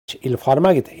ಇಲ್ಲಿ ಫಾರ್ಮ್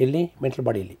ಆಗಿದೆ, ಇಲ್ಲಿ ಮೆಂಟಲ್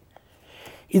ಬಾಡಿಯಲ್ಲಿ.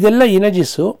 ಇದೆಲ್ಲ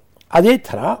ಎನರ್ಜೀಸು ಅದೇ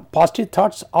ಥರ positive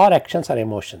thoughts are actions R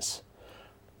emotions.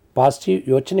 Positive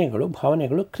ಯೋಚನೆಗಳು,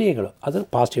 ಭಾವನೆಗಳು, ಕ್ರಿಯೆಗಳು, ಅದನ್ನು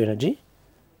ಪಾಸಿಟಿವ್ ಎನರ್ಜಿ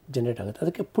ಜನ್ರೇಟ್ ಆಗುತ್ತೆ.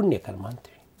 ಅದಕ್ಕೆ ಪುಣ್ಯ ಕರ್ಮ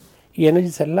ಅಂತೀವಿ. ಈ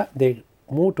ಎನರ್ಜೀಸ್ ಎಲ್ಲ they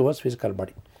move towards physical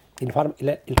body. ಇಲ್ಲಿ ಫಾರ್ಮ್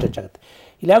ಇಲ್ಲಿ ಟಚ್ ಆಗುತ್ತೆ.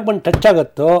 ಇಲ್ಲಿ ಯಾಕೆ ಬಂದು ಟಚ್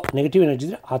ಆಗುತ್ತೋ ನೆಗೆಟಿವ್ ಎನರ್ಜಿ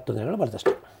ಇದ್ದರೆ ಆ ತೊಂದರೆಗಳು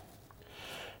ಬರ್ತಷ್ಟೇ.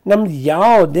 ನಮ್ದು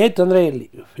ಯಾವುದೇ ತೊಂದರೆ ಇರಲಿ,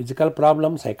 physical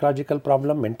problem, psychological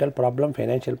problem, mental problem,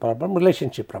 financial problem,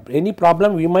 relationship problem, any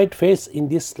problem we might face in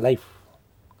this life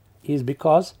is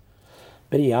because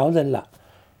ಬರೀ ಯಾವುದಲ್ಲ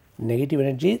negative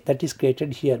energy that is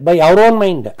created here by our own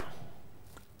mind.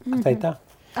 ಅರ್ಥ ಆಯ್ತಾ?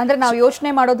 ಅಂದರೆ ನಾವು ಯೋಚನೆ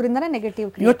ಮಾಡೋದ್ರಿಂದನೇ ನೆಗೆಟಿವ್.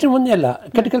 ಯೋಚನೆ ಮುಂದೆ ಅಲ್ಲ,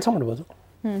 ಕೆಟ್ಟ ಕೆಲಸ ಮಾಡ್ಬೋದು.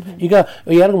 ಈಗ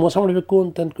ಯಾರಿಗೂ ಮೋಸ ಮಾಡಬೇಕು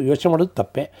ಅಂತ ಯೋಚನೆ ಮಾಡೋದು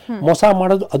ತಪ್ಪೆ, ಮೋಸ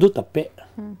ಮಾಡೋದು ಅದು ತಪ್ಪೆ.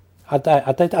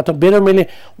 ಆಯ್ತಾ? ಅಥವಾ ಬೇರೆಯವ್ರ ಮೇಲೆ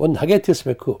ಒಂದು ಹಗೆ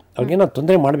ತೀರಿಸ್ಬೇಕು, ಅವ್ರಿಗೇನೋ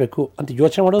ತೊಂದರೆ ಮಾಡಬೇಕು ಅಂತ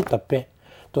ಯೋಚನೆ ಮಾಡೋದು ತಪ್ಪೆ,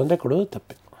 ತೊಂದರೆ ಕೊಡೋದು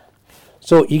ತಪ್ಪೆ.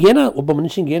 ಸೊ ಈಗೇನೋ ಒಬ್ಬ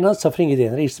ಮನುಷ್ಯನಿಗೆ ಏನೋ ಸಫರಿಂಗ್ ಇದೆ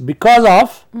ಅಂದರೆ it's because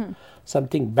of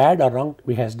something bad R wrong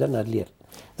V has done earlier.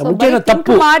 ಮುಂಚೆನೋ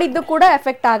ತಪ್ಪು ಮಾಡಿದ್ದು ಕೂಡ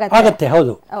ಎಫೆಕ್ಟ್ ಆಗುತ್ತೆ,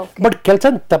 ಹೌದು. ಬಟ್ ಕೆಲಸ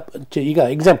ತಪ್ಪು. ಈಗ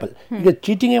ಎಕ್ಸಾಂಪಲ್, ಈಗ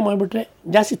ಚೀಟಿಂಗೇ ಮಾಡಿಬಿಟ್ರೆ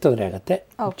ಜಾಸ್ತಿ ತೊಂದರೆ ಆಗುತ್ತೆ,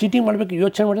 ಚೀಟಿಂಗ್ ಮಾಡಬೇಕು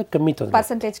ಯೋಚನೆ ಮಾಡಿದ್ರೆ ಕಮ್ಮಿ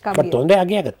ತೊಂದರೆ, ಬಟ್ ತೊಂದರೆ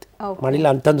ಆಗೇ ಆಗುತ್ತೆ ಮಾಡಿಲ್ಲ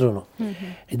ಅಂತಂದ್ರೂ.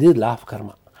 ಇದು ಲಾ ಆಫ್ ಕರ್ಮ.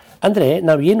 ಅಂದರೆ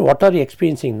ನಾವು ಏನು ವಾಟ್ ಆರ್ ಯು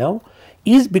ಎಕ್ಸ್ಪೀರಿಯನ್ಸಿಂಗ್ ನಾವು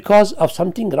is because of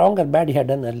something wrong R bad had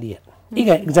done earlier. ಈಗ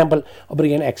ಎಕ್ಸಾಂಪಲ್,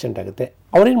 ಒಬ್ರಿಗೆ ಏನೋ ಆಕ್ಸಿಡೆಂಟ್ ಆಗುತ್ತೆ,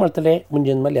 ಅವ್ರೇನು ಮಾಡ್ತಾರೆ,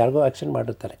 ಮುಂಜಾನ ಮೇಲೆ ಯಾರಿಗೋ ಆಕ್ಸಿಡೆಂಟ್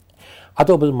ಮಾಡಿರ್ತಾರೆ,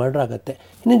 ಅಥವಾ ಒಬ್ಬರು ಮರ್ಡರ್ ಆಗುತ್ತೆ,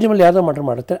 ಇನ್ನೊಂದು ಜಮಲ್ಲಿ ಯಾರೋ ಮರ್ಡರ್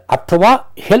ಮಾಡುತ್ತೆ, ಅಥವಾ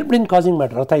ಹೆಲ್ಪ್ ಇನ್ ಕಾಸಿಂಗ್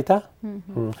ಮರ್ಡರ್. ಅರ್ಥ ಆಯ್ತಾ?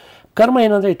 ಕರ್ಮ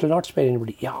ಏನಂದರೆ it will not spare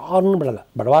anybody, ಯಾರನ್ನೂ ಬಿಡಲ್ಲ.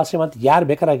 ಬಡವಾಸೆ ಮತ್ತು ಯಾರು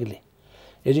ಬೇಕಾರಾಗಿರಲಿ,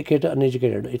 educated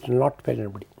uneducated, it will not spare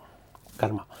anybody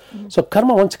ಕರ್ಮ. ಸೊ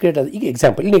ಕರ್ಮ ಒನ್ಸ್ ಕ್ರಿಯೇಟ್ ಆದ, ಈಗ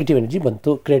ಎಕ್ಸಾಂಪಲ್ ನೆಗೆಟಿವ್ ಎನರ್ಜಿ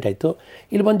ಬಂತು, ಕ್ರಿಯೇಟ್ ಆಯಿತು,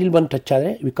 ಇಲ್ಲಿ ಬಂದು ಟಚ್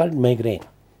ಆದರೆ ವಿ ಕಾಲ್ ಮೈಗ್ರೇನ್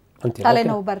ಅಂತೀರ,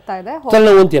 ತಲೆನೋವು ಬರ್ತಾ ಇದೆ,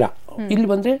 ತಲೆನೋವು ಅಂತೀರ. ಇಲ್ಲಿ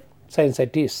ಬಂದರೆ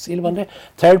ಸೈನ್ಸೈಟಿಸ್, ಇಲ್ಲಿ ಬಂದರೆ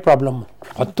ಥೈರಾಯ್ಡ್ ಪ್ರಾಬ್ಲಮ್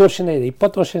 10 ವರ್ಷದಿಂದ ಇದೆ,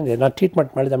 20 ವರ್ಷದಿಂದ ಇದೆ. ನಾನು ಟ್ರೀಟ್ಮೆಂಟ್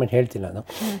ಮಾಡಿದ ಆಮೇಲೆ ಹೇಳ್ತೀನಿ ನಾನು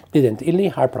ಇದೆ ಅಂತ. ಇಲ್ಲಿ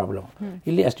ಹಾರ್ಟ್ ಪ್ರಾಬ್ಲಮ್,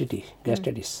 ಇಲ್ಲಿ ಅಸಿಡಿಟಿ,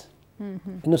 ಗ್ಯಾಸ್ಟ್ರೈಟಿಸ್,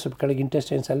 ಇನ್ನೂ ಸ್ವಲ್ಪ ಕಡೆಗೆ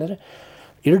ಇಂಟೆಸ್ಟೈನ್ಸ್ ಅಲ್ಲದ್ರೆ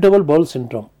ಇರಿಟಬಲ್ ಬೌಲ್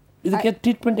ಸಿಂಡ್ರೋಮ್. ಇದಕ್ಕೆ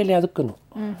ಟ್ರೀಟ್ಮೆಂಟಲ್ಲಿ ಅದಕ್ಕೂ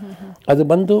ಅದು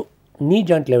ಬಂದು ನೀ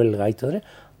ಜಾಯಿಂಟ್ ಲೆವೆಲ್ಗೆ ಆಯಿತು ಅಂದರೆ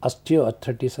ಅಸ್ಟಿಯೋ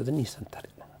ಅಥ್ರೈಟಿಸ್ ಅದು ನೀಸ್ ಅಂತಾರೆ.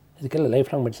 ಇದಕ್ಕೆಲ್ಲ ಲೈಫ್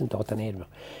ಲಾಂಗ್ ಮೆಡಿಸಿನ್ ತೊಗೋತಾನೆ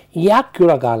ಇರಬೇಕು. ಯಾಕೆ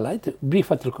ಕ್ಯೂರ್ ಆಗೋಲ್ಲ ಆಯಿತು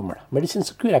ಬ್ರೀಫಾಗಿ ತಿಳ್ಕೊಂಬೇಡ.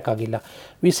 Medicines cure ಯಾಕಾಗಿಲ್ಲ,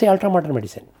 ವಿಸೆ ultra modern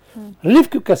medicine relief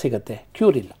ಕ್ವಿಕ್ಕ ಸಿಗುತ್ತೆ,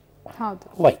 ಕ್ಯೂರ್ ಇಲ್ಲ.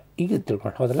 ವೈ ಈಗ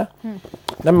ತಿಳ್ಕೊಂಡು ಹೌದಲ್ಲ.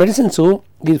 ನಮ್ಮ ಮೆಡಿಸಿನ್ಸು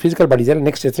ಇದು ಫಿಸಿಕಲ್ ಬಾಡಿ ಇದೆಲ್ಲ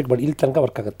ನೆಕ್ಸ್ಟ್ ಎಸ್ಟಿಕ್ ಬಾಡಿ ಇಲ್ಲಿ ತನಕ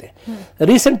ವರ್ಕ್ ಆಗುತ್ತೆ.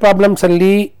 ರೀಸೆಂಟ್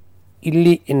ಪ್ರಾಬ್ಲಮ್ಸಲ್ಲಿ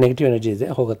ಇಲ್ಲಿ ನೆಗೆಟಿವ್ ಎನರ್ಜಿ ಇದೆ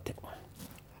ಹೋಗುತ್ತೆ.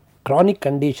 Chronic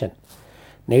condition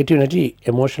negative energy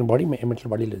emotional body mental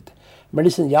ಬಾಡಿಲಿರುತ್ತೆ.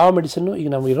 Medicine ಯಾವ ಮೆಡಿಸಿನ್ನು ಈಗ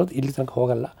ನಾವು ಇರೋದು ಇಲ್ಲಿ ತನಕ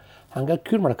ಹೋಗಲ್ಲ, ಹಾಗಾಗಿ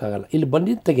ಕ್ಯೂರ್ ಮಾಡೋಕ್ಕಾಗಲ್ಲ. ಇಲ್ಲಿ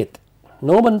ಬಂದಿದ್ದು ತೆಗೆಯುತ್ತೆ,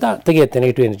 ನೋವು ಬಂದ ತೆಗೆಯುತ್ತೆ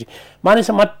ನೆಗೆಟಿವ್ ಎನರ್ಜಿ. ಮಾನಸ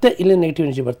ಮತ್ತೆ ಇಲ್ಲಿ ನೆಗೆಟಿವ್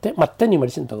ಎನರ್ಜಿ ಬರುತ್ತೆ, ಮತ್ತೆ ನೀವು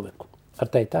ಮೆಡಿಸಿನ್ ತೊಗೋಬೇಕು.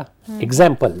 ಅರ್ಥ ಆಯ್ತಾ?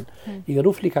 ಎಕ್ಸಾಂಪಲ್, ಈಗ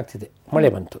ರೂಫ್ ಲೀಕ್ ಆಗ್ತಿದೆ, ಮಳೆ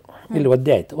ಬಂತು, ಇಲ್ಲಿ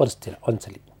ಒದ್ದೆ ಆಯಿತು, ಒರೆಸ್ತೀರ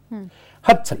ಒಂದ್ಸಲಿ,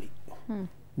 10 ಸಲ,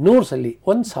 100 ಸಲ,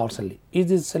 1000 ಸಲ. ಈಸ್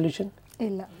ದಿಸ್ ಸೊಲ್ಯೂಷನ್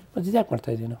ಇಲ್ಲ. ಮತ್ತು ಇದು ಯಾಕೆ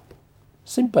ಮಾಡ್ತಾ ಇದ್ದೀವಿ ನಾವು?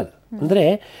 ಸಿಂಪಲ್. ಅಂದರೆ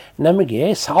ನಮಗೆ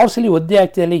 1000 ಸಲ ಒದ್ದೆ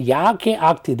ಆಗ್ತಿದೆ, ಅಲ್ಲಿ ಯಾಕೆ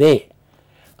ಆಗ್ತಿದೆ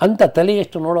ಅಂತ ತಲೆ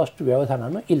ಎಷ್ಟು ನೋಡೋ ಅಷ್ಟು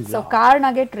ವ್ಯವಧಾನನೂ ಇಲ್ಲ.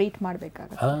 ಕಾರಣಗೆ ಟ್ರೀಟ್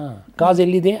ಮಾಡಬೇಕಾಗುತ್ತೆ. ಕಾಸ್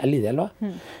ಎಲ್ಲಿದೆ ಅಲ್ಲಿದೆ ಅಲ್ವಾ?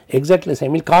 Exactly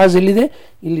same. ಇಲ್ಲಿ ಕಾಸ್ ಎಲ್ಲಿದೆ,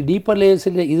 ಇಲ್ಲಿ ಡೀಪರ್ ಲೇಯರ್ಸ್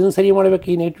ಇದೆ, ಇದನ್ನು ಸರಿ ಮಾಡಬೇಕು,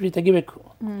 ಈ ನೆಗೆಟಿವಿಟಿ ತೆಗಿಬೇಕು.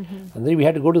 ಅಂದರೆ we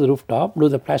had to go to the roof top, do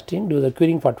the plastering, do the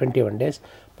curing for 21 days,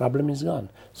 problem is gone.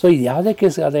 So ಇದು ಯಾವುದೇ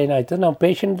ಕೇಸ್ ಅದೇನಾಯ್ತು, ನಾವು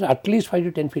ಪೇಷಂಟ್ ಅಟ್ಲೀಸ್ಟ್ 5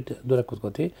 to 10 feet ದೂರ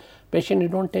ಕೂತ್ಕೋತೀವಿ. Patient you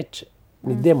don't touch.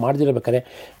 ನಿದ್ದೆ ಮಾಡ್ದಿರಬೇಕಾರೆ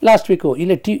ಲಾಸ್ಟ್ ವೀಕು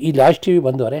ಇಲ್ಲಿ ಈ AyushTV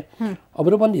ಬಂದವರೆ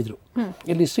ಒಬ್ಬರು ಬಂದಿದ್ದರು,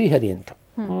 ಇಲ್ಲಿ ಶ್ರೀಹರಿ ಅಂತ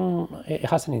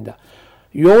ಹಾಸನಿಂದ.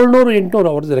 700-800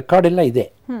 ಅವ್ರದ್ದು ರೆಕಾರ್ಡ್ ಎಲ್ಲ ಇದೆ.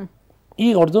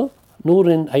 ಈಗ ಅವ್ರದ್ದು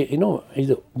 100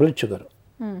 ಇದು ಬ್ಲಡ್ ಶುಗರು,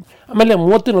 ಆಮೇಲೆ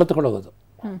 30-40 ತಗೊಂಡೋಗೋದು.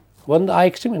 ಒಂದು ಆ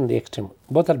ಎಕ್ಸ್ಟ್ರೀಮ್ ಒಂದು ಎಕ್ಸ್ಟ್ರೀಮ್,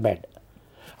 ಬೋತ್ ಆರ್ ಬ್ಯಾಡ್.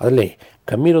 ಅದರಲ್ಲಿ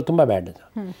ಕಮ್ಮಿ ಇರೋದು ತುಂಬ ಬ್ಯಾಡ್ ಅದು.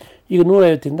 ಈಗ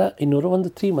 150ಇಂದ 200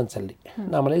 ಒಂದು 3 monthsಲ್ಲಿ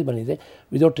ನಮ್ಮಲ್ಲಿ ಇದು ಬಂದಿದೆ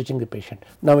ವಿದೌಟ್ ಟಚಿಂಗ್ ದಿ ಪೇಷಂಟ್.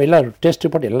 ನಾವೆಲ್ಲ ಟೆಸ್ಟ್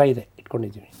ರಿಪೋರ್ಟ್ ಎಲ್ಲ ಇದೆ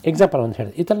ಇಟ್ಕೊಂಡಿದ್ದೀವಿ. ಎಕ್ಸಾಂಪಲ್ ಒಂದು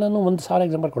ಹೇಳಿದೆ, ಈ ಥರ ನಾನು 1,000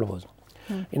 ಎಕ್ಸಾಂಪಲ್ ಕೊಡ್ಬೋದು.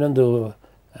 ಇನ್ನೊಂದು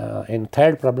ಏನು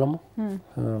ಥೈರಾಯ್ಡ್ ಪ್ರಾಬ್ಲಮ್ಮು,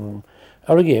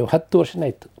 ಅವಳಿಗೆ 10 ವರ್ಷನೇ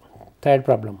ಇತ್ತು ಥೈರಾಯ್ಡ್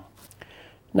ಪ್ರಾಬ್ಲಮ್.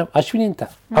 ನಾವು ಅಶ್ವಿನಿ ಅಂತ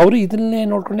ಅವರು ಇದನ್ನೇ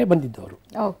ನೋಡ್ಕೊಂಡೇ ಬಂದಿದ್ದವರು.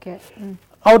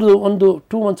 ಅವ್ರದ್ದು ಒಂದು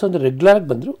 2 months ಒಂದು ರೆಗ್ಯುಲರಾಗಿ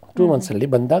ಬಂದರು. 2 monthsಲ್ಲಿ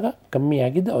ಬಂದಾಗ ಕಮ್ಮಿ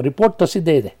ಆಗಿದ್ದು. ಅವ್ರು ರಿಪೋರ್ಟ್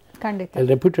ತರಿಸಿದ್ದೇ ಇದೆ,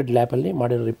 ರೆಪ್ಯೂಟೆಡ್ ಲ್ಯಾಬಲ್ಲಿ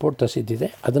ಮಾಡಿರೋ ರಿಪೋರ್ಟ್ ತರಿಸಿದ್ದಿದೆ.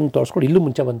 ಅದನ್ನು ತೋರಿಸ್ಕೊಂಡು ಇಲ್ಲೂ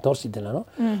ಮುಂಚೆ ಬಂದು ತೋರಿಸಿದ್ದೆ ನಾನು.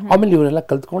 ಆಮೇಲೆ ಇವರೆಲ್ಲ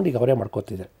ಕಲ್ತ್ಕೊಂಡು ಈಗ ಅವರೇ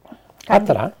ಮಾಡ್ಕೋತಿದ್ದಾರೆ. ಆ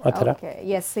ಥರ.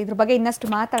 ಎಸ್, ಇದ್ರ ಬಗ್ಗೆ ಇನ್ನಷ್ಟು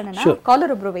ಮಾತಾಡೋಣ.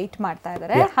 ಕಾಲರ್ ಒಬ್ರು ವೆಯ್ಟ್ ಮಾಡ್ತಾ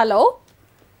ಇದ್ದಾರೆ. ಹಲೋ,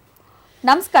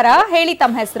 ನಮಸ್ಕಾರ, ಹೇಳಿ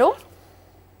ತಮ್ಮ ಹೆಸರು?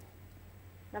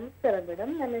 ನಮಸ್ಕಾರ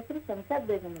ಮೇಡಮ್, ನನ್ನ ಹೆಸರು ಸಂಸಾದ್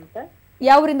ಬೇಗಂ ಅಂತ.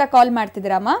 ಯಾವೂರಿಂದ ಕಾಲ್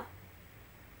ಮಾಡ್ತಿದ್ದೀರಮ್ಮ?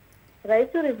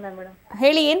 ರಾಯಚೂರಿಂದ ಮೇಡಮ್.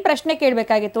 ಹೇಳಿ, ಏನ್ ಪ್ರಶ್ನೆ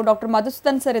ಕೇಳಬೇಕಾಗಿತ್ತು? ಡಾಕ್ಟರ್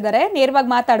ಮಧುಸೂದನ್ ಸರ್ ಇದ್ದಾರೆ, ನೇರವಾಗಿ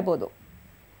ಮಾತಾಡ್ಬೋದು.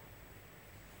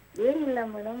 ಏನಿಲ್ಲ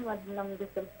ಮೇಡಮ್, ಅದು ನಮ್ಗೆ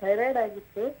ಸ್ವಲ್ಪ ಥೈರಾಯ್ಡ್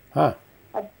ಆಗಿತ್ತು,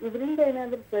 ಇದರಿಂದ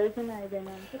ಏನಾದರೂ ಪ್ರಯೋಜನ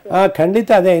ಇದೆನಾ ಅಂತ.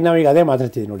 ಖಂಡಿತ ಅದೇ ನಾವೀಗ ಅದೇ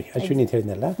ಮಾತಾಡ್ತಿದ್ವಿ ನೋಡಿ. ಅಶ್ವಿನಿ ಅಂತ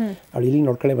ಹೇಳಿದ್ನಲ್ಲ, ಅವಳು ಇಲ್ಲಿ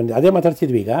ನೋಡ್ಕೊಳ್ಳೆ ಬಂದಿದ್ದೆ, ಅದೇ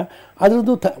ಮಾತಾಡ್ತಿದ್ವಿ. ಈಗ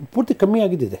ಅದ್ರದ್ದು ಪೂರ್ತಿ ಕಮ್ಮಿ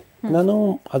ಆಗಿದ್ದಿದೆ. ನಾನು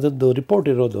ಅದರದ್ದು ರಿಪೋರ್ಟ್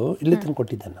ಇರೋದು ಇಲ್ಲಿ ತಂದು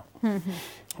ಕೊಟ್ಟಿದ್ದೆ. ನಾವು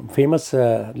ಫೇಮಸ್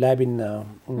ಲ್ಯಾಬ್ ಇನ್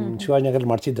ಶಿವಾಜಿನಗರ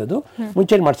ಮಾಡಿಸಿದ್ದು.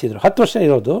 ಮುಂಚೆ ಮಾಡಿಸಿದ್ರು 10 ವರ್ಷ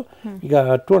ಇರೋದು, ಈಗ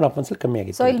 2.5 months ಕಮ್ಮಿ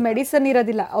ಆಗಿದೆ. ಸೊ ಇಲ್ಲಿ ಮೆಡಿಸಿನ್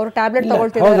ಇರೋದಿಲ್ಲ, ಅವರು ಟ್ಯಾಬ್ಲೆಟ್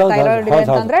ತಗೊಳ್ತಿದ್ದಾರೆ, ಥೈರಾಯ್ಡ್ ಇದೆ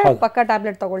ಅಂತಂದ್ರೆ ಪಕ್ಕ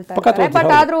ಟ್ಯಾಬ್ಲೆಟ್ ತಗೊಳ್ತಾರೆ,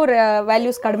 ಬಟ್ ಆದ್ರೂ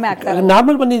ವ್ಯಾಲ್ಯೂಸ್ ಕಡಿಮೆ ಆಗ್ತದೆ.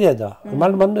 ನಾರ್ಮಲ್ ಬಂದಿದೆ, ಅದು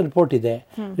ನಾರ್ಮಲ್ ಬಂದು ರಿಪೋರ್ಟ್ ಇದೆ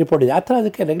ಆ ಥರ.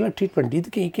 ಅದಕ್ಕೆ ರೆಗ್ಯುಲರ್ ಟ್ರೀಟ್ಮೆಂಟ್.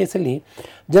 ಇದಕ್ಕೆ ಈ ಕೇಸಲ್ಲಿ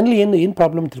ಜನರಲಿ ಏನು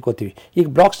ಪ್ರಾಬ್ಲಮ್ ತಿಳ್ಕೊತೀವಿ. ಈಗ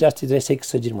ಬ್ಲಾಕ್ಸ್ ಜಾಸ್ತಿ ಇದ್ದರೆ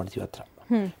ಸರ್ಜರಿ ಮಾಡ್ತೀವಿ. ಆ ಥರ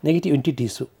ನೆಗೆಟಿವ್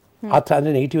ಎಂಟಿಟೀಸು ಆ ಥರ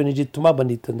ಅಂದರೆ ನೆಗೆಟಿವ್ ಎನರ್ಜಿ ತುಂಬ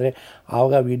ಬಂದಿತ್ತು ಅಂದರೆ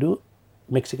ಆವಾಗ ವಿಡು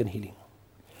ಮೆಕ್ಸಿಕನ್ ಹೀಲಿಂಗ್.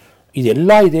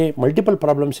 ಇದೆಲ್ಲ ಇದೆ, ಮಲ್ಟಿಪಲ್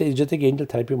ಪ್ರಾಬ್ಲಮ್ಸ್. ಇದ್ರ ಜೊತೆಗೆ ಏಂಜಲ್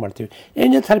ಥೆರಪಿ ಮಾಡ್ತೀವಿ.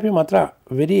 ಏಂಜಲ್ ಥೆರಪಿ ಮಾತ್ರ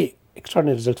ವೆರಿ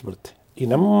ಎಕ್ಸ್ಟ್ರಾರ್ಡಿನರಿ ರಿಸಲ್ಟ್ಸ್ ಬರುತ್ತೆ. ಈ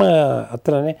ನಮ್ಮ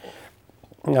ಹತ್ರನೇ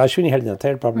ಅಶ್ವಿನಿ ಹೇಳಿದ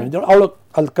ಥೈರಾಯ್ಡ್ ಪ್ರಾಬ್ಲಮ್ ಇದ್ದವಳು, ಅವಳು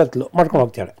ಅಲ್ಲಿ ಕತ್ಲು ಮಾಡ್ಕೊಂಡು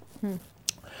ಹೋಗ್ತಾಳೆ.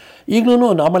 ಈಗಲೂ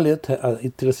ನಾರ್ಮಲ್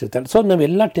ಇದು ತಿಳಿಸಿರ್ತಾಳೆ. ಸೊ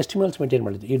ನಾವೆಲ್ಲ ಟೆಸ್ಟಿಮಲ್ಸ್ ಮೇಂಟೈನ್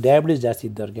ಮಾಡಿದ್ವಿ. ಈ ಡಯಾಬಿಟೀಸ್ ಜಾಸ್ತಿ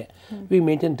ಇದ್ದವ್ರಿಗೆ ವಿ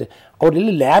ಮೇಂಟೈನ್,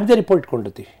 ಅವ್ರೆಲ್ಲಿ ಲ್ಯಾಬ್ದೇ ರಿಪೋರ್ಟ್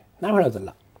ಇಟ್ಕೊಂಡಿರ್ತೀವಿ, ನಾವು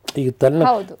ಹೇಳೋದಲ್ಲ. ಈಗ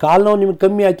ಕಾಲು ನೋವು ನಿಮ್ಗೆ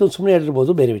ಕಮ್ಮಿ ಆಯಿತು ಸುಮ್ಮನೆ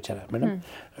ಹೇಳಿರ್ಬೋದು, ಬೇರೆ ವಿಚಾರ ಮೇಡಮ್.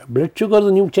 ಬ್ಲಡ್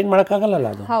ಶುಗರ್ದು ನೀವು ಚೇಂಜ್ ಮಾಡೋಕ್ಕಾಗಲ್ಲ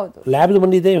ಅದು. ಲ್ಯಾಬ್ದು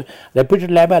ಬಂದಿದೆ,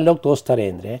 ರೆಪ್ಯೂಟೆಡ್ ಲ್ಯಾಬೇ ಅಲ್ಲೋಗಿ ತೋರಿಸ್ತಾರೆ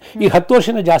ಅಂದರೆ ಈಗ 10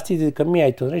 ವರ್ಷದಿಂದ ಜಾಸ್ತಿ ಇದೆ, ಕಮ್ಮಿ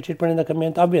ಆಯಿತು ಅಂದರೆ ಟ್ರೀಟ್ಮೆಂಟಿಂದ ಕಮ್ಮಿ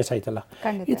ಅಂತ ಅಭ್ಯಾಸ ಆಯ್ತಲ್ಲ.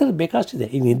 ಈ ಥರದ್ದು ಬೇಕಷ್ಟಿದೆ.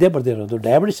 ಈಗ ನಿದ್ದೆ ಬರ್ದಿರೋದು,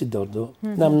 ಡಯಾಬಿಟಿಸ್ ಇದ್ದವ್ರದ್ದು,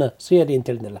 ನಮ್ಮ ಶ್ರೀಹರಿ ಅಂತ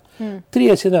ಹೇಳಿದ್ನಲ್ಲ, 3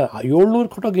 years 700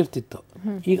 ಕೊಟ್ಟೋಗಿರ್ತಿತ್ತು.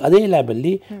 ಈಗ ಅದೇ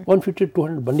ಲ್ಯಾಬಲ್ಲಿ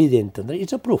 150-200 ಬಂದಿದೆ ಅಂತಂದರೆ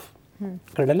ಇಟ್ಸ್ ಅ ಪ್ರೂಫ್.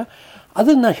 ಕರೆಕ್ಟಲ್ಲ?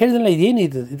 ಅದನ್ನು ಹೇಳಿದ್ನಲ್ಲ, ಇದೇನು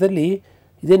ಇದರಲ್ಲಿ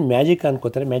ಇದೇನು ಮ್ಯಾಜಿಕ್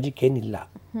ಅನ್ಕೋತಾರೆ. ಮ್ಯಾಜಿಕ್ ಏನಿಲ್ಲ.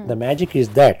 ದ ಮ್ಯಾಜಿಕ್ ಈಸ್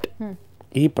ದ್ಯಾಟ್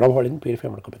ಈ ಪ್ರಭಾವಳಿಂದ ಪ್ಯೂರಿಫೈ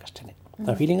ಮಾಡ್ಕೋಬೇಕಷ್ಟೇ.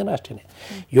 ನಾವು ಫೀಲಿಂಗನ್ನು ಅಷ್ಟೇ.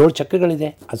 7 ಚಕ್ರಗಳಿದೆ,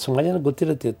 ಅದು ಸುಮಾರು ಜನ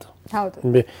ಗೊತ್ತಿರುತ್ತಿತ್ತು.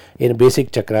 ಏನು ಬೇಸಿಕ್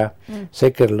ಚಕ್ರ,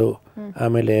 ಸೈಕರ್ಲು,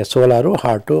 ಆಮೇಲೆ ಸೋಲಾರು,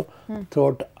 ಹಾರ್ಟು,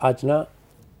 ಥ್ರೋಟ್, ಆಜ್ನ,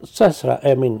 ಸಹಸ್ರ,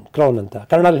 ಕ್ರೌನ್ ಅಂತ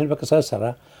ಕನ್ನಡದಲ್ಲಿ ಹೇಳ್ಬೇಕು.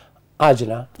 ಸಹಸ್ರ,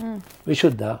 ಆಜ್ನ,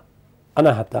 ವಿಶುದ್ಧ,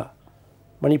 ಅನಾಹತ,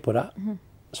 ಮಣಿಪುರ,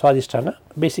 ಸ್ವಾದಿಷ್ಠಾನ,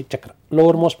 ಬೇಸಿಕ್ ಚಕ್ರ,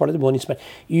 ಲೋವರ್ ಮೋಸ್ಟ್ ಮಾಡೋದು ಬೋನಿಸ್ಮೈ.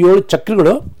 ಈ 7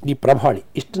 ಚಕ್ರಗಳು ಈ ಪ್ರಭಾವಳಿ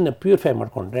ಇಷ್ಟನ್ನು ಪ್ಯೂರಿಫೈ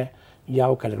ಮಾಡಿಕೊಂಡ್ರೆ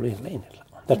ಯಾವ ಕಾಯಿಲೆಗಳು ಇಲ್ಲ, ಏನಿಲ್ಲ.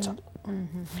 That's all.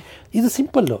 ಇದು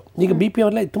ಸಿಂಪಲ್ಲು. ಈಗ ಬಿ ಪಿ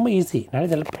ಅವರೆಲ್ಲ ತುಂಬ ಈಸಿ.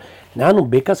 ನಾನು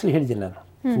ಬೇಕಾಸಲ್ಲಿ ಹೇಳಿದ್ದೀನಿ. ನಾನು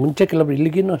ಮುಂಚೆ ಕೆಲವರು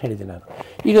ಇಲ್ಲಿಗೇನೋ ಹೇಳಿದ್ದೀನಿ. ನಾನು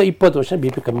ಈಗ 20 ವರ್ಷ ಬಿ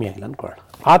ಪಿ ಕಮ್ಮಿ ಆಗಿಲ್ಲ ಅಂದ್ಕೊಳ್ಳೋಣ.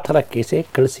 ಆ ಥರ ಕೇಸೇ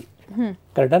ಕಳಿಸಿ.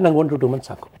 ಕರೆಕ್ಟಾಗಿ ನಂಗೆ 1 to 2 months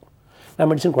ಸಾಕು. ನಾನು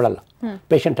ಮೆಡಿಸಿನ್ ಕೊಡಲ್ಲ,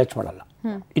 ಪೇಷಂಟ್ ಟಚ್ ಮಾಡಲ್ಲ,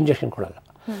 ಇಂಜೆಕ್ಷನ್ ಕೊಡಲ್ಲ.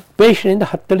 ಪೇಷಂಟಿಂದ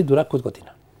 10 ಅಡಿ ದೂರ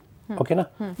ಕೂತ್ಕೋತೀನಿ. ಓಕೆನಾ?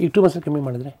 ಈಗ 2 months ಕಮ್ಮಿ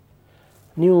ಮಾಡಿದ್ರೆ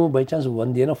ನೀವು ಬೈ ಚಾನ್ಸ್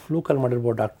ಒಂದೇನೋ ಫ್ಲೂಕಲ್ಲಿ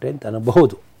ಮಾಡಿರ್ಬೋದು ಡಾಕ್ಟ್ರೆ ಅಂತ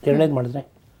ಅನ್ಬಹುದು. 2ನೇದು ಮಾಡಿದ್ರೆ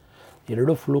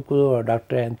 2 ಫ್ಲೂಕು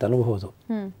ಡಾಕ್ಟ್ರೆ ಅಂತ ಅನ್ಬಹುದು.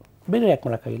 ಬೇರೆ ಯಾಕೆ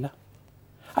ಮಾಡೋಕ್ಕಾಗಿಲ್ಲ?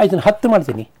 ಆಯ್ತು, ನಾನು 10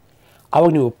 ಮಾಡ್ತೀನಿ. ಆವಾಗ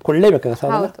ನೀವು ಒಪ್ಕೊಳ್ಳೇಬೇಕಾಗ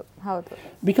ಸರ್.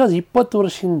 ಬಿಕಾಸ್ 20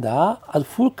 ವರ್ಷದಿಂದ ಅದು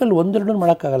ಫ್ಲೂಕಲ್ಲಿ 1-2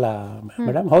 ಮಾಡೋಕ್ಕಾಗಲ್ಲ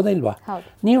ಮೇಡಮ್, ಹೌದಾ ಇಲ್ವಾ?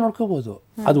 ನೀವು ನೋಡ್ಕೋಬೋದು.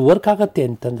 ಅದು ವರ್ಕ್ ಆಗತ್ತೆ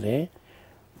ಅಂತಂದರೆ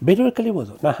ಬೇರೆಯವ್ರು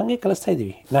ಕಲಿಬೋದು. ನಾವು ಹಾಗೆ ಕಲಿಸ್ತಾ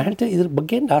ಇದ್ದೀವಿ. ನಾನು ಹೇಳ್ತೀನಿ ಇದ್ರ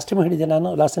ಬಗ್ಗೆ ಲಾಸ್ಟ್ ಟೈಮ್ ಹೇಳಿದ್ದೆ ನಾನು,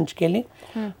 ಲಾಸ್ಟ್ ಸಂಚಿಕೆಯಲ್ಲಿ.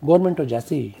 ಗೌರ್ಮೆಂಟು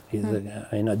ಜಾಸ್ತಿ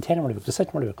ಏನು ಅಧ್ಯಯನ ಮಾಡಬೇಕು,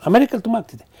 ರಿಸರ್ಚ್ ಮಾಡಬೇಕು. ಅಮೆರಿಕಲ್ಲಿ ತುಂಬ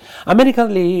ಆಗ್ತಿದೆ.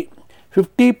 ಅಮೆರಿಕಾದಲ್ಲಿ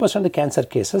 50% cancer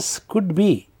cases could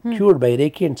be cured by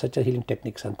reiki and such healing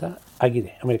techniques ಅಂತ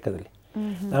ಆಗಿದೆ ಅಮೆರಿಕಾದಲ್ಲಿ.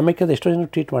 ಅಮೆರಿಕದ ಎಷ್ಟೋ ಜನ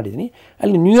ಟ್ರೀಟ್ ಮಾಡಿದ್ದೀನಿ.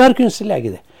 ಅಲ್ಲಿ ನ್ಯೂಯಾರ್ಕ್ ಯೂನಿವರ್ಸಿಟಿಲೇ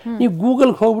ಆಗಿದೆ. ನೀವು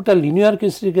ಗೂಗಲ್ಗೆ ಹೋಗ್ಬಿಟ್ಟು ಅಲ್ಲಿ ನ್ಯೂಯಾರ್ಕ್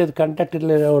ಯೂನಿವರ್ಸಿಟಿಗೆ ಕಾಂಟ್ಯಾಕ್ಟ್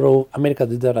ಇರೋರು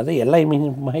ಅಮೆರಿಕದ ಇದ್ದವರಾದರೆ ಎಲ್ಲ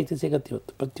ಮಾಹಿತಿ ಸಿಗುತ್ತೆ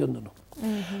ಇವತ್ತು ಪ್ರತಿಯೊಂದೂ.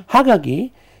 ಹಾಗಾಗಿ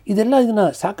ಇದನ್ನು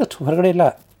ಸಾಕಷ್ಟು ಹೊರಗಡೆ ಎಲ್ಲ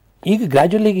ಈಗ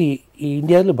ಗ್ರ್ಯಾಜುವಲಿಗೆ ಈ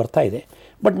ಇಂಡಿಯಾದಲ್ಲೂ ಬರ್ತಾ ಇದೆ.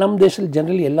 ಬಟ್ ನಮ್ಮ ದೇಶದಲ್ಲಿ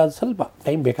ಜನರಲಿ ಎಲ್ಲ ಸ್ವಲ್ಪ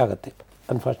ಟೈಮ್ ಬೇಕಾಗುತ್ತೆ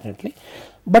unfortunately.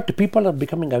 But people are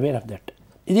becoming aware of that.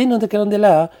 ಇದೇನು ಅಂತ ಕೆಲವೊಂದೆಲ್ಲ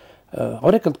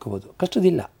ಅವರೇ ಕಲ್ತ್ಕೋಬೋದು,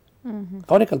 ಕಷ್ಟದಿಲ್ಲ.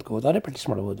 ಅವರೇ ಕಲ್ತ್ಕೋಬೋದು, ಅವರೇ ಪ್ರಾಕ್ಟೀಸ್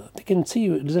ಮಾಡ್ಬೋದು. They can see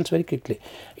results very quickly.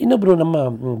 ಇನ್ನೊಬ್ಬರು ನಮ್ಮ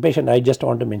patient, I just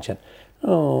want to mention,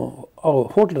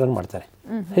 hotel run ಮಾಡ್ತಾರೆ,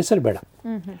 ಹೆಸರು ಬೇಡ.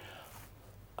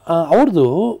 ಅವ್ರದ್ದು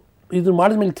ಇದು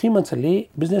ಮಾಡಿದ್ಮೇಲೆ 3 monthsಲ್ಲಿ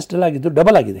ಬಿಸ್ನೆಸ್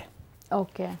ಡಬಲ್ ಆಗಿದೆ.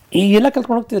 ಈಗೆಲ್ಲ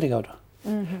ಕಲ್ತ್ಕೊಂಡು ಹೋಗ್ತಿದ್ದಾರೆ ಈಗ ಅವರು.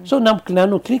 ಸೊ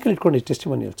ನಾನು ಕ್ಲಿನಿಕಲ್ಲಿ ಇಟ್ಕೊಂಡಿದ್ದೆ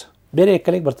ಟೆಸ್ಟಿಮೋನಿಯಲ್ಸ್. ಬೇರೆ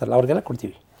ಕಲೆಗೆ ಬರ್ತಾರಲ್ಲ ಅವ್ರಿಗೆಲ್ಲ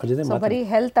ಕೊಡ್ತೀವಿ.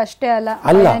 ಹೆಲ್ತ್ ಅಷ್ಟೇ ಅಲ್ಲ,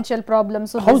 ಫೈನಾನ್ಷಿಯಲ್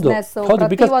ಪ್ರಾಬ್ಲಮ್ಸ್, ಬಿಸಿನೆಸ್,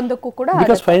 ಪ್ರತಿಯೊಂದಕ್ಕೂ ಕೂಡ.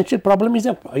 Because financial problem is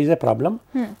A problem,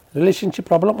 relationship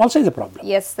problem also is A problem.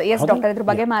 S doctor, ಇದ್ರ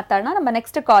ಬಗ್ಗೆ ಮಾತಾಡೋಣ. ನಮ್ಮ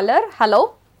ನೆಕ್ಸ್ಟ್ ಕಾಲರ್. Hello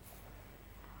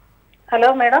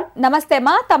madam. ನಮಸ್ತೆ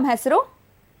ಅಮ್ಮ, ತಮ್ಮ ಹೆಸರು?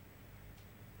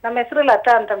 ನಮ್ಮ ಹೆಸರು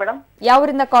ಲತಾ ಅಂತ ಮೇಡಮ್.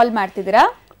 ಯಾವೂರಿಂದ ಕಾಲ್ ಮಾಡ್ತಿದ್ದೀರಾ?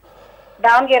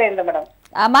 ದಾವಣಗೆರೆಯಿಂದ ಮೇಡಮ್.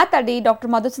 ಮಾತಾಡಿ,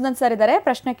 ಡಾಕ್ಟರ್ ಮಧುಸೂದನ್ ಸರ್ ಇದ್ದಾರೆ,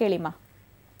 ಪ್ರಶ್ನೆ ಕೇಳಿಮ್ಮ.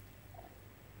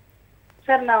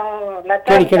 ಸರ್ ನಾವು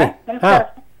ಲತಾ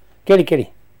ಕೇಳಿ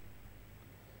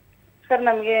ಸರ್,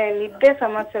 ನಮಗೆ ನಿದ್ದೆ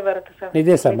ಸಮಸ್ಯೆ ಬರುತ್ತೆ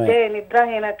ಸರ್.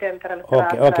 ನಿದ್ರಾಹೀನತೆ ಅಂತಾರಲ್ಲ.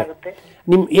 ಓಕೆ.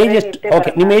 ನಿಮ್ಮ ಏಜ್ ಎಷ್ಟು?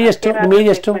 ಓಕೆ, ನಿಮ್ಮ ಏಜ್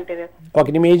ಎಷ್ಟು?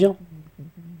 ಓಕೆ, ನಿಮ್ಮ ಏಜು?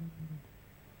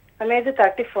 ನಮ್ಮ ಏಜ್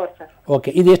 34 ಸರ್. ಓಕೆ,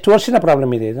 ಇದು ಎಷ್ಟು ವರ್ಷದ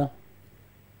ಪ್ರಾಬ್ಲಮ್ ಇದೆ? ಇದು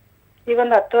ಈಗ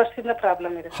ಒಂದು 10 ವರ್ಷದಿಂದ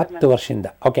ಪ್ರಾಬ್ಲಮ್ ಇದೆ. 10 ವರ್ಷದಿಂದ.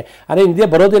 ಓಕೆ, ಅದೇ ನಿದ್ದೆ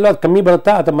ಬರೋದಿಲ್ಲ, ಅದು ಕಮ್ಮಿ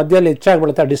ಬರುತ್ತಾ ಅಥವಾ ಮಧ್ಯದಲ್ಲಿ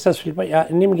ಹೆಚ್ಚಾಗ್ಬಿಡುತ್ತಾ? ಡಿಸ್ಟರ್ಸ್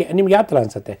ನಿಮ್ಗೆ ಯಾವ ಥರ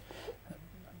ಅನ್ಸುತ್ತೆ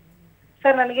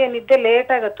ಸರ್? ನನಗೆ ನಿದ್ದೆ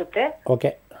ಲೇಟ್ ಆಗುತ್ತೆ. ಓಕೆ,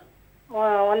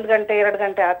 1 ಗಂಟೆ 2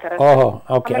 ಗಂಟೆ ಆ ಥರ.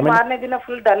 ಓಕೆ. ಮಾರನೇ ದಿನ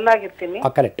ಫುಲ್ ಡಲ್ ಆಗಿರ್ತೀನಿ,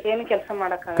 ಏನು ಕೆಲಸ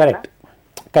ಮಾಡಕ್ಕಾಗಲ್ಲ.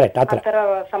 ಕರೆಕ್ಟ್. ಆ ಥರ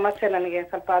ಸಮಸ್ಯೆ ನನಗೆ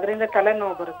ಸ್ವಲ್ಪ, ಅದರಿಂದ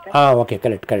ತಲೆನೋವು ಬರುತ್ತೆ. Okay,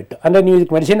 correct. ಅಂದರೆ ನೀವು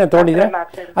ಇದಕ್ಕೆ ಮೆಡಿಸಿನ್ ತೊಗೊಂಡಿದ್ದೀರಾ?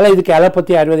 ಅಲ್ಲ, ಇದಕ್ಕೆ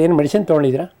ಅಲೋಪತಿ ಆಯುರ್ವೇದ ಏನು ಮೆಡಿಸಿನ್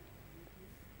ತೊಗೊಂಡಿದ್ದೀರಾ?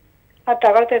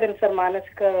 ತಗೊಳ್ತಾ ಇದ್ದೀನಿ ಸರ್,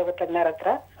 ಮಾನಸಿಕ ತಜ್ಞರ ಹತ್ರ.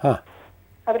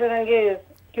 ಆದ್ರೆ ನನಗೆ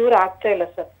ಕ್ಯೂರ್ ಆಗ್ತಾ ಇಲ್ಲ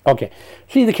ಸರ್. ಓಕೆ,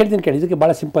 ಸೊ ಇದಕ್ಕೆ ಹೇಳ್ತೀನಿ ಕೇಳಿ, ಇದಕ್ಕೆ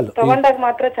ಭಾಳ ಸಿಂಪಲ್, ತಗೊಂಡಾಗ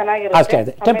ಮಾತ್ರ ಚೆನ್ನಾಗಿರುತ್ತೆ, ಅಷ್ಟೇ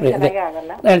ಇದೆ, ಟೆಂಪ್ರರಿ ಅದೇ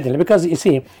ನಾನು ಹೇಳ್ತೀನಿ. ಬಿಕಾಸ್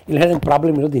ಇಸಿ ಇಲ್ಲಿ ಹೇಳಿದ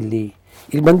ಪ್ರಾಬ್ಲಮ್ ಇರೋದು ಇಲ್ಲಿ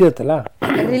ಬಂದಿರುತ್ತಲ್ಲ,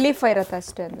 ರಿಲೀಫ್ ಇರುತ್ತೆ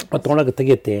ಅಷ್ಟೇ, ಅದು ತೊಗೊಂಡಾಗ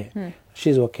ತೆಗೆಯುತ್ತೆ,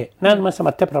 ಶೀಸ್ ಓಕೆ. ನಾನು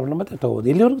ಮತ್ತೆ ಪ್ರಾಬ್ಲಮ್ ಮತ್ತೆ ತೊಗೋದು,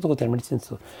 ಇಲ್ಲಿವರೆಗೂ ತೊಗೋತಾರೆ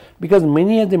medicines. Because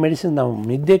many of the medicines ನಾವು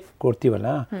ನಿದ್ದೆ ಕೊಡ್ತೀವಲ್ಲ,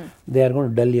 they are gonna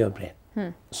dull your brain.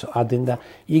 So ಆದ್ದರಿಂದ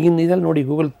ಈಗಿನ ಇದ್ರಲ್ಲಿ ನೋಡಿ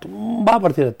ಗೂಗಲ್ ತುಂಬ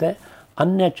ಬರ್ತಿರುತ್ತೆ,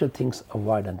 ಅನ್ಯಾಚುರಲ್ ಥಿಂಗ್ಸ್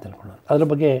ಅವಾಯ್ಡ್ ಅಂತ ಹೇಳ್ಕೊಂಡು. ಅದ್ರ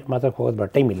ಬಗ್ಗೆ ಮಾತಾಡಕ್ಕೆ ಹೋಗೋದು ಬೇಡ,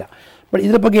 ಟೈಮ್ ಇಲ್ಲ. ಬಟ್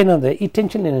ಇದ್ರ ಬಗ್ಗೆ ಏನಂದರೆ ಈ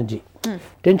ಟೆನ್ಷನ್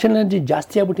ಎನರ್ಜಿ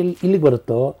ಜಾಸ್ತಿ ಆಗ್ಬಿಟ್ಟು ಇಲ್ಲಿಗೆ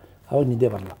ಬರುತ್ತೋ ಅವಾಗ ನಿದ್ದೆ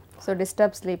ಬರಲ್ಲ, ಸೊ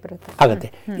ಡಿಸ್ಟರ್ಬ್ ಸ್ಲೀಪ್ ಇರುತ್ತೆ, ಆಗುತ್ತೆ.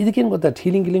 ಇದಕ್ಕೇನು ಗೊತ್ತಾ,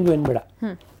 ಹೀಲಿಂಗು ಏನು ಬೇಡ,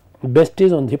 ಬೆಸ್ಟ್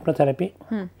ಈಸ್ ಒಂದು ಹಿಪ್ನೋಥೆರಪಿ,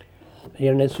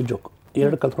 ಎರಡನೇದು ಸುಜೋಕು,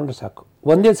 ಎರಡು ಕಲ್ತ್ಕೊಂಡ್ರೆ ಸಾಕು.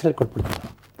 ಒಂದೇ ಸಲ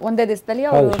ಕೊಟ್ಬಿಡ್ತೀನಿ, ಒಂದೇ ದಿವಸದಲ್ಲಿ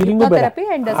ಹೀಲಿಂಗು ಬೇಡ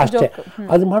ಅಷ್ಟೇ.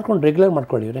 ಅದು ಮಾಡ್ಕೊಂಡು ರೆಗ್ಯುಲರ್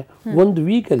ಮಾಡ್ಕೊಳ್ಳಿವ್ರೆ ಒಂದು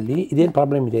ವೀಕಲ್ಲಿ ಇದೇನು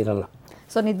ಪ್ರಾಬ್ಲಮ್ ಇದೆ ಇರಲ್ಲ.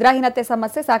 ಸೊ ನಿದ್ರಾಹೀನತೆ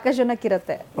ಸಮಸ್ಯೆ ಸಾಕಷ್ಟು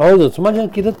ಜನಕ್ಕಿರುತ್ತೆ. ಹೌದು, ಸುಮಾರು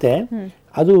ಜನಕ್ಕೆ ಇರುತ್ತೆ.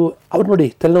 ಅದು ಅವ್ರು ನೋಡಿ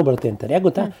ತಲೆನೋವು ಬರುತ್ತೆ ಅಂತಾರೆ. ಯಾಕೆ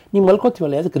ಗೊತ್ತಾ, ನೀವು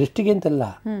ಮಲ್ಕೋತೀವಲ್ಲ, ಅದಕ್ಕೆ ರೆಸ್ಟಿಗೆ ಅಂತಲ್ಲ,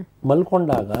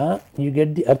 ಮಲ್ಕೊಂಡಾಗ you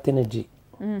get the earth energy,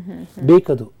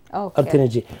 ಬೇಕದು earth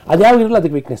energy. ಅದ್ಯಾವ ಇರಲ್ಲ,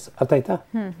 ಅದಕ್ಕೆ ವೀಕ್ನೆಸ್. ಅರ್ಥ ಆಯ್ತಾ?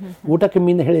 ಊಟ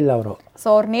ಕಮ್ಮಿಯಿಂದ ಹೇಳಿಲ್ಲ ಅವರು. ಸೊ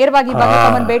ಅವ್ರು ನೇರವಾಗಿ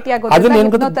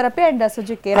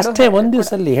ಅಷ್ಟೇ ಒಂದು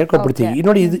ದಿವಸದಲ್ಲಿ ಹೇಳ್ಕೊಟ್ಬಿಡ್ತೀವಿ.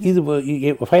 ನೋಡಿ ಇದು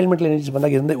ಫೈವ್ ಎಲಿಮೆಂಟಲ್ ಎನರ್ಜೀಸ್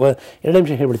ಬಂದಾಗ 2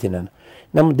 ನಿಮಿಷ ಹೇಳ್ಬಿಡ್ತೀನಿ ನಾನು.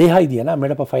 ನಮ್ಮ ದೇಹ ಇದೆಯಲ್ಲ,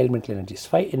 made up of 5 elemental energies,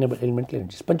 5 elemental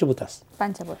energies, panchabhutas.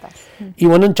 ಈ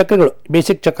ಒಂದೊಂದು ಚಕ್ರಗಳು,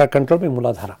 ಬೇಸಿಕ್ ಚಕ್ರ ಕಂಟ್ರೋಲ್ ಬೈ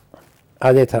ಮೂಲಾಧಾರ,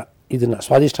 ಅದೇ ಥರ ಇದನ್ನು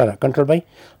Swadhisthana control by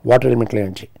water elemental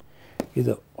energy,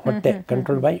 ಇದು ಹೊಟ್ಟೆ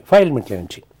ಕಂಟ್ರೋಲ್ ಬೈ 5 ಎಲಿಮೆಂಟಲ್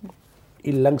ಎನರ್ಜಿ.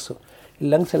 ಇಲ್ಲಿ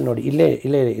ಲಂಗ್ಸಲ್ಲಿ ನೋಡಿ,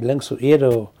 ಇಲ್ಲೇ ಲಂಗ್ಸು ಏರು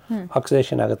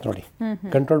ಆಕ್ಸಿಡೇಷನ್ ಆಗುತ್ತೆ ನೋಡಿ,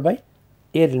 control by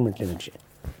air elemental energy.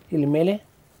 ಇಲ್ಲಿ ಮೇಲೆ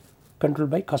ಕಂಟ್ರೋಲ್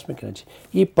ಬೈ ಕಾಸ್ಮಿಕ್ ಎನರ್ಜಿ.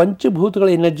 ಈ ಪಂಚಭೂತಗಳ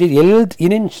ಎನರ್ಜಿ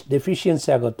ಏನೇನು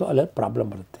ಡೆಫಿಷಿಯನ್ಸಿ ಆಗುತ್ತೋ ಅಲ್ಲಿ ಪ್ರಾಬ್ಲಮ್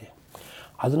ಬರುತ್ತೆ,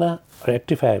 ಅದನ್ನು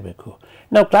ರೆಕ್ಟಿಫೈ ಆಗಬೇಕು.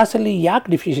 ನಾವು ಕ್ಲಾಸಲ್ಲಿ ಯಾಕೆ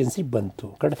ಡೆಫಿಷಿಯನ್ಸಿ ಬಂತು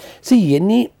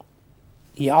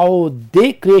ಯಾವುದೇ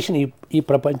ಕ್ರಿಯೇಷನ್ ಈ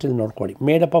ಪ್ರಪಂಚದಲ್ಲಿ ನೋಡ್ಕೊಳ್ಳಿ,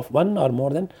 made up of 1 or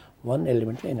more than 1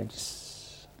 elemental energies,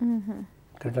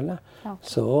 ಕರೆಕ್ಟಲ್ಲ?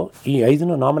 So ಈ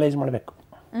 5 ನಾರ್ಮಲೈಸ್ ಮಾಡಬೇಕು,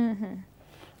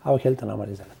 ಅವಾಗ ಹೆಲ್ತ್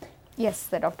ನಾರ್ಮಲೈಸ್ ಆಗುತ್ತೆ. ಎಸ್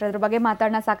ಡಾಕ್ಟರ್, ಅದ್ರ ಬಗ್ಗೆ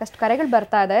ಮಾತಾಡೋಣ, ಸಾಕಷ್ಟು ಕರೆಗಳು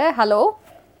ಬರ್ತಾ ಇದೆ. ಹಲೋ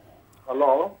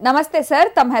ನಮಸ್ತೆ ಸರ್,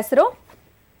 ತಮ್ಮ ಹೆಸರು?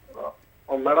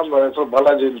 ಮೇಡಮ್, ಹೆಸರು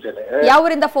ಬಾಲಾಜಿ ಅಂತೇಳಿ. ಯಾವ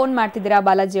ಊರಿಂದ ಫೋನ್ ಮಾಡ್ತಿದ್ದೀರಾ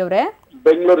ಬಾಲಾಜಿ ಅವರೇ?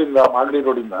 ಬೆಂಗಳೂರಿಂದ, ಮಾಗಡಿ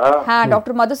ರೋಡಿಂದ. ಹಾ,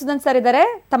 ಡಾಕ್ಟರ್ ಮಧುಸೂದನ್ ಸರ್ ಇದ್ದಾರೆ,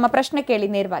 ತಮ್ಮ ಪ್ರಶ್ನೆ ಕೇಳಿ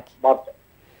ನೇರವಾಗಿ.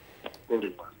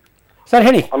 ಸರ್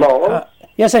ಹೇಳಿ. ಹಲೋ.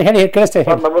 ಎಸ್ ಸರ್, ಹೇಳಿ,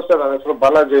 ಕೇಳಿಸ್ತೇನೆ. ನಮಸ್ತೆ, ನನ್ನ ಹೆಸರು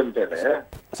ಬಾಲಾಜಿ ಅಂತೇಳಿ.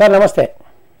 ಸರ್ ನಮಸ್ತೆ.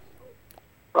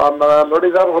 ನೋಡಿ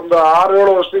ಸರ್, ಒಂದು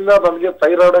 6-7 ವರ್ಷದಿಂದ ನನಗೆ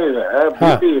ಥೈರಾಯ್ಡ್ ಇದೆ,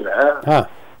 BP ಇದೆ.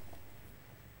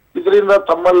 ಇದರಿಂದ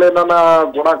ತಮ್ಮಲ್ಲಿ ಏನಾನ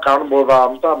ಗುಣ ಕಾಣ್ಬೋದಾ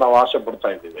ಅಂತ ನಾವು ಆಸೆ ಪಡ್ತಾ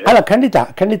ಇದ್ದೀವಿ. ಅಲ್ಲ, ಖಂಡಿತ.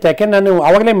 ಯಾಕೆಂದ್ರೆ ನಾನು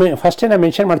ಅವಾಗಲೇ ಫಸ್ಟೇ ನಾನು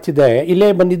ಮೆನ್ಷನ್ ಮಾಡ್ತಿದ್ದೆ, ಇಲ್ಲೇ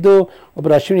ಬಂದಿದ್ದು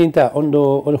ಒಬ್ಬರು ಅಶ್ವಿನಿ ಅಂತ ಒಂದು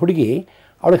ಹುಡುಗಿ,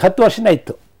 ಅವಳಿಗೆ 10 ವರ್ಷದಿಂದ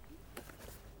ಇತ್ತು.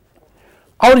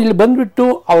 ಅವ್ರು ಇಲ್ಲಿ ಬಂದುಬಿಟ್ಟು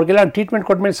ಅವ್ರಿಗೆಲ್ಲ ಟ್ರೀಟ್ಮೆಂಟ್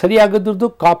ಕೊಟ್ಮೇಲೆ ಸರಿ ಆಗೋದ್ರದ್ದು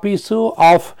ಕಾಪೀಸು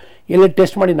ಆಫ್ ಎಲ್ಲ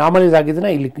ಟೆಸ್ಟ್ ಮಾಡಿ ನಾರ್ಮಲೈಸ್ ಆಗಿದ್ದನ್ನ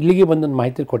ಇಲ್ಲಿಗೆ ಬಂದೊಂದು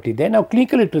ಮಾಹಿತಿ ಕೊಟ್ಟಿದ್ದೆ. ನಾವು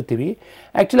ಕ್ಲಿನಿಕಲ್ಲಿ ಇಟ್ಟಿರ್ತೀವಿ.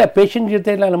 ಆ್ಯಕ್ಚುಲಿ ಆ ಪೇಷಂಟ್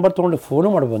ಜೊತೆ ಎಲ್ಲ ನಂಬರ್ ತೊಗೊಂಡು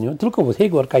ಫೋನು ಮಾಡ್ಬೋದು, ನೀವು ತಿಳ್ಕೊಬೋದು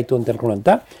ಹೇಗೆ ವರ್ಕ್ ಆಯಿತು ಅಂತ ಹೇಳ್ಕೊಂಡು ಅಂತ.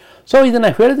 ಸೊ ಇದನ್ನು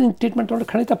ಹೇಳಿದ್ರೆ ಟ್ರೀಟ್ಮೆಂಟ್ ತೊಗೊಂಡು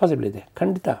ಖಂಡಿತ ಪಾಸಿಬಲ್ ಇದೆ,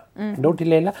 ಖಂಡಿತ ಡೌಟ್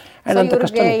ಇಲ್ಲ.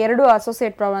 ಎರಡು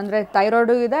ಅಸೋಸಿಯೇಟ್ ಪ್ರಾಬ್ಲಮ್ ಅಂದರೆ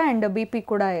ಥೈರಾಯ್ಡ್ ಇದೆ ಆ್ಯಂಡ್ BP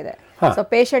ಕೂಡ ಇದೆ. ಸೊ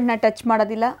ಪೇಷಂಟ್ನ ಟಚ್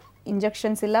ಮಾಡೋದಿಲ್ಲ,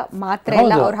 ಇಂಜೆಕ್ಷನ್ಸ್ ಇಲ್ಲ, ಮಾತ್ರೆ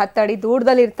ಇಲ್ಲ, ಅವ್ರು 10 ಅಡಿ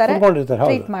ದೂರದಲ್ಲಿ ಇರ್ತಾರೆ,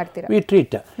 ಟ್ರೀಟ್ ಮಾಡ್ತೀರಾ? We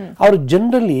treat. ಅವ್ರು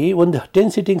ಜನರಲಿ ಒಂದು 10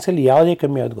 ಸಿಟ್ಟಿಂಗ್ಸಲ್ಲಿ ಯಾವುದೇ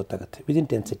ಕಮ್ಮಿ ಆಗೋದು ಗೊತ್ತಾಗುತ್ತೆ, ವಿದಿನ್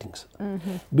 10 ಸಿಟ್ಟಿಂಗ್ಸ್.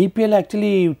 BP ಎಲ್ಲ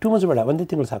ಆ್ಯಕ್ಚುಲಿ 2 months ಬೇಡ, 1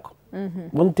 ತಿಂಗಳು ಸಾಕು.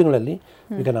 1 ತಿಂಗಳಲ್ಲಿ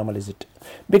we can normalise it.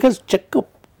 Because check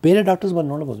ಬೇರೆ ಡಾಕ್ಟರ್ಸ್ ಬಂದು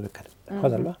ನೋಡ್ಬೋದು ಬೇಕಾದ್ರೆ,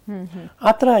 ಹೌದಲ್ವಾ?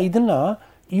 ಆ ಥರ ಇದನ್ನು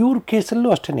ಇವ್ರ ಕೇಸಲ್ಲೂ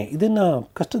ಅಷ್ಟೇ, ಇದನ್ನು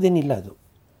ಕಷ್ಟದೇನಿಲ್ಲ ಅದು.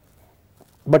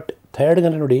 ಬಟ್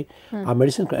ಥೈರಾಯ್ಡ್ಗಂದ್ರೆ ನೋಡಿ, ಆ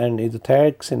ಮೆಡಿಸಿನ್ ಆ್ಯಂಡ್ ಇದು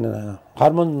ಥೈರಾಕ್ಸಿನ್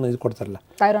ಹಾರ್ಮೋನ್ ಇದು ಕೊಡ್ತಾರಲ್ಲ,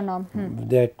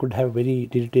 they could have very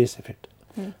ಡಿಲಿಟೇರಿಯಸ್ effect.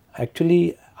 Actually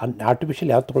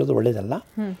artificial ಯಾವ್ದು ತೊಗೊಳ್ಳೋದು ಒಳ್ಳೇದಲ್ಲ.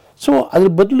 ಸೊ ಅದ್ರ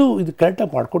ಬದಲು ಇದು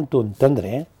ಕರೆಕ್ಟಾಗಿ ಮಾಡ್ಕೊಳ್ತು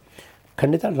ಅಂತಂದರೆ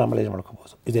ಖಂಡಿತ ನಾರ್ಮಲೈಸ್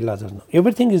ಮಾಡ್ಕೋಬೋದು ಇದೆಲ್ಲ. ಅದನ್ನು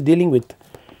ಎವ್ರಿಥಿಂಗ್ ಈಸ್ ಡೀಲಿಂಗ್ ವಿತ್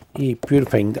ಈ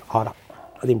ಪ್ಯೂರಿಫೈಯಿಂಗ್ ದ ಆರಾ,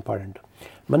 ಅದು ಇಂಪಾರ್ಟೆಂಟು.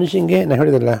 ಮನುಷ್ಯನಿಗೆ ನಾನು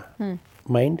ಹೇಳಿದ್ರಲ್ಲ,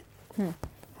 ಮೈಂಡ್,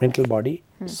 ಮೆಂಟಲ್ ಬಾಡಿ,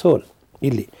 ಸೋಲ್.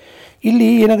 ಇಲ್ಲಿ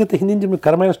ಏನಾಗುತ್ತೆ, ಹಿಂದಿನ ಜನ್ಮ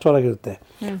ಕರ್ಮ ಸ್ಟೋರ್ ಆಗಿರುತ್ತೆ.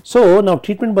 ಸೊ ನಾವು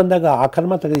ಟ್ರೀಟ್ಮೆಂಟ್ ಬಂದಾಗ ಆ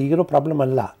ಕರ್ಮ ತೆಗೆದು ಈಗಿರೋ ಪ್ರಾಬ್ಲಮ್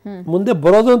ಅಲ್ಲ, ಮುಂದೆ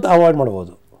ಬರೋದು ಅಂತ ಅವಾಯ್ಡ್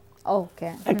ಮಾಡ್ಬೋದು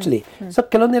ಆ್ಯಕ್ಚುಲಿ. ಸೊ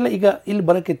ಕೆಲವೊಂದೆಲ್ಲ ಈಗ ಇಲ್ಲಿ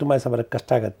ಬರೋಕ್ಕೆ ತುಂಬ ದಿವಸ ಬರೋಕ್ಕೆ ಕಷ್ಟ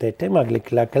ಆಗುತ್ತೆ, ಟೈಮ್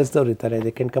ಆಗಲಿಕ್ಕಿಲ್ಲ, ಕೆಲಸದವ್ರು ಇರ್ತಾರೆ,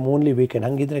 they can come only weekend.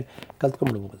 ಹಾಗಿದ್ರೆ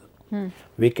ಕಲ್ತ್ಕೊಂಡ್ಬಿಡ್ಬೋದು.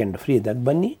 ವೀಕೆಂಡ್ ಫ್ರೀ ಇದ್ದಾಗ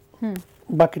ಬನ್ನಿ,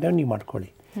 ಬಾಕಿ ಟೈಮ್ ನೀವು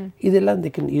ಮಾಡ್ಕೊಳ್ಳಿ. ಇದೆಲ್ಲ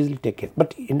they can easily take care.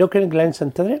 But endocrine glands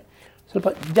ಅಂತಂದರೆ ಸ್ವಲ್ಪ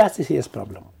ಜಾಸ್ತಿ ಸೀರಿಯಸ್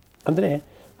ಪ್ರಾಬ್ಲಮ್. ಅಂದರೆ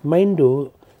ಮೈಂಡು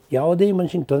ಯಾವುದೇ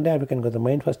ಮನುಷ್ಯನಿಗೆ ತೊಂದರೆ ಆಗಬೇಕಂತ ಗೊತ್ತಾ,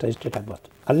 ಮೈಂಡ್ ಫಸ್ಟ್ ಅಜಿಟೇಟ್ ಆಗಬಾರ್ದು,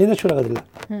 ಅಲ್ಲಿಂದ ಶುರು ಆಗೋದಿಲ್ಲ.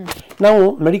 ನಾವು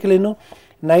ಮೆಡಿಕಲ್ ಏನು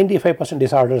 95%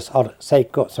 ಡಿಸಾರ್ಡರ್ಸ್ ಆರ್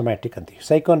ಸೈಕೋಸೊಮ್ಯಾಟಿಕ್ ಅಂತೀವಿ.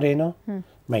 ಸೈಕೋ ಅಂದರೆ ಏನು,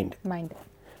 ಮೈಂಡ್.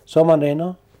 ಸೋಮ ಅಂದರೆ ಏನು,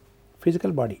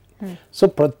 ಫಿಸಿಕಲ್ ಬಾಡಿ. ಸೊ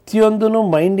ಪ್ರತಿಯೊಂದೂ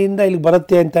ಮೈಂಡಿಂದ ಇಲ್ಲಿ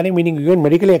ಬರುತ್ತೆ ಅಂತಾನೆ ಮೀನಿಂಗ್ ಇವನ್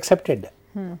ಮೆಡಿಕಲಿ ಅಕ್ಸೆಪ್ಟೆಡ್,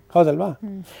 ಹೌದಲ್ವಾ?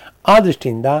 ಆ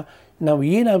ದೃಷ್ಟಿಯಿಂದ ನಾವು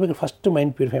ಏನಾಗಬೇಕು, ಫಸ್ಟ್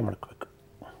ಮೈಂಡ್ ಪ್ಯೂರಿಫೈ ಮಾಡ್ಕೋಬೇಕು.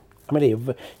 ಆಮೇಲೆ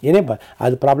ಏನೇ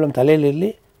ಅದು ಪ್ರಾಬ್ಲಮ್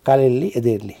ತಲೆಯಲ್ಲಿರಲಿ, ಕಾಲಲ್ಲಿ,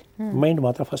 ಎದೆ ಇರಲಿ, ಮೈಂಡ್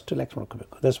ಮಾತ್ರ ಫಸ್ಟ್ ರಿಲ್ಯಾಕ್ಸ್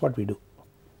ಮಾಡ್ಕೋಬೇಕು. That's what we do.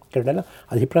 ಕೆರಡೆಲ್ಲ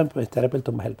ಅದು ಹಿಪ್ನೋ ಥೆರಪಿಲಿ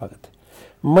ತುಂಬ ಹೆಲ್ಪ್ ಆಗುತ್ತೆ.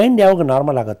 ಮೈಂಡ್ ಯಾವಾಗ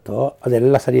ನಾರ್ಮಲ್ ಆಗುತ್ತೋ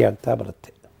ಅದೆಲ್ಲ ಸರಿ ಆಗ್ತಾ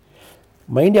ಬರುತ್ತೆ.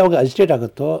 ಮೈಂಡ್ ಯಾವಾಗ ಅಜಿಟೇಟ್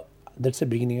ಆಗುತ್ತೋ that's A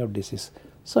beginning of disease.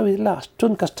 So ಇದೆಲ್ಲ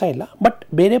ಅಷ್ಟೊಂದು ಕಷ್ಟ ಇಲ್ಲ. ಬಟ್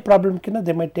ಬೇರೆ ಪ್ರಾಬ್ಲಮ್ಕಿಂತ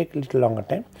they my take little longer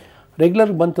time.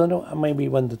 Regular ಬಂತು ಅಂದರೆ ಮೈ ಬಿ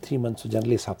 1-3 months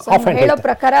ಜನರಲಿ ಸಾಕು. ಹೇಳೋ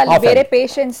ಪ್ರಕಾರ ಅಲ್ಲಿ ಬೇರೆ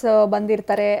ಪೇಷಂಟ್ಸ್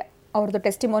ಬಂದಿರ್ತಾರೆ, ಅವ್ರದ್ದು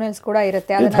ಟೆಸ್ಟಿಮೋನಿಯಲ್ಸ್ ಕೂಡ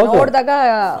ಇರುತ್ತೆ, ಅದನ್ನ ನೋಡಿದಾಗ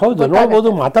ಹೌದು ನೋಡ್ಬೋದು,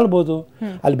 ಮಾತಾಡ್ಬೋದು.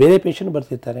 ಅಲ್ಲಿ ಬೇರೆ ಪೇಷಂಟ್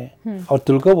ಬರ್ತಿರ್ತಾರೆ, ಅವ್ರು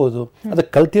ತಿಳ್ಕೊಬೋದು,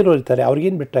 ಅದಕ್ಕೆ ಕಲ್ತಿರೋರು ಇರ್ತಾರೆ,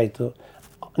 ಅವ್ರಿಗೇನು ಬಿಟ್ಟಾಯಿತು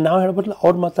ನಾವು ಹೇಳ್ಬೋದಲ್ಲ,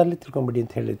 ಅವ್ರ ಮಾತಾಡಲಿ ತಿಳ್ಕೊಂಬಿಡಿ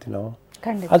ಅಂತ ಹೇಳಿರ್ತೀವಿ ನಾವು.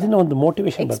 ಅದನ್ನ ಒಂದು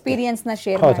ಮೋಟಿವೇಶನ್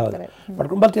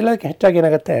ಮಾಡ್ಕೊಂಡು ಬಟ್ ಎಲ್ಲದಕ್ಕೆ ಹೆಚ್ಚಾಗಿ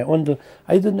ಏನಾಗುತ್ತೆ, ಒಂದು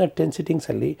 5-10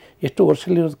 ಸಿಟ್ಟಿಂಗ್ಸಲ್ಲಿ ಎಷ್ಟು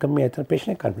ವರ್ಷದಲ್ಲಿರೋದು ಕಮ್ಮಿ ಆಯ್ತು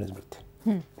ಪೇಷಂಟ್ ಕಾನ್ಫಿಡೆನ್ಸ್ ಬರುತ್ತೆ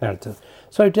ಹೇಳ್ತದೆ.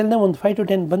 ಸೊ ಇಟ್ಟೆಲ್ಲ ಒಂದು 5 to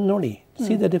 10 ಬಂದು ನೋಡಿ,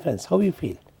 C the difference, how you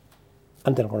feel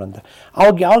ಅಂತ ಅನ್ಕೊಳ್ಳೋಂಥ.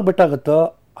 ಅವಾಗ ಯಾವಾಗ ಬೆಟ್ಟಾಗುತ್ತೋ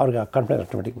ಅವ್ರಿಗೆ ಕಾನ್ಫಿಡೆನ್ಸ್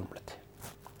ಆಟೋಮೆಟಿಕ್ ಬಂದ್ಬಿಡುತ್ತೆ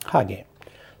ಹಾಗೆ.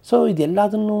 So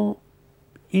ಇದೆಲ್ಲದನ್ನು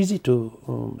easy to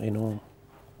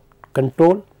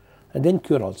control then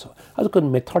cure also.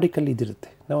 ಅದಕ್ಕೊಂದು ಮೆಥಾಡಿಕಲ್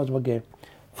ಇದಿರುತ್ತೆ. ನಾವು ಅದ್ರ ಬಗ್ಗೆ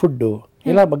ಫುಡ್ಡು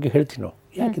ಎಲ್ಲ ಬಗ್ಗೆ ಹೇಳ್ತೀವಿ ನಾವು,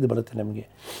 ಯಾಕೆ ಇದು ಬರುತ್ತೆ ನಮಗೆ,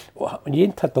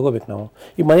 ಏನು ಥರ ತೊಗೋಬೇಕು ನಾವು.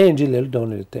 ಈ ಮನೆ ಎನರ್ಜಿ ಲೆವೆಲ್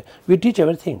ಡೌನ್ ಇರುತ್ತೆ, ವಿ ಟೀಚ್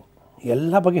ಎವ್ರಿಥಿಂಗ್,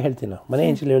 ಎಲ್ಲ ಬಗ್ಗೆ ಹೇಳ್ತೀವಿ ನಾವು. ಮನೆ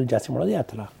ಎನರ್ಜಿ ಲೆವೆಲ್ ಜಾಸ್ತಿ ಮಾಡೋದು ಯಾವ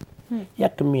ಥರ,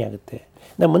 ಯಾಕೆ ಕಮ್ಮಿ ಆಗುತ್ತೆ,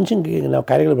 ನಮ್ಮ ಮನುಷ್ಯನಿಗೆ ನಾವು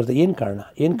ಕಾರ್ಯಗಳು ಬರ್ತದೆ, ಏನು ಕಾರಣ,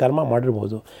 ಏನು ಕರ್ಮ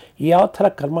ಮಾಡಿರ್ಬೋದು, ಯಾವ ಥರ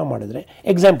ಕರ್ಮ ಮಾಡಿದ್ರೆ.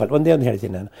 ಎಕ್ಸಾಂಪಲ್ ಒಂದೇ ಒಂದು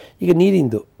ಹೇಳ್ತೀನಿ ನಾನು. ಈಗ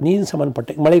ನೀರಿನ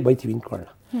ಸಂಬಂಧಪಟ್ಟ ಮಳೆಗೆ ಬೈತೀವಿ ಅಂದ್ಕೊಳ್ಳೋಣ,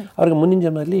 ಅವ್ರಿಗೆ ಮುಂದಿನ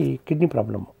ಜನ್ಮದಲ್ಲಿ ಕಿಡ್ನಿ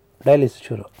ಪ್ರಾಬ್ಲಮ್ಮು, ಡಯಾಲಿಸಿಸ್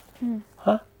ಶುರು.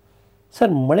 ಹಾಂ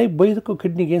ಸರ್, ಮಳೆಗೆ ಬೈದಕ್ಕೂ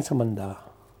ಕಿಡ್ನಿಗೆ ಏನು ಸಂಬಂಧ,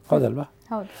 ಹೌದಲ್ವಾ?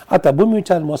 ಆತ ಭೂಮಿ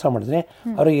ವಿಚಾರ ಮೋಸ ಮಾಡಿದ್ರೆ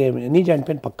ಅವರಿಗೆ ನೀ ಜಾಯಿಂಟ್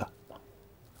ಪೇನ್ ಪಕ್ಕ,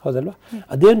 ಹೌದಲ್ವಾ?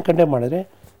 ಅದೇನು ಕಂಡೆ ಮಾಡಿದ್ರೆ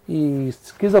ಈ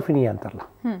ಸ್ಕಿಜೋಫ್ರಿನಿಯಾ ಅಂತಾರಲ್ಲ,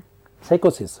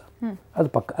 ಸೈಕೋಸಿಸ್, ಅದು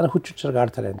ಪಕ್ಕ. ಅದು ಹುಚ್ಚುಚ್ಚರ್ಗೆ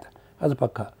ಆಡ್ತಾರೆ ಅಂತ, ಅದು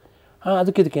ಪಕ್ಕ. ಹಾಂ,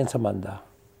 ಅದಕ್ಕೆ ಏನು ಸಂಬಂಧ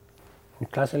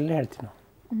ಕ್ಲಾಸಲ್ಲೇ ಹೇಳ್ತೀವಿ ನಾವು.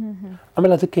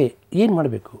 ಆಮೇಲೆ ಅದಕ್ಕೆ ಏನು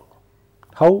ಮಾಡಬೇಕು,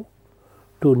 ಹೌ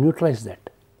ಟು ನ್ಯೂಟ್ರಲೈಸ್ ದ್ಯಾಟ್,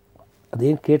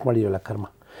 ಅದೇನು ಕ್ರಿಯೇಟ್ ಮಾಡಿದ್ದೀವಲ್ಲ ಕರ್ಮ.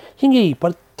 ಹೀಗೆ ಈ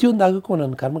ಪ್ರತಿಯೊಂದು ಆಗಕ್ಕೂ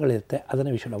ಒಂದೊಂದು ಕರ್ಮಗಳಿರುತ್ತೆ,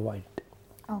 ಅದನ್ನು ವಿ ಶುಡ್ ಅವಾಯ್ಡ್.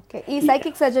 ಓಕೆ, ಈ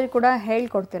ಸೈಕಿಕ್ ಸರ್ಜರಿ ಕೂಡ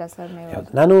ಹೇಳ್ಕೊಡ್ತೀರಾ ಸರ್ ನೀವು?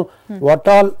 ನಾನು what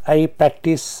all I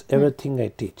practice, everything I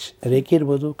teach. ರೇಖೆ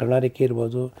ಇರ್ಬೋದು, ಕರ್ಣರೇಖೆ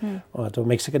ಇರ್ಬೋದು, ಅಥವಾ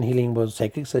ಮೆಕ್ಸಿಕನ್ ಹೀಲಿಂಗ್ ಇರ್ಬೋದು,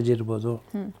 ಸೈಕಿಕ್ ಸರ್ಜರಿ ಇರ್ಬೋದು,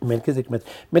 ಮೆಲ್ಕಿಸಿಕ್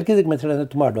ಮೆಥಡ್ ಅಂದರೆ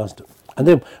ತುಂಬ ಅಡ್ವಾನ್ಸ್ಡು.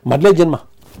 ಅಂದರೆ ಮೊದಲೇ ಜನ್ಮ,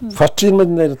 ಫಸ್ಟ್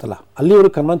ಜನ್ಮದಿಂದ ಇರುತ್ತಲ್ಲ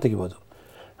ಅಲ್ಲಿವರೆಗೂ ಕರ್ಮ ತೆಗಿಬೋದು.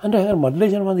 ಅಂದರೆ ಮೊದಲೇ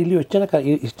ಜನ್ಮ ಇಲ್ಲಿ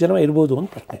ಎಷ್ಟು ಜನ ಇರ್ಬೋದು ಅಂತ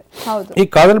ಪ್ರಶ್ನೆ. ಈ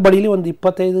ಕಾವಲ್ ಬಡಿಲಿ ಒಂದು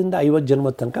 25-50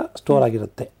 ಜನ್ಮದ ತನಕ ಸ್ಟೋರ್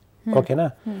ಆಗಿರುತ್ತೆ. ಓಕೆನಾ?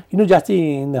 ಇನ್ನೂ ಜಾಸ್ತಿ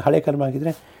ಹಳೆ ಕರ್ಮ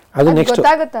ಆಗಿದ್ರೆ ಅದು ನೆಕ್ಸ್ಟ್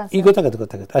ಈಗ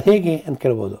ಗೊತ್ತಾಗುತ್ತೆ. ಅದು ಹೇಗೆ ಅಂತ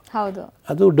ಕೇಳ್ಬೋದು.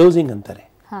 ಅದು ಡೋಸಿಂಗ್ ಅಂತಾರೆ.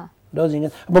 ಡೋಸಿಂಗ್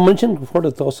ಒಬ್ಬ ಮನುಷ್ಯನ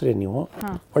ಫೋಟೋ ತೋರಿಸ್ರಿ ನೀವು,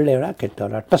 ಒಳ್ಳೆಯವರ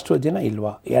ಕೆಟ್ಟವರ, ಟ್ರಸ್ಟ್ ದಿನ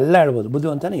ಇಲ್ವಾ ಎಲ್ಲ ಹೇಳ್ಬೋದು,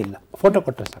 ಬುದ್ಧಿವಂತಾನೆ ಇಲ್ಲ, ಫೋಟೋ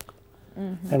ಕೊಟ್ಟರೆ ಸಾಕು,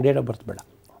 ನಾನು ಡೇಟ್ ಆಫ್ ಬರ್ತ್ ಬೇಡ.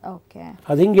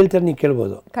 ಅದು ಹಿಂಗೆ ಹೇಳ್ತಾರೆ, ನೀವು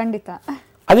ಕೇಳ್ಬೋದು. ಖಂಡಿತ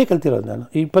ಅದೇ ಕಲ್ತಿರೋದು ನಾನು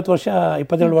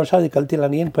 22 ವರ್ಷ ಅದಕ್ಕೆ ಕಲ್ತಿಲ್ಲ,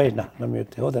 ನಾನು ಏನು ಪ್ರಯೋಜನ ನಮ್ಮ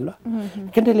ವ್ಯಕ್ತಿ, ಹೌದಲ್ವಾ?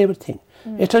 Ken tell everything.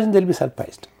 ಎಷ್ಟೋ ಜನ ವಿಲ್ ಬಿ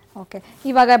ಸರ್ಪ್ರೈಸ್ಡ್. ಓಕೆ,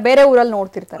 ಇವಾಗ ಬೇರೆ ಊರಲ್ಲಿ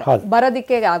ನೋಡ್ತಿರ್ತಾರೆ,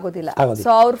 ಬರೋದಕ್ಕೆ ಆಗೋದಿಲ್ಲ. ಸೊ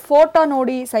ಅವ್ರ ಫೋಟೋ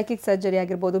ನೋಡಿ ಸೈಕಿಕ್ ಸರ್ಜರಿ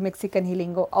ಆಗಿರ್ಬೋದು, ಮೆಕ್ಸಿಕನ್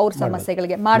ಹೀಲಿಂಗು, ಅವ್ರ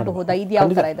ಸಮಸ್ಯೆಗಳಿಗೆ ಮಾಡಬಹುದಾ? ಇದು ಯಾವ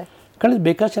ಥರ ಇದೆ? ಕಳೆದ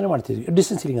ಬೇಕಾಷ್ಟು ಜನ ಮಾಡ್ತಿದ್ವಿ,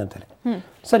 ಡಿಸ್ಟೆನ್ಸ್ ಹೀಲಿಂಗ್ ಅಂತಾರೆ.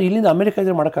 ಸರ್, ಇಲ್ಲಿಂದ ಅಮೆರಿಕ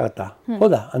ಇದ್ರೆ ಮಾಡೋಕ್ಕಾಗತ್ತಾ?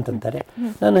 ಹೌದಾ ಅಂತಂತಾರೆ.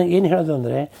 ನಾನು ಏನು ಹೇಳೋದು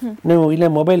ಅಂದರೆ, ನೀವು ಇಲ್ಲೇ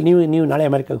ಮೊಬೈಲ್ ನೀವು ನಾಳೆ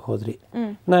ಅಮೆರಿಕಾಗೆ ಹೋದ್ರಿ,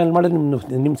 ನಾನು ಅಲ್ಲಿ ಮಾಡೋದು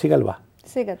ನಿಮ್ಗೆ ಸಿಗಲ್ವಾ?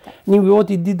 ಸಿಗತ್ತೆ. ನೀವು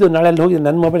ಇವತ್ತು ಇದ್ದಿದ್ದು ನಾಳೆ ಅಲ್ಲಿ ಹೋಗಿ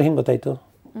ನನ್ನ ಮೊಬೈಲ್ ಹೆಂಗೆ ಗೊತ್ತಾಯ್ತು?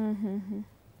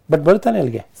 ಬಟ್ ಬರ್ತಾನೆ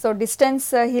ಅಲ್ಲಿಗೆ. ಸೊ ಡಿಸ್ಟೆನ್ಸ್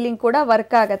ಹೀಲಿಂಗ್ ಕೂಡ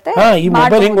ವರ್ಕ್ ಆಗುತ್ತೆ. ಈ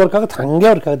ಮೊಬೈಲ್ ಹೆಂಗೆ ವರ್ಕ್ ಆಗುತ್ತೆ ಹಂಗೆ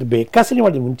ವರ್ಕ್ ಆಗುತ್ತೆ. ಬೇಕಾಸಲಿ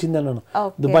ಮಾಡಿದ್ವಿ ಮುಂಚಿಂದ. ನಾನು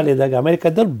ದುಬೈಲಿ ಇದ್ದಾಗ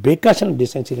ಅಮೆರಿಕದಲ್ಲಿ ಬೇಕಾಸಲಿ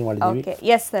ಡಿಸ್ಟೆನ್ಸ್ ಹೀಲಿಂಗ್ ಮಾಡಿದ್ವಿ.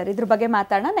 ಎಸ್ ಸರ್, ಇದ್ರ ಬಗ್ಗೆ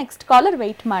ಮಾತಾಡೋಣ. ನೆಕ್ಸ್ಟ್ ಕಾಲರ್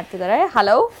ವೆಯ್ಟ್ ಮಾಡ್ತಿದ್ದಾರೆ.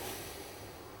 ಹಲೋ,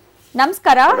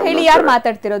 ನಮಸ್ಕಾರ, ಹೇಳಿ, ಯಾರು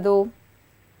ಮಾತಾಡ್ತಿರೋದು?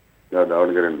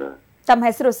 ತಮ್ಮ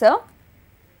ಹೆಸರು ಸರ್?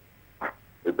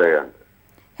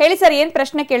 ಹೇಳಿ ಸರ್, ಏನ್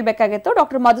ಪ್ರಶ್ನೆ ಕೇಳಬೇಕಾಗಿತ್ತು?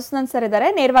 ಡಾಕ್ಟರ್ ಮಧುಸೂದನ್ ಸರ್ ಇದ್ದಾರೆ,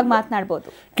 ನೇರವಾಗಿ ಮಾತನಾಡಬಹುದು.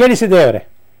 ಕೇಳಿಸಿದೆ ಅವರೇ?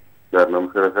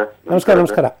 ನಮಸ್ಕಾರ ಸರ್. ನಮಸ್ಕಾರ.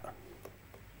 ನಮಸ್ಕಾರ.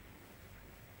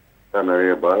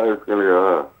 ನನಗೆ ಬಹಳ ವಿಷಯಗಳಿಗೆ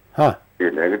ಈ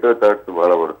ನೆಗೆಟಿವ್ ಥಾಟ್ಸ್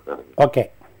ಬಹಳ ಬರುತ್ತೆ. ಓಕೆ,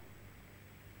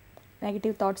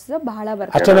 ನೆಗೆಟಿವ್ ಥಾಟ್ಸ್ ಬಹಳ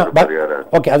ಬರುತ್ತೆ.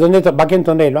 ಓಕೆ, ಅದೊಂದೇ, ಬಾಕಿ ಏನು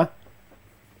ತೊಂದರೆ ಇಲ್ವಾ?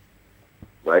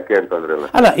 ಬಾಕಿ ಏನು ತೊಂದರೆ ಇಲ್ಲ.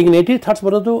 ಅಲ್ಲ, ಈಗ ನೆಗೆಟಿವ್ ಥಾಟ್ಸ್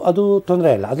ಬರೋದು ಅದು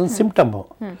ತೊಂದರೆ ಇಲ್ಲ, ಅದೊಂದು ಸಿಂಪ್ಟಮು.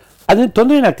 ಅದರಿಂದ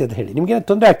ತೊಂದರೆ ಏನಾಗ್ತಿದೆ ಹೇಳಿ, ನಿಮ್ಗೆ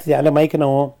ತೊಂದರೆ ಆಗ್ತಿದೆ? ಅಲ್ಲ, ಮೈಕ್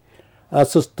ನೋವು,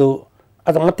 ಸುಸ್ತು,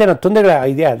 ಅದು ಮತ್ತೇನೋ ತೊಂದರೆಗಳು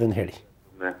ಇದೆಯಾ ಅದನ್ನು ಹೇಳಿ.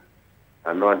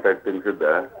 ಅನ್ವಾಂಟೆಡ್ ಥಿಂಗ್ಸ್ ಇದ್ದ.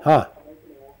 ಹಾಂ,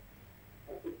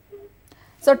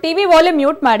 ಸೊ ಟಿವಿ ವಾಲ್ಯೂಮ್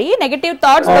ಮ್ಯೂಟ್ ಮಾಡಿ. ನೆಗೆಟಿವ್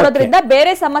ಥಾಟ್ಸ್ ಬರೋದ್ರಿಂದ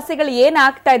ಬೇರೆ ಸಮಸ್ಯೆಗಳು ಏನ್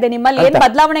ಆಗ್ತಾ ಇದೆ, ನಿಮ್ಮಲ್ಲಿ ಏನ್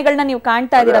ಬದಲಾವಣೆಗಳನ್ನ ನೀವು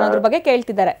ಕಾಣ್ತಾ ಇದ್ದೀರಾ ಅನ್ನೋದ್ರ ಬಗ್ಗೆ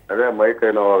ಕೇಳ್ತಿದ್ದಾರೆ. ಅದೇ ಮೈ ಕೈ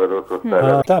ನೋವಾಗೋದು,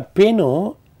 pain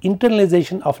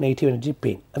ಇಂಟರ್ನಲೈಸೇಷನ್ of negative energy.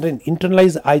 Pain ಅಂದರೆ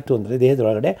ಇಂಟರ್ನಲೈಸ್ ಆಯಿತು ಅಂದರೆ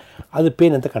ದೇಹದೊಳಗಡೆ ಅದು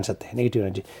ಪೇನ್ ಅಂತ ಕಾಣಿಸುತ್ತೆ ನೆಗೆಟಿವ್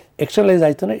ಎನರ್ಜಿ. ಎಕ್ಸ್ಟರ್ನಲೈಸ್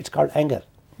ಆಯಿತು ಅಂದರೆ ಇಟ್ಸ್ ಕಾಲ್ಡ್ ಆ್ಯಂಗರ್.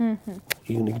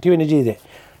 ಈಗ ನೆಗೆಟಿವ್ ಎನರ್ಜಿ ಇದೆ,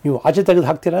 ನೀವು ಆಚೆ ತೆಗೆದು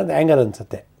ಹಾಕ್ತೀರಾ ಅಂದರೆ ಆ್ಯಂಗರ್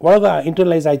ಅನ್ಸುತ್ತೆ, ಒಳಗೆ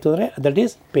ಇಂಟರ್ನಲೈಸ್ ಆಯಿತು ಅಂದರೆ ದಟ್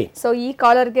ಈಸ್ ಪೇನ್. ಸೊ ಈ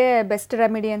ಕಾಲರ್ಗೆ ಬೆಸ್ಟ್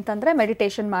ರೆಮಿಡಿ ಅಂತಂದ್ರೆ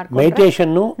ಮೆಡಿಟೇಷನ್ ಮಾಡ್ಕೊಂಡು,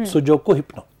 ಮೆಡಿಟೇಷನ್ನು, ಸುಜೋಕು,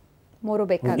 ಹಿಪ್ನೋ, ಮೂರು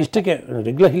ಬೇಕಾಗುತ್ತೆ. ಇಷ್ಟಕ್ಕೆ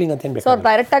ರೆಗ್ಯುಲರ್ ಹೀಲಿಂಗ್ ಅಂತ ಬೇಕು. ಸೊ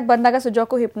ಡೈರೆಕ್ಟ್ ಆಗಿ ಬಂದಾಗ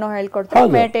ಸುಜೋಕು, ಹಿಪ್ನೋ ಹೇಳ್ಕೊಡ್ತಾರೆ.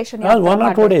 ಮೆಡಿಟೇಷನ್ 1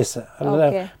 or 2 days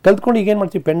ಕಲ್ತ್ಕೊಂಡು ಈಗ ಏನು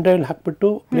ಮಾಡ್ತೀವಿ, ಪೆನ್ ಡ್ರೈವ್ ಹಾಕ್ಬಿಟ್ಟು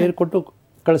ಪ್ಲೇಯರ್ ಕೊಟ್ಟು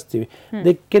ಕಳಿಸ್ತೀವಿ.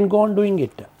 They can go on doing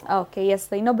it. Okay, S,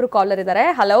 ಇನ್ನೊಬ್ರು ಕಾಲರ್ ಇದ್ದಾರೆ.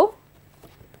 ಹಲೋ,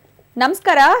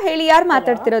 ನಮಸ್ಕಾರ, ಹೇಳಿ, ಯಾರು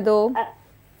ಮಾತಾಡ್ತಿರೋದು?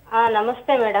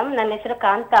 ನಮಸ್ತೆ ಮೇಡಮ್, ನನ್ನ ಹೆಸರು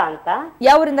ಕಾಂತ ಅಂತ.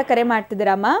 ಯಾವೂರಿಂದ ಕರೆ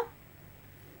ಮಾಡ್ತಿದ್ದೀರಮ್ಮ?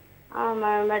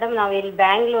 ಮೇಡಮ್ ನಾವು ಇಲ್ಲಿ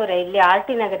ಬ್ಯಾಂಗ್ಳೂರ್, ಇಲ್ಲಿ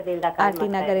ಆರ್ಟಿ ನಗರದಿಂದ. ಆರ್ಟಿ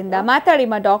ನಗರದಿಂದ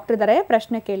ಮಾತಾಡಿಮ್ಮ, ಡಾಕ್ಟರ್ ಇದಾರೆ,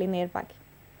 ಪ್ರಶ್ನೆ ಕೇಳಿ ನೇರವಾಗಿ.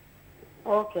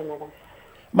 ಓಕೆ ಮೇಡಮ್,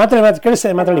 ಮಾತಾಡಿ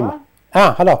ಕೇಳಿಸ್ತೇನೆ, ಮಾತಾಡಿಮ್ಮ.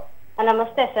 ಹಲೋ.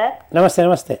 ನಮಸ್ತೆ ಸರ್.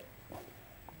 ನಮಸ್ತೆ.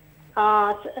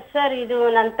 ಸರ್, ಇದು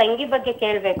ನನ್ನ ತಂಗಿ ಬಗ್ಗೆ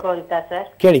ಕೇಳಬೇಕು ಅಂತ ಸರ್.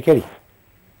 ಕೇಳಿ.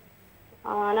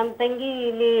 ನಮ್ಮ ತಂಗಿ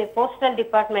ಇಲ್ಲಿ ಪೋಸ್ಟಲ್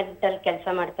ಡಿಪಾರ್ಟ್ಮೆಂಟ್ ಅಲ್ಲಿ ಕೆಲಸ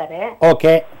ಮಾಡ್ತಾರೆ.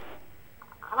 ಓಕೆ.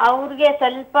 ಅವ್ರಿಗೆ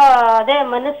ಸ್ವಲ್ಪ ಅದೇ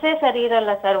ಮನಸ್ಸೇ ಸರಿ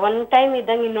ಇರಲ್ಲ ಸರ್. ಒಂದ್ ಟೈಮ್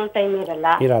ಇದ್ದಂಗೆ ಇನ್ನೊಂದ್ ಟೈಮ್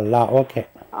ಇರಲ್ಲ. ಓಕೆ.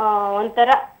 ಒಂಥರ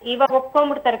ಇವಾಗ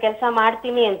ಒಪ್ಕೊಂಡ್ಬಿಡ್ತಾರೆ, ಕೆಲಸ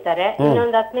ಮಾಡ್ತೀನಿ ಅಂತಾರೆ,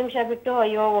 ಇನ್ನೊಂದ್ 10 ನಿಮಿಷ ಬಿಟ್ಟು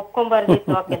ಅಯ್ಯೋ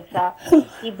ಒಪ್ಕೊಂಬಾರ್ದಿತ್ತು ಆ ಕೆಲಸ,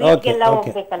 ಈ ಬೀಚ್ಗೆಲ್ಲ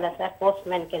ಹೋಗ್ಬೇಕಲ್ಲ ಸರ್, ಪೋಸ್ಟ್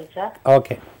ಮ್ಯಾನ್ ಕೆಲಸ.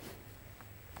 ಓಕೆ.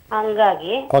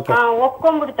 ಹಂಗಾಗಿ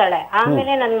ಒಪ್ಕೊಂಡ್ಬಿಡ್ತಾಳೆ.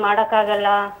 ಆಮೇಲೆ ನನ್ ಮಾಡಕ್ಕಾಗಲ್ಲ,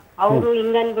 ಅವ್ರು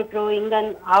ಹಿಂಗನ್ಬಿಟ್ರು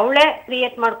ಅವಳೇ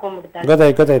ಕ್ರಿಯೇಟ್ ಮಾಡ್ಕೊಂಡ್ಬಿಡ್ತಾಳೆ.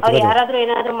 ಅವ್ರು ಯಾರಾದ್ರೂ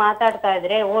ಏನಾದ್ರೂ ಮಾತಾಡ್ತಾ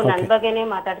ಇದ್ರೆ ನನ್ ಬಗ್ಗೆನೇ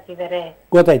ಮಾತಾಡ್ತಿದಾರೆ,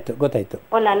 ಗೊತ್ತಾಯ್ತು.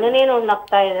 ನನ್ನನ್ನೇ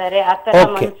ನಗ್ತಾ ಇದಾರೆ, ಆತರ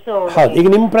ಮನ್ಸು. ಈಗ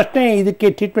ನಿಮ್ ಪ್ರಶ್ನೆ ಇದಕ್ಕೆ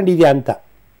ಟ್ರೀಟ್ಮೆಂಟ್ ಇದೆಯಾ ಅಂತ?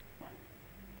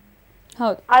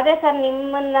 ಅದೇ ಸರ್,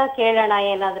 ನಿಮ್ಮನ್ನ ಕೇಳೋಣ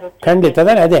ಏನಾದ್ರು. ಖಂಡಿತ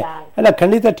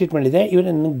ಖಂಡಿತ ಟ್ರೀಟ್ಮೆಂಟ್ ಇದೆ. ಇವ್ರು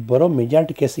ನನಗೆ ಬರೋ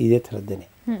ಮೆಜಾರಿಟಿ ಕೇಸ್ ಇದೇ ಥರದ್ದೇನೆ.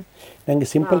 ನನಗೆ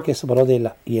ಸಿಂಪಲ್ ಕೇಸ್ ಬರೋದೇ ಇಲ್ಲ.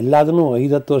 ಎಲ್ಲದೂ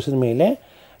 5-10 ವರ್ಷದ ಮೇಲೆ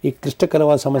ಈ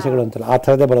ಕ್ಲಿಷ್ಟಕರವಾದ ಸಮಸ್ಯೆಗಳು ಅಂತಲ್ಲ, ಆ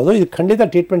ಥರದೇ ಬರೋದು. ಇದು ಖಂಡಿತ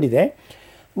ಟ್ರೀಟ್ಮೆಂಟ್ ಇದೆ.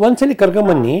 ಒಂದ್ಸಲಿ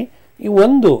ಕರ್ಕೊಂಬನ್ನಿ.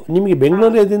 ನಿಮಗೆ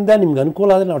ಬೆಂಗಳೂರಿಂದ ನಿಮ್ಗೆ ಅನುಕೂಲ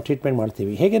ಆದರೆ ನಾವು ಟ್ರೀಟ್ಮೆಂಟ್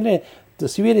ಮಾಡ್ತೀವಿ. ಹೇಗೆಂದರೆ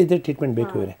ಸಿವಿಯರ್ ಇದ್ದರೆ ಟ್ರೀಟ್ಮೆಂಟ್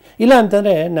ಬೇಕು ಇವರೇ, ಇಲ್ಲ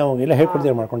ಅಂತಂದರೆ ನಾವು ಎಲ್ಲ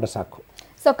ಹೇಳ್ಕೊಡ್ತೀವಿ, ಮಾಡ್ಕೊಂಡ್ರೆ ಸಾಕು.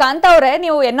 ಸೊ ಕಾಂತ ಅವರೇ,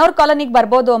 ನೀವು ಎನ್ನೋರ್ ಕಾಲೋನಿಗೆ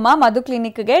ಬರ್ಬೋದು ಅಮ್ಮ, ಮಧು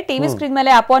ಕ್ಲಿನಿಕ್ಗೆ. ಟಿವಿ ಸ್ಕ್ರೀನ್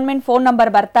ಮೇಲೆ ಅಪಾಯಿಂಟ್ಮೆಂಟ್ ಫೋನ್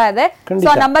ನಂಬರ್ ಬರ್ತಾ ಇದೆ. ಸೊ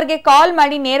ಆ ನಂಬರ್ಗೆ ಕಾಲ್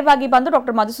ಮಾಡಿ ನೇರವಾಗಿ ಬಂದು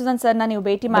ಡಾಕ್ಟರ್ ಮಧುಸೂದನ್ ಸರ್ನ ನೀವು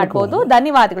ಭೇಟಿ ಮಾಡಬಹುದು.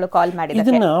 ಧನ್ಯವಾದಗಳು ಕಾಲ್ ಮಾಡಿ.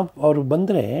 ಇದನ್ನ ಅವರು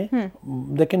ಬಂದ್ರೆ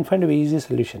they can find A easy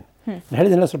solution.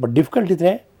 ಹೇಳಿದ್ರೆ ಸ್ವಲ್ಪ ಡಿಫಿಕಲ್ಟ್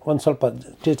ಇದ್ರೆ ಒಂದು ಸ್ವಲ್ಪ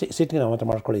ಸೀಟಿಗೆ ನಾವು ಮಾತ್ರ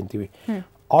ಮಾಡ್ಕೊಳ್ಳಿ ಅಂತೀವಿ.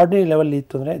 ಆರ್ಡಿನರಿ ಲೆವೆಲ್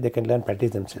ಇತ್ತು ಅಂದರೆ they can learn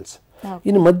practice themselves.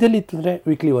 ಇನ್ನು ಮಧ್ಯದಲ್ಲಿ ಇತ್ತು ಅಂದರೆ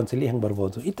ವೀಕ್ಲಿ ಒಂದ್ಸಲಿ ಹೆಂಗೆ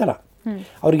ಬರ್ಬೋದು, ಈ ಥರ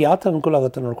ಅವ್ರಿಗೆ ಯಾವ ಥರ ಅನುಕೂಲ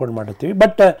ಆಗುತ್ತೆ ನೋಡ್ಕೊಂಡು ಮಾಡಿರ್ತೀವಿ.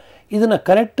 ಬಟ್ ಇದನ್ನು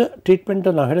ಕರೆಕ್ಟ್ ಟ್ರೀಟ್ಮೆಂಟ್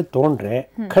ನಾವು ಹೇಳಿ ತೊಗೊಂಡ್ರೆ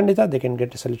ಖಂಡಿತ they can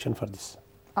get A solution for this.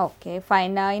 Okay,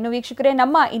 fine. ಇನ್ನು ವೀಕ್ಷಕರೇ,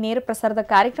 ನಮ್ಮ ಈ ನೇರ ಪ್ರಸಾರದ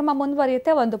ಕಾರ್ಯಕ್ರಮ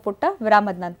ಮುಂದುವರಿಯುತ್ತೆ ಒಂದು ಪುಟ್ಟ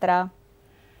ವಿರಾಮದ ನಂತರ.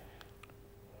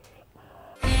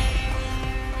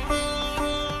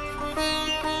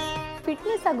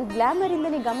 ಫಿಟ್ನೆಸ್ ಹಾಗೂ ಗ್ಲಾಮರ್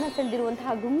ಇಂದಲೇ ಗಮನ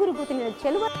ಸೆಳೆದಿರುವಂತಹ ಗುಂಗುರು ಕೂತಿನ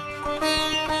ಚೆಲುವ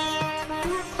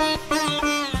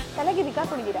ತಲೆಗೆ ವಿಗ್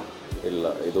ಹಾಕೊಂಡಿದ್ದೀರಾ? ಇಲ್ಲ,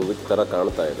 ಇದು ವಿಗ್ ತರ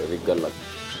ಕಾಣ್ತಾ ಇದೆ, ವಿಗ್ ಅಲ್ಲ.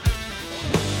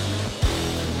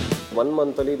 1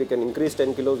 month ಅಲ್ಲಿ we can increase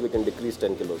 10 kilos, we can decrease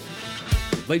 10 kilos.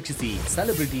 ವೀಕ್ಷಿಸಿ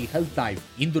ಸೆಲೆಬ್ರಿಟಿ ಹೆಲ್ತ್ ಲೈವ್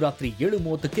ಇಂದು ರಾತ್ರಿ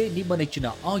 7:30ಕ್ಕೆ ನಿಮ್ಮ ನೆಚ್ಚಿನ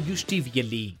ಆಯುಷ್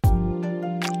ಟಿವಿಯಲ್ಲಿ.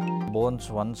 ಬೋನ್ಸ್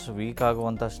ಒನ್ಸ್ ವೀಕ್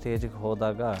ಆಗುವಂಥ ಸ್ಟೇಜಿಗೆ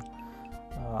ಹೋದಾಗ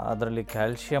ಅದರಲ್ಲಿ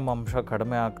ಕ್ಯಾಲ್ಸಿಯಂ ಅಂಶ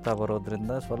ಕಡಿಮೆ ಆಗ್ತಾ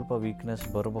ಬರೋದ್ರಿಂದ ಸ್ವಲ್ಪ ವೀಕ್ನೆಸ್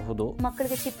ಬರಬಹುದು.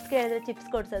 ಮಕ್ಕಳಿಗೆ ಚಿಪ್ಸ್ ಕೇಳಿದ್ರೆ ಚಿಪ್ಸ್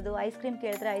ಕೊಡಿಸೋದು, ಐಸ್ ಕ್ರೀಮ್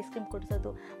ಕೇಳಿದ್ರೆ ಐಸ್ ಕ್ರೀಮ್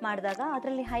ಕೊಡಿಸೋದು ಮಾಡಿದಾಗ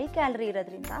ಅದರಲ್ಲಿ ಹೈ ಕ್ಯಾಲರಿ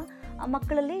ಇರೋದ್ರಿಂದ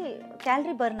ಮಕ್ಕಳಲ್ಲಿ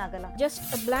ಕ್ಯಾಲರಿ ಬರ್ನ್ ಆಗಲ್ಲ. ಜಸ್ಟ್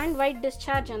ಬ್ಲ್ಯಾಂಡ್ ವೈಟ್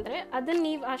ಡಿಸ್ಚಾರ್ಜ್ ಅಂದರೆ ಅದನ್ನ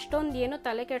ನೀವು ಅಷ್ಟೊಂದು ಏನು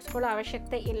ತಲೆ ಕೆಡಿಸ್ಕೊಳ್ಳೋ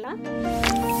ಅವಶ್ಯಕತೆ ಇಲ್ಲ.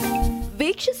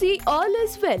 ವೀಕ್ಷಿಸಿ ಆಲ್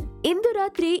ಇಸ್ ವೆಲ್ ಇಂದು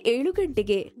ರಾತ್ರಿ 7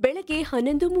 ಗಂಟೆಗೆ, ಬೆಳಗ್ಗೆ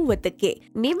 11:30ಕ್ಕೆ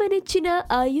ನಿಮ್ಮ ನೆಚ್ಚಿನ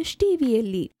ಆಯುಷ್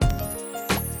ಟಿವಿಯಲ್ಲಿ.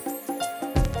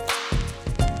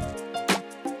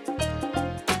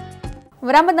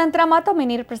 ವಿರಾಮದ ನಂತರ ಮತ್ತೊಮ್ಮೆ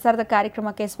ನೇರ ಪ್ರಸಾರದ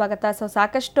ಕಾರ್ಯಕ್ರಮಕ್ಕೆ ಸ್ವಾಗತ.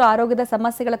 ಸಾಕಷ್ಟು ಆರೋಗ್ಯದ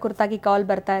ಸಮಸ್ಯೆಗಳ ಕುರಿತಾಗಿ ಕಾಲ್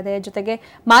ಬರ್ತಾ ಇದೆ, ಜೊತೆಗೆ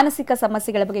ಮಾನಸಿಕ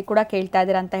ಸಮಸ್ಯೆಗಳ ಬಗ್ಗೆ ಕೂಡ ಕೇಳ್ತಾ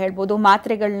ಇದ್ದೀರಾ ಅಂತ ಹೇಳ್ಬೋದು.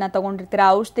 ಮಾತ್ರೆಗಳನ್ನ ತಗೊಂಡಿರ್ತೀರಾ,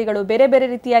 ಔಷಧಿಗಳು, ಬೇರೆ ಬೇರೆ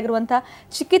ರೀತಿಯಾಗಿರುವಂತಹ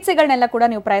ಚಿಕಿತ್ಸೆಗಳನ್ನೆಲ್ಲ ಕೂಡ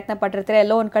ನೀವು ಪ್ರಯತ್ನ ಪಟ್ಟಿರ್ತೀರಾ.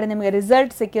 ಎಲ್ಲೋ ಒಂದ್ ಕಡೆ ನಿಮಗೆ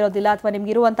ರಿಸಲ್ಟ್ ಸಿಕ್ಕಿರೋದಿಲ್ಲ, ಅಥವಾ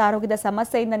ನಿಮ್ಗೆ ಇರುವಂತಹ ಆರೋಗ್ಯದ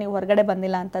ಸಮಸ್ಯೆಯಿಂದ ನೀವು ಹೊರಗಡೆ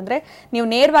ಬಂದಿಲ್ಲ ಅಂತಂದ್ರೆ ನೀವು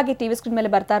ನೇರವಾಗಿ ಟಿವಿ ಸ್ಕ್ರೀನ್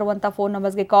ಮೇಲೆ ಬರ್ತಾ ಇರುವಂತಹ ಫೋನ್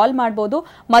ನಂಬರ್ಸ್ಗೆ ಕಾಲ್ ಮಾಡಬಹುದು.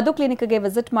 ಮಧು ಕ್ಲಿನಿಕ್ಗೆ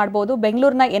ವಿಸಿಟ್ ಮಾಡಬಹುದು.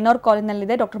 ಬೆಂಗಳೂರಿನ ಎನ್ನೋರ್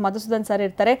ಕಾಲೇಜ್ನಲ್ಲಿದೆ, ಡಾಕ್ಟರ್ ಮಧುಸೂದನ್ ಸರ್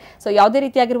ಇರ್ತಾರೆ. ಸೊ ಯಾವುದೇ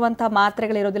ರೀತಿಯಾಗಿರುವಂತಹ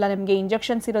ಮಾತ್ರೆಗಳಿರೋದಿಲ್ಲ, ನಿಮಗೆ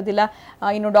ಇಂಜೆಕ್ಷನ್ಸ್ ಇರೋದಿಲ್ಲ.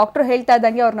 ಇನ್ನು ಡಾಕ್ಟರ್ ಹೇಳ್ತಾ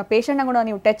ಇದ್ದಂಗೆ ಅವ್ರನ್ನ ಪೇಷಂಟ್ ಕೂಡ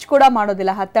ನೀವು ಟಚ್ ಕೂಡ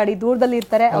ಮಾಡೋದಿಲ್ಲ, 10 ಅಡಿ ದೂರದಲ್ಲಿ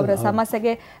ಇರ್ತಾರೆ. ಅವರ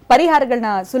ಸಮಸ್ಯೆಗೆ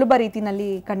ಪರಿಹಾರಗಳನ್ನ ಸುಲಭ ರೀತಿಯಲ್ಲಿ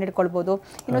ಕಂಡುಹಿಡ್ಕೊಳ್ಬಹುದು.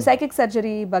 ಇನ್ನು ಸೈಕಿಕ್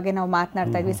ಸರ್ಜರಿ ಬಗ್ಗೆ ನಾವು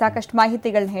ಮಾತನಾಡ್ತಾ ಇದ್ವಿ, ಸಾಕಷ್ಟು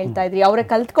ಮಾಹಿತಿಗಳನ್ನ ಹೇಳ್ತಾ ಇದ್ರಿ, ಅವರೇ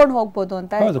ಕಲ್ತ್ಕೊಂಡು ಹೋಗ್ಬೋದು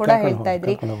ಅಂತ ಕೂಡ ಹೇಳ್ತಾ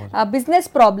ಇದ್ರಿ. ಬಿಸ್ನೆಸ್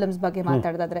ಪ್ರಾಬ್ಲಮ್ಸ್ ಬಗ್ಗೆ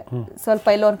ಮಾತಾಡಿದ್ರೆ ಸ್ವಲ್ಪ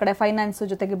ಎಲ್ಲೋ ಒಂದ್ ಕಡೆ ಫೈನಾನ್ಸ್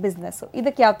ಜೊತೆಗೆ ಬಿಸ್ನೆಸ್,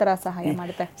 ಇದಕ್ಕೆ ಯಾವ ತರ ಸಹಾಯ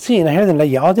ಮಾಡುತ್ತೆ? ನಾನು ಹೇಳಿದ್ನಲ್ಲ,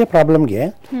 ಯಾವುದೇ ಪ್ರಾಬ್ಲಮ್ಗೆ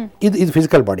ಇದು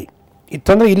ಫಿಸಿಕಲ್ ಬಾಡಿ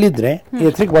ತೊಂದರೆ ಇಲ್ಲಿದ್ರೆ,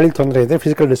 ಎಥ್ರಿಕ್ ಬಾಡಿ ತೊಂದರೆ ಇದ್ರೆ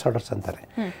ಫಿಸಿಕಲ್ ಡಿಸಾರ್ಡರ್ಸ್ ಅಂತಾರೆ.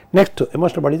 ನೆಕ್ಸ್ಟ್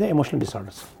ಎಮೋಷನಲ್ ಬಾಡಿ ಇದೆ, ಎಮೋಷನಲ್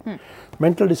ಡಿಸಾರ್ಡರ್ಸ್.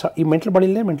 ಈ ಮೆಂಟಲ್ ಬಾಡಿ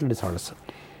ಇಲ್ಲೇ ಮೆಂಟಲ್ ಡಿಸಾರ್ಡರ್ಸ್.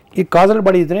 ಈ ಕಾಸಲ್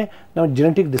ಬಾಡಿ ಇದ್ರೆ ನಾವು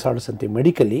ಜೆನೆಟಿಕ್ ಡಿಸಾರ್ಡರ್ಸ್ ಅಂತೀವಿ.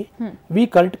 Medically we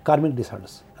called karmic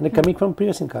disorders, ಅಂದರೆ ಕಮಿಂಗ್ ಫ್ರಮ್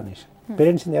ಪ್ರಿವಿಯಸ್ ಇನ್ಕಾರ್ನೇಷನ್,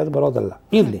 ಪೇರೆಂಟ್ಸಿಂದ ಯಾವುದು ಬರೋದಲ್ಲ.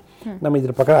 ಇರಲಿ, ನಮ್ಮ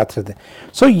ಇದ್ರ ಪ್ರಕಾರ ಆಗ್ತದೆ.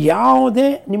 ಸೊ ಯಾವುದೇ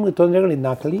ನಿಮಗೆ ತೊಂದರೆಗಳು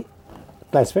ಇನ್ನಾಕಲಿ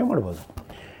ಕ್ಲಾಸಿಫೈ ಮಾಡ್ಬೋದು.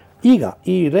 ಈಗ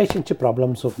ಈ relationship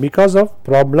problems because of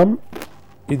problem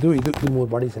ಇದು 3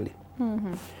 ಬಾಡೀಸಲ್ಲಿ.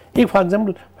 ಈಗ ಫಾರ್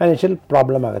ಎಕ್ಸಾಂಪಲ್ ಫೈನಾನ್ಷಿಯಲ್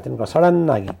ಪ್ರಾಬ್ಲಮ್ ಆಗುತ್ತೆ ನಿಮ್ಗೆ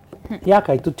ಸಡನ್ನಾಗಿ.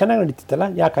 ಯಾಕಾಯಿತು? ಚೆನ್ನಾಗಿ ನಡೀತಿತ್ತಲ್ಲ,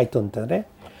 ಯಾಕಾಯಿತು ಅಂತಂದರೆ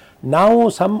ನಾವು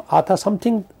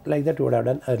something like that would have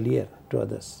done earlier to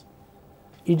others.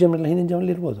 ಈ ಜನ್ಮದಲ್ಲಿ ಹಿಂದಿನ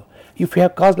ಜನ್ಮದಲ್ಲಿ ಇರ್ಬೋದು. If you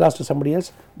have cos loss to somebody else,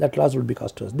 that loss will be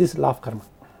cos two us. This law of ಕರ್ಮ.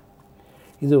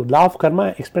 ಇದು ಲಾ ಆಫ್ ಕರ್ಮ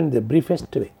ಎಕ್ಸ್ಪ್ಲೇನ್ ದ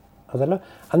ಬ್ರೀಫೆಸ್ಟ್ ವೇ ಅದಲ್ಲ.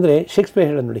 ಅಂದರೆ ಶೇಕ್ಸ್ಪಿಯರ್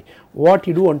ಹೇಳೋದು ನೋಡಿ, what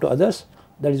you do an to others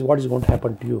that is what is going to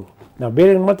happen to you. ನಾವು ಬೇರೆ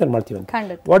ಏನು ಮಾಡ್ತೀವಿ ಅಂತ,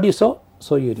 what you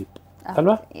so you reap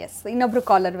ಅಲ್ವಾ. ಎಸ್, ಇನ್ನೊಬ್ರು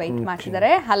ಕಾಲರ್ ವೆಯ್ಟ್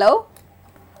ಮಾಡ್ತಿದ್ದಾರೆ. ಹಲೋ,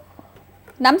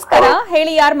 ನಮಸ್ಕಾರ,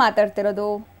 ಹೇಳಿ ಯಾರು ಮಾತಾಡ್ತಿರೋದು?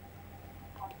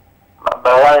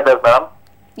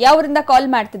 ಯಾವರಿಂದ ಕಾಲ್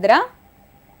ಮಾಡ್ತಿದ್ದೀರಾ?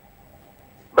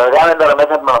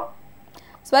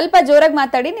 ಸ್ವಲ್ಪ ಜೋರಾಗಿ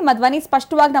ಮಾತಾಡಿ, ನಿಮ್ಮ ಧ್ವನಿ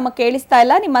ಸ್ಪಷ್ಟವಾಗಿ ನಮಗೆ ಕೇಳಿಸ್ತಾ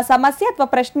ಇಲ್ಲ. ನಿಮ್ಮ ಸಮಸ್ಯೆ ಅಥವಾ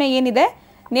ಪ್ರಶ್ನೆ ಏನಿದೆ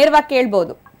ನೇರವಾಗಿ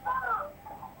ಕೇಳ್ಬೋದು.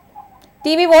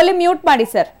 ಟಿವಿ ವಾಲ್ಯೂಮ್ ಮ್ಯೂಟ್ ಮಾಡಿ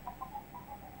ಸರ್.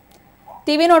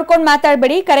 ಟಿವಿ ನೋಡ್ಕೊಂಡು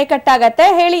ಮಾತಾಡಬೇಡಿ, ಕರೆ ಕಟ್ಟಾಗತ್ತೆ.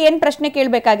 ಹೇಳಿ, ಏನ್ ಪ್ರಶ್ನೆ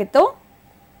ಕೇಳಬೇಕಾಗಿತ್ತು?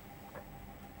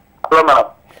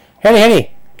 ಹೇಳಿ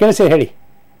ಕೇಳಿಸಿ ಹೇಳಿ.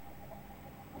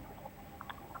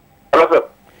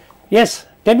 ಎಸ್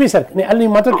ಟೆಲ್ ಮಿ ಸರ್, ಅಲ್ಲಿ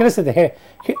ನಿಮ್ಮ ಮಾತ್ರ ಕೇಳಿಸ್ತಿದೆ,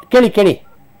 ಕೇಳಿ.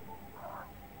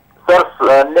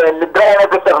 ನಿದ್ರೆ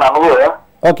ಏನಾಯ್ತು ಸರ್ ನಮಗೂ.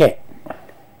 ಓಕೆ,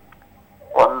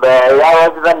 ಒಂದು ಯಾವ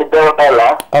ವರ್ಷದ ನಿದ್ದೆ ಊಟ ಇಲ್ಲ.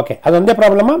 ಓಕೆ, ಅದೊಂದೇ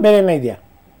ಪ್ರಾಬ್ಲಮ್, ಬೇರೆ ಏನೋ ಇದೆಯಾ?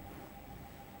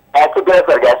 ಗ್ಯಾಸ್ಟ್ರಿಕ್ ಇದೆ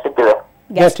ಸರ್,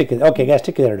 ಗ್ಯಾಸ್ಟ್ರಿಕ್ ಇದೆ. ಓಕೆ,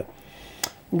 ಗ್ಯಾಸ್ಟ್ರಿಕ್ ಇದೆ. ಎರಡು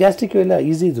ಗ್ಯಾಸ್ಟ್ರಿಕ್ ಎಲ್ಲ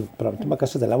ಈಸಿ, ಇದು ಪ್ರಾಬ್ಲಮ್ ತುಂಬ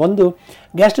ಕಷ್ಟದಲ್ಲ. ಒಂದು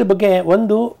ಗ್ಯಾಸ್ಟ್ರಿಕ್ ಬಗ್ಗೆ,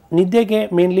 ಒಂದು ನಿದ್ದೆಗೆ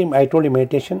mainly I told you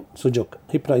meditation, ಸುಜೋಕ್,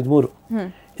 ಹಿಪ್ನೋ, ಇದು 3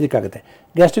 ಇದಕ್ಕಾಗುತ್ತೆ.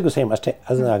 ಗ್ಯಾಸ್ಟ್ರಿಕ್ಕು ಸೇಮ್ ಅಷ್ಟೇ,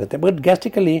 ಅದನ್ನ ಆಗುತ್ತೆ. ಬಟ್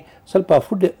ಗ್ಯಾಸ್ಟ್ರಿಕಲ್ಲಿ ಸ್ವಲ್ಪ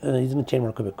ಫುಡ್ ಇದನ್ನು ಚೇಂಜ್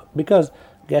ಮಾಡ್ಕೋಬೇಕು. Because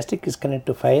gastric is connect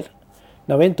to fire.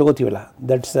 ನಾವೇನು ತೊಗೋತೀವಲ್ಲ,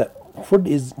 that's food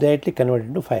is directly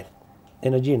converted to fire,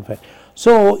 energy in fire.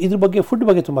 So ಇದ್ರ ಬಗ್ಗೆ, ಫುಡ್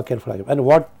ಬಗ್ಗೆ ತುಂಬ ಕೇರ್ಫುಲ್ ಆಗಿ, and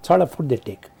what sort of food they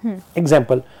take.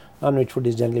 Example, non veg food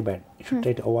is generally bad, you should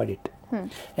try to avoid it.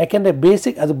 ಯಾಕೆಂದರೆ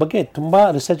basic ಅದ್ರ ಬಗ್ಗೆ ತುಂಬ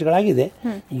ರಿಸರ್ಚ್ಗಳಾಗಿದೆ,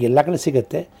 ಈಗ ಎಲ್ಲ ಕಡೆ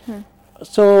ಸಿಗುತ್ತೆ.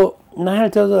 ಸೊ ನಾನು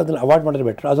ಹೇಳ್ತಿರೋದು ಅದನ್ನು ಅವಾಯ್ಡ್ ಮಾಡಿದ್ರೆ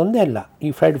ಬೆಟ್ರು. ಅದೊಂದೇ ಅಲ್ಲ,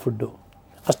 ಈ ಫ್ರೈಡ್ ಫುಡ್ಡು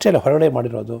ಅಷ್ಟೇ ಅಲ್ಲ, ಹೊರಗಡೆ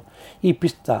ಮಾಡಿರೋದು ಈ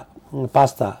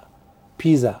pasta,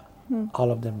 pizza,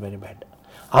 all of them very bad.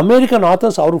 American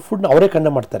author's ಅವ್ರ ಫುಡ್ನ ಅವರೇ ಕಂಡ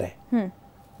ಮಾಡ್ತಾರೆ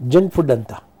ಜಂಕ್ ಫುಡ್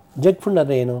ಅಂತ. ಜಂಕ್ ಫುಡ್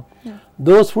ಅಂದರೆ ಏನು?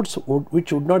 ದೋಸ್ foods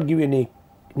which would not give any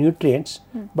nutrients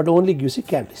but only gives E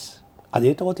calories.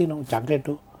 ಅದೇ ತೊಗೋತೀವಿ ನಾವು,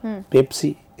 ಚಾಕ್ಲೇಟು,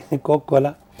 ಪೆಪ್ಸಿ, ಕೋಕ್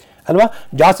ಕೋಲಾ ಅಲ್ವಾ,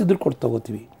 ಜಾಸ್ತಿ ದುಡ್ಡು ಕೊಟ್ಟು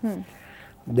ತೊಗೋತೀವಿ.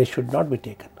 They should not be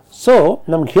taken. So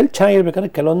ನಮ್ಗೆ ಹೆಲ್ತ್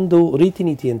ಚೆನ್ನಾಗಿರ್ಬೇಕಂದ್ರೆ ಕೆಲವೊಂದು ರೀತಿ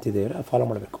ನೀತಿ ಅಂತಿದೆ, ಫಾಲೋ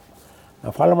ಮಾಡಬೇಕು.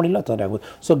 ನಾವು ಫಾಲೋ ಮಾಡಿಲ್ಲ ತೊಂದರೆ ಆಗೋದು.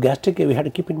 So gastric we had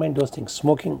to keep in mind those things.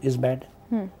 Smoking is bad.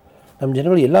 ನಮ್ಮ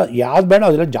ಜನಗಳು ಎಲ್ಲ ಯಾವ್ದು ಬೇಡ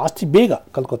ಅದೆಲ್ಲ ಜಾಸ್ತಿ ಬೇಗ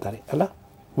ಕಲ್ತ್ಕೋತಾರೆ ಅಲ್ಲ,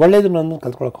 ಒಳ್ಳೆಯದು ನಾನು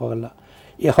ಕಲ್ತ್ಕೊಳಕ್ಕೆ ಹೋಗಲ್ಲ,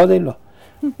 ಯಾವುದೇ ಇಲ್ಲೋ.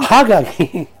 ಹಾಗಾಗಿ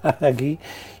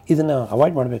ಇದನ್ನು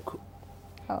ಅವಾಯ್ಡ್ ಮಾಡಬೇಕು.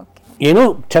 ಏನೋ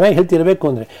ಚೆನ್ನಾಗಿ ಹೆಲ್ತ್ ಇರಬೇಕು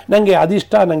ಅಂದರೆ, ನನಗೆ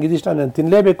ಅದಿಷ್ಟ, ನಂಗೆ ಇದಿಷ್ಟ, ನಾನು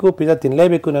ತಿನ್ನಲೇಬೇಕು, ಪಿಜ್ಜಾ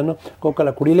ತಿನ್ನಲೇಬೇಕು, ನಾನು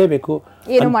ಕೋಕೋಲಾ ಕುಡಿಲೇಬೇಕು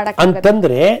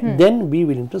ಅಂತಂದರೆ then B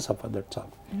willing to suffer, that's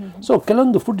all. So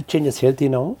ಕೆಲವೊಂದು ಫುಡ್ ಚೇಂಜಸ್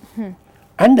ಹೇಳ್ತೀವಿ ನಾವು.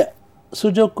 ಆ್ಯಂಡ್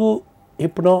ಸುಜೋಕು,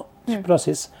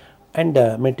 ಹಿಪ್ನೋಸಿಸ್ ಆ್ಯಂಡ್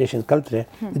ಮೆಡಿಟೇಷನ್ ಕಲ್ತ್ರೆ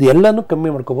ಇದು ಎಲ್ಲನೂ ಕಮ್ಮಿ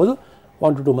ಮಾಡ್ಕೋಬೋದು.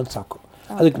 1 to 2 months ಸಾಕು.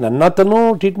 ಅದಕ್ಕೆ ನನ್ನ ಹತ್ರನೂ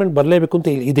ಟ್ರೀಟ್ಮೆಂಟ್ ಬರಲೇಬೇಕು ಅಂತ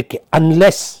ಇದಕ್ಕೆ,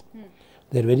 unless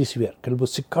they are very severe. ಕೆಲವು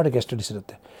ಸಿಕ್ಕಾಡ ಗ್ಯಾಸ್ಟ್ರೈಟಿಸ್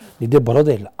ಇರುತ್ತೆ, ನಿದ್ದೆ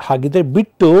ಬರೋದೇ ಇಲ್ಲ. ಹಾಗಿದ್ದರೆ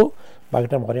ಬಿಟ್ಟು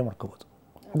ಬಾಗಿಟ ಮರೆ ಮಾಡ್ಕೋಬೋದು.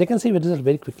 They can see result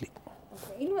very quickly.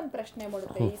 ಇನ್ನೊಂದು ಪ್ರಶ್ನೆ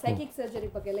ಮಾಡುತ್ತೆ, ಈ ಸೈಕಿಕ್ ಸರ್ಜರಿ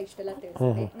ಬಗ್ಗೆ ಎಲ್ಲ ಇಷ್ಟೆಲ್ಲ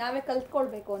ತಿಳಿಸಿದೆ, ನಾವೇ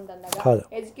ಕಲ್ತ್ಕೊಳ್ಬೇಕು ಅಂತಂದಾಗ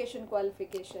ಎಜುಕೇಶನ್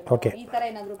ಕ್ವಾಲಿಫಿಕೇಶನ್ ಈ ತರ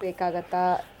ಏನಾದರೂ ಬೇಕಾಗತ್ತಾ?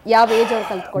 ಯಾವ ಏಜ್ ಅವ್ರು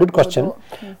ಕಲ್ತ್ಕೊಳ್ಬೋದು? Good question.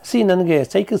 ಸಿ, ನನಗೆ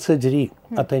ಸೈಕಿಕ್ ಸರ್ಜರಿ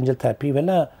ಅಥವಾ ಏಂಜಲ್ ಥೆರಪಿ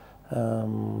ಇವೆಲ್ಲ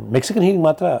ಮೆಕ್ಸಿಕನ್ ಹೀಲಿಂಗ್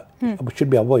ಮಾತ್ರ ಶುಡ್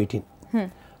ಬಿ ಅಬೌವ್ 18.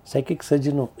 ಸೈಕಿಕ್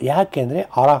ಸರ್ಜರಿನು ಯಾಕೆ ಅಂದರೆ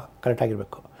ಆರಾ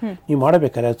ಕರೆಕ್ಟಾಗಿರಬೇಕು. ನೀವು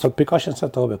ಮಾಡಬೇಕಾದ್ರೆ ಸ್ವಲ್ಪ ಪ್ರಿಕಾಷನ್ಸ್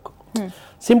ತೊಗೋಬೇಕು.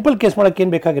 ಸಿಂಪಲ್ ಕೇಸ್ ಮಾಡೋಕ್ಕೆ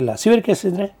ಏನು ಬೇಕಾಗಿಲ್ಲ. ಸಿವಿಯರ್ ಕೇಸ್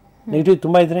ಇದ್ದರೆ, ನೆಗೆಟಿವ್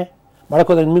ತುಂಬ ಇದ್ದರೆ,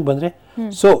 ಮಾಡೋಕ್ಕೋದ್ರೆ ನಿಮಗೆ ಬಂದರೆ,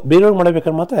 ಸೊ ಬೇರೆಯವ್ರಿಗೆ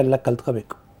ಮಾಡಬೇಕಾದ್ರೆ ಮಾತ್ರ ಎಲ್ಲ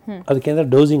ಕಲ್ತ್ಕೋಬೇಕು. ಅದಕ್ಕೆ ಅಂದರೆ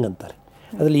ಡೋಸಿಂಗ್ ಅಂತಾರೆ.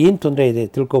 ಅದರಲ್ಲಿ ಏನು ತೊಂದರೆ ಇದೆ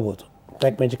ತಿಳ್ಕೊಬೋದು.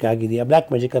 ಬ್ಲ್ಯಾಕ್ ಮ್ಯಾಜಿಕ್ ಆಗಿದೆಯಾ, ಬ್ಲ್ಯಾಕ್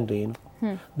ಮ್ಯಾಜಿಕ್ ಅಂದರೆ ಏನು,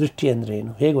 ದೃಷ್ಟಿ ಅಂದರೆ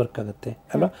ಏನು, ಹೇಗೆ ವರ್ಕ್ ಆಗುತ್ತೆ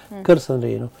ಅಲ್ವಾ, ಕರ್ಸ್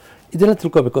ಅಂದರೆ ಏನು, ಇದೆಲ್ಲ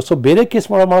ತಿಳ್ಕೊಬೇಕು. ಸೊ ಬೇರೆ ಕೇಸ್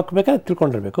ಮಾಡ್ಕೋಬೇಕಾದ್ರೆ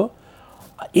ತಿಳ್ಕೊಂಡಿರಬೇಕು.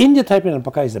 ಏಂಜಲ್ ಥೆರಪಿ ನನ್ನ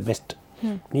ಪಕ್ಕ is the best.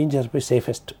 Angel therapy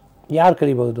safest. ಯಾರು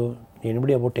ಕಲಿಬೋದು?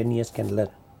 Anybody about 10 years can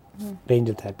learn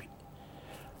angel therapy.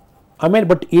 ಆಮೇಲೆ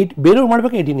ಬಟ್ ಬೇರೆಯವ್ರು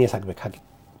ಮಾಡಬೇಕು 18 years ಆಗಬೇಕು. ಹಾಗೆ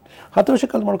 10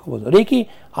 ವರ್ಷಕ್ಕೆ ಕಲ್ತು ಮಾಡ್ಕೋಬೋದು. ರೇಖಿ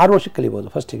 6 ವರ್ಷಕ್ಕೆ ಕಲಿಬೋದು,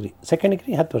 ಫಸ್ಟ್ ಡಿಗ್ರಿ, ಸೆಕೆಂಡ್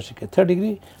ಡಿಗ್ರಿ 10 ವರ್ಷಕ್ಕೆ, ಥರ್ಡ್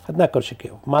ಡಿಗ್ರಿ 14 ವರ್ಷಕ್ಕೆ,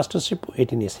 ಮಾಸ್ಟರ್ಶಿಪ್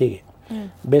 18 years, ಹೀಗೆ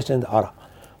ಬೇಸ್ಡ್ ಆನ್ ಆರ.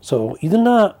 ಸೊ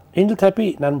ಇದನ್ನು ಏಂಜಲ್ ಥೆರಪಿ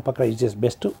ನನ್ನ ಪಕ್ಕ ಇಸ್ ಜಸ್ಟ್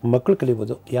ಬೆಸ್ಟು. ಮಕ್ಕಳು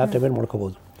ಕಲಿಬೋದು, ಯಾರು ಟೈಮೇಲೆ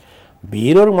ಮಾಡ್ಕೋಬೋದು.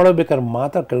 ಬೇರೆಯವ್ರಿಗೆ ಮಾಡಬೇಕಾದ್ರೆ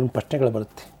ಮಾತ್ರ ಕೆಲವೊಂದು ಪ್ರಶ್ನೆಗಳು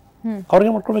ಬರುತ್ತೆ,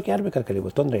 ಅವ್ರಿಗೆ ಮಾಡ್ಕೊಳ್ಬೇಕು, ಯಾರು ಬೇಕಾದ್ರೆ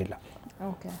ಕಲಿಬೋದು, ತೊಂದರೆ ಇಲ್ಲ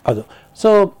ಅದು. So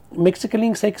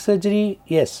ಮೆಕ್ಸಿಕಲಿಂಗ್ psych surgery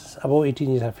S above 18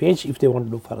 years of age if they want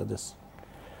to do for others.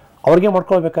 ಅವ್ರಿಗೆ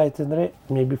ಮಾಡ್ಕೊಳ್ಬೇಕಾಯ್ತು ಅಂದರೆ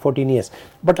ಮೇ ಬಿ 14 years.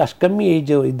 ಬಟ್ ಅಷ್ಟು ಕಮ್ಮಿ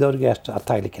ಏಜ್ ಇದ್ದವ್ರಿಗೆ ಅಷ್ಟು ಅರ್ಥ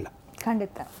ಆಗಲಿಕ್ಕಿಲ್ಲ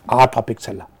ಖಂಡಿತ ಆ ಟಾಪಿಕ್ಸ್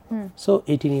ಎಲ್ಲ. ಸೊ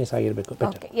 18 years ಆಗಿರಬೇಕು.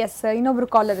 ಎಸ್, ಇನ್ನೊಬ್ರು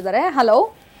ಕಾಲರ್ ಇದ್ದಾರೆ. ಹಲೋ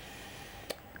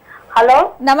ಹಲೋ,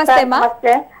 ನಮಸ್ತೆ ಅಮ್ಮ,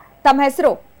 ತಮ್ಮ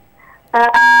ಹೆಸರು?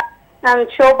 ನಾನು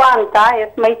ಶೋಭಾ ಅಂತ,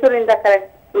 ಮೈಸೂರಿಂದ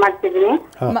ಕರೆಕ್ಟ್ ಮಾಡ್ತಿದ್ದೀನಿ.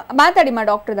 ಮಾತಾಡಿ ಮಾ,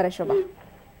 ಡಾಕ್ಟರ್ ಇದ್ದಾರೆ ಶೋಭಾ.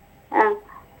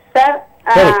 ಸರ್,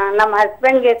 ನಮ್ಮ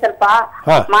ಹಸ್ಬೆಂಡ್ಗೆ ಸ್ವಲ್ಪ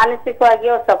ಮಾನಸಿಕವಾಗಿ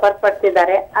ಸಫರ್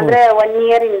ಪಡ್ತಿದ್ದಾರೆ. ಅಂದ್ರೆ 1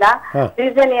 year ಇಂದ.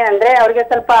 ರೀಸನ್ ಏನಂದ್ರೆ ಅವ್ರಿಗೆ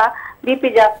ಸ್ವಲ್ಪ BP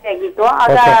ಜಾಸ್ತಿ ಆಗಿತ್ತು.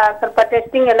 ಆಗ ಸ್ವಲ್ಪ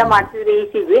ಟೆಸ್ಟಿಂಗ್ ಎಲ್ಲ ಮಾಡ್ತಿದ್ರಿ,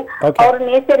 ECG. ಅವ್ರ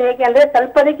ನೇಚರ್ ಹೇಗೆ ಅಂದ್ರೆ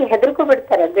ಸ್ವಲ್ಪ ಅದಕ್ಕೆ ಹೆದರ್ಕೊ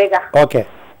ಬಿಡ್ತಾರೆ ಬೇಗ.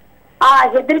 ಆ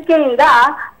ಹೆದರಿಕೆಯಿಂದ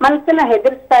ಮನಸ್ಸನ್ನ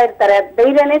ಹೆದರ್ಸ್ತಾ ಇರ್ತಾರೆ,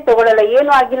 ಧೈರ್ಯನೇ ತಗೊಳಲ್ಲ.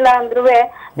 ಏನು ಆಗಿಲ್ಲ ಅಂದ್ರೂ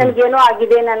ನನ್ಗೇನೋ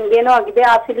ಆಗಿದೆ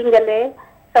ಆ ಫೀಲಿಂಗ್ ಅಲ್ಲೇ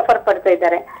ಸಫರ್ ಪಡ್ತಾ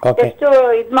ಇದ್ದಾರೆ. ಎಷ್ಟು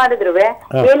ಇದ್ ಮಾಡಿದ್ರು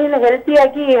ಏನಿಲ್ಲ,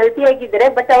 ಹೆಲ್ತಿಯಾಗಿದ್ದಾರೆ,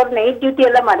 ಬಟ್ ಅವ್ರು ನೈಟ್ ಡ್ಯೂಟಿ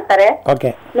ಎಲ್ಲ ಮಾಡ್ತಾರೆ.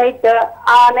 ನೈಟ್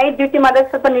ಡ್ಯೂಟಿ ಮಾಡಿದ್ರೆ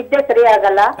ಸ್ವಲ್ಪ ನಿದ್ದೆ ಸರಿ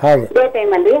ಆಗಲ್ಲ ಡೇ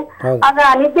ಟೈಮ್ ಅಲ್ಲಿ. ಆಗ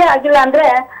ನಿದ್ದೆ ಆಗಿಲ್ಲ ಅಂದ್ರೆ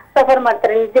ಸಫರ್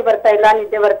ಮಾಡ್ತಾರೆ, ನಿದ್ದೆ ಬರ್ತಾ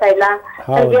ಇಲ್ಲ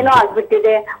ನನ್ಗೇನೋ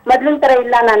ಆಗ್ಬಿಟ್ಟಿದೆ, ಮೊದ್ಲಿನ ತರ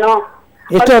ಇಲ್ಲ ನಾನು.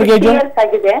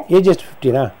 ಆಗಿದೆ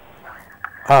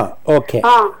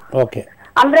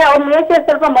ಅಂದ್ರೆ ಅವ್ರ ನೇಚರ್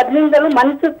ಸ್ವಲ್ಪ ಮೊದ್ಲಿಂದಲೂ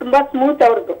ಮನಸ್ಸು ತುಂಬಾ ಸ್ಮೂತ್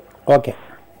ಅವ್ರದ್ದು,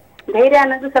 ಧೈರ್ಯ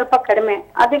ಅನ್ನೋದು ಸ್ವಲ್ಪ ಕಡಿಮೆ.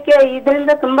 ಅದಕ್ಕೆ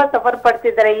ಇದರಿಂದ ತುಂಬಾ ಸಫರ್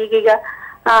ಪಡ್ತಿದ್ದಾರೆ ಈಗೀಗ.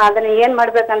 ಅದನ್ನ ಏನ್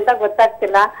ಮಾಡ್ಬೇಕಂತ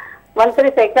ಗೊತ್ತಾಗ್ತಿಲ್ಲ. ಒಂದ್ಸರಿ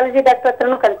ಸೈಕಾಲಜಿ ಡಾಕ್ಟರ್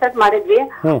ಹತ್ರನು ಕನ್ಸಲ್ಟ್ ಮಾಡಿದ್ವಿ.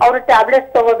 ಅವ್ರು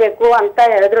ಟ್ಯಾಬ್ಲೆಟ್ಸ್ ತಗೋಬೇಕು ಅಂತ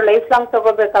ಹೇಳಿದ್ರು, ಲೈಫ್ ಲಾಂಗ್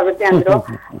ತಗೋಬೇಕಾಗುತ್ತೆ ಅಂದ್ರು.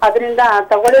 ಅದರಿಂದ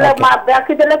ತಗೊಳ್ಳಿಲ್ಲ.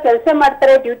 ಬಾಕಿದೆಲ್ಲ ಕೆಲಸ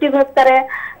ಮಾಡ್ತಾರೆ, ಡ್ಯೂಟಿಗೆ ಹೋಗ್ತಾರೆ,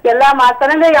 ಎಲ್ಲಾ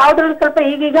ಮಾಡ್ತಾರೆ. ಅಂದ್ರೆ ಯಾವ್ದ್ರಲ್ಲಿ ಸ್ವಲ್ಪ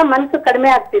ಈಗೀಗ ಮನ್ಸು ಕಡಿಮೆ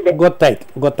ಆಗ್ತಿದೆ.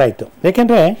 ಗೊತ್ತಾಯ್ತು.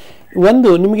 ಯಾಕೆಂದ್ರೆ ಒಂದು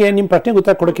ನಿಮಗೆ ನಿಮ್ಮ ಪ್ರಶ್ನೆಗೆ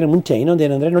ಉತ್ತರ ಕೊಡೋಕ್ಕಿಂತ ಮುಂಚೆ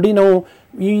ಇನ್ನೊಂದೇನೆಂದರೆ ನೋಡಿ, ನಾವು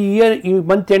ಈ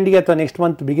ಮಂತ್ ಎಂಡಿಗೆ ಅಥವಾ ನೆಕ್ಸ್ಟ್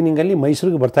ಮಂತ್ ಬಿಗಿನಿಂಗಲ್ಲಿ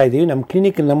ಮೈಸೂರಿಗೆ ಬರ್ತಾ ಇದ್ದೀವಿ. ನಮ್ಮ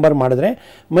ಕ್ಲಿನಿಕ್ ನಂಬರ್ ಮಾಡಿದ್ರೆ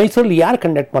ಮೈಸೂರಲ್ಲಿ ಯಾರು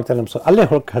ಕಂಡಕ್ಟ್ ಮಾಡ್ತಾರೆ ನಮ್ಮ ಅಲ್ಲೇ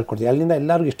ಹೇಳ್ಕೊಡ್ತೀವಿ. ಅಲ್ಲಿಂದ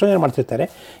ಎಲ್ಲರಿಗೂ ಎಷ್ಟೋ ಜನ ಮಾಡ್ತಿರ್ತಾರೆ.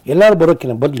 ಎಲ್ಲರೂ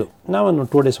ಬರೋಕ್ಕಿಂತ ಬದಲು ನಾವೊಂದು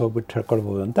 2 days ಹೋಗ್ಬಿಟ್ಟು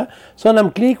ಹೇಳ್ಕೊಳ್ಬೋದು ಅಂತ. ಸೊ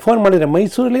ನಮ್ಮ ಕ್ಲಿನಿಕ್ ಫೋನ್ ಮಾಡಿದರೆ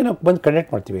ಮೈಸೂರಲ್ಲಿ ನಾವು ಬಂದು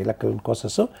ಕಂಡಕ್ಟ್ ಮಾಡ್ತೀವಿ ಎಲ್ಲ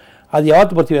ಕೋರ್ಸಸ್ಸು. ಅದು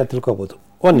ಯಾವತ್ತು ಬರ್ತೀವಿ ಅಂತ ತಿಳ್ಕೊಬೋದು.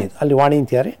 ಒಂದೇದು ಅಲ್ಲಿ ವಾಣಿ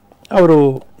ಅಂತಿದ್ದಾರೆ, ಅವರು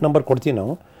ನಂಬರ್ ಕೊಡ್ತೀವಿ,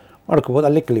 ನಾವು ಮಾಡ್ಕೋಬೋದು,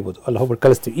 ಅಲ್ಲೇ ಕಲಿಬೋದು, ಅಲ್ಲಿ ಹೋಗ್ಬಿಟ್ಟು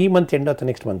ಕಲಿಸ್ತೀವಿ. ಈ ಮಂತ್ ಎಂಡ್ ಅಥವಾ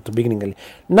ನೆಕ್ಸ್ಟ್ ಮಂತ್ ಬಿಗಿನಿಂಗಲ್ಲಿ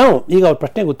ನಾವು ಈಗ ಅವ್ರ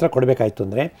ಪ್ರಶ್ನೆಗೆ ಉತ್ತರ ಕೊಡಬೇಕಾಯ್ತು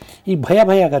ಅಂದರೆ ಈ ಭಯ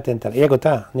ಆಗತ್ತೆ ಅಂತಾರೆ. ಹೇಗೆ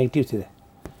ಗೊತ್ತಾ, ನೆಗೆಟಿವ್ಸ್ ಇದೆ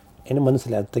ಏನು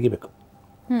ಮನಸ್ಸಲ್ಲಿ, ಅದು ತೆಗಿಬೇಕು.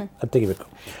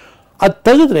 ಅದು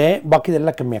ತೆಗೆದ್ರೆ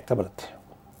ಬಾಕಿದೆಲ್ಲ ಕಮ್ಮಿ ಆಗ್ತಾ ಬರುತ್ತೆ.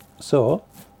 So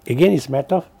again is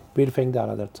matter of purifying the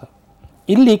all others.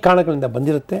 ಇಲ್ಲಿ ಕಾರಣಗಳಿಂದ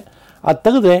ಬಂದಿರುತ್ತೆ, ಅದು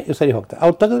ತೆಗೆದ್ರೆ ಇವು ಸರಿ ಹೋಗ್ತಾರೆ,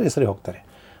 ಅವ್ರು ತೆಗೆದ್ರೆ ಸರಿ ಹೋಗ್ತಾರೆ.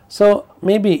 ಸೊ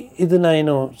ಮೇ ಬಿ ಇದನ್ನು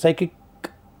ಏನು ಸೈಕಿಕ್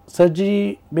ಸರ್ಜರಿ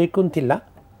ಬೇಕು ಅಂತಿಲ್ಲ.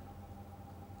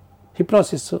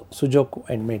 ಹಿಪ್ನಾಸಿಸ್ಸು, ಸುಜೋಕು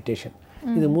ಆ್ಯಂಡ್ ಮೆಡಿಟೇಷನ್,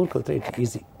 ಇದು 3 ಕಲಿತ್ರೆ ಇಟ್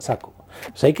ಈಸಿ ಸಾಕು.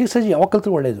 ಸೈಕಿಕ್ ಸರ್ಜರಿ ಯಾವಾಗ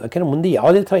ಕಲಿತ್ರೆ ಒಳ್ಳೆಯದು, ಯಾಕೆಂದರೆ ಮುಂದೆ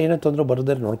ಯಾವುದೇ ಥರ ಏನೋ ತೊಂದರೆ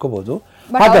ಬರೋದ್ರೆ ನೋಡ್ಕೋಬೋದು.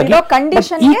 ಹಾಗಾಗಿ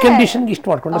ಈ ಕಂಡೀಷನ್ಗೆ ಇಷ್ಟು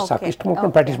ಮಾಡ್ಕೊಂಡ್ರೆ ಸಾಕು, ಇಷ್ಟು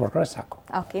ಮಾಡ್ಕೊಂಡು ಪ್ರಾಕ್ಟೀಸ್ ಮಾಡ್ಕೊಂಡ್ರೆ ಸಾಕು.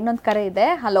 ಓಕೆ, ಇನ್ನೊಂದು ಕರೆ ಇದೆ.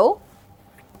 ಹಲೋ,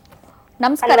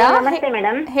 ನಮಸ್ಕಾರ. ನಮಸ್ತೆ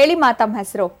ಮೇಡಮ್. ಹೇಳಿ ಮಾ, ತಮ್ಮ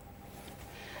ಹೆಸರು?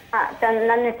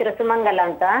 ನನ್ನ ಹೆಸರು ಸುಮಂಗಲ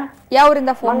ಅಂತ.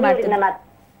 ಯಾವೂರಿಂದ ಫೋನ್ ಮಾಡ್ತೀರಾ?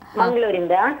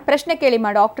 ಮಂಗಳೂರಿಂದ. ಪ್ರಶ್ನೆ ಕೇಳಿ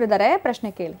ಮಾ, ಡಾಕ್ಟರ್ ಇದ್ದಾರೆ,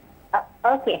 ಪ್ರಶ್ನೆ ಕೇಳಿ.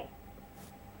 ಓಕೆ,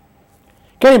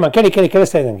 ಕೇಳಿಮ್ಮ,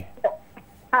 ಕೇಳಿಸ್ತಾ ಇದ್ದಂಗೆ.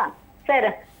 ಸರ್,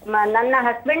 ನನ್ನ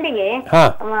ಹಸ್ಬೆಂಡಿಗೆ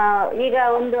ಈಗ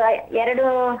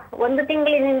ಒಂದು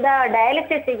ತಿಂಗಳಿನಿಂದ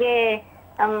ಡಯಾಲಿಸಿಸ್ಗೆ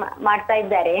ಮಾಡ್ತಾ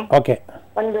ಇದ್ದಾರೆ.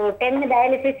 ಒಂದು 10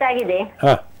 ಡಯಾಲಿಸಿಸ್ ಆಗಿದೆ.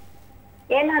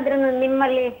 ಏನಾದ್ರೂ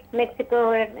ನಿಮ್ಮಲ್ಲಿ ಮೆಕ್ಸಿಕೋ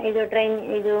ಇದು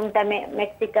ಉಂಟಾ,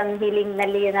 ಮೆಕ್ಸಿಕನ್ ಹೀಲಿಂಗ್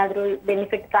ನಲ್ಲಿ ಏನಾದ್ರೂ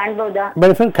ಬೆನಿಫಿಟ್ ಕಾಣಬಹುದಾ?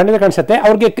 ಬೆನಿಫಿಟ್ ಖಂಡಿತ ಕಾಣಿಸುತ್ತೆ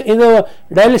ಅವ್ರಿಗೆ. ಇದು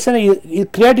ಡಯಾಲಿಸಿಸ್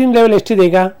ಕ್ರಿಯಾಟಿನ್ ಲೆವೆಲ್ ಎಷ್ಟಿದೆ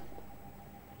ಈಗ?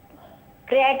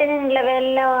 ಕ್ರಿಯಾಟಿನಿನ್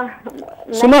ಲೆವೆಲ್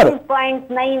ಸುಮಾರು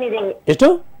 9.9 ಇದೆ. ಎಷ್ಟು?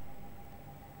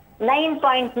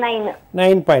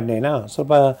 9.9.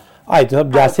 ಸ್ವಲ್ಪ ಆಯ್ತು,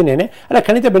 ಸ್ವಲ್ಪ ಜಾಸ್ತಿನೇನೆ. ಅಲ್ಲ,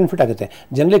 ಖಂಡಿತ ಬೆನಿಫಿಟ್ ಆಗುತ್ತೆ.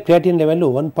 ಜನರಲಿ ಕ್ರಿಯಾಟಿನ್ ಲೆವೆಲ್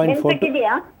 1.4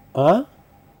 ಇದೆಯಾ?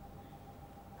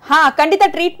 ಖಂಡಿತ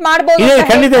ಟ್ರೀಟ್ ಮಾಡಬಹುದು.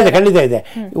 ಖಂಡಿತ ಇದೆ.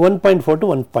 1.4 to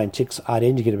 1.6 ಆ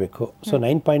ರೇಂಜ್ಗೆ ಇರಬೇಕು. ಸೊ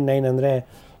 9.9 ಅಂದರೆ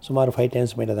ಸುಮಾರು 5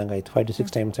 times ಮೇಲದಂಗೆ ಆಯಿತು, 5 to 6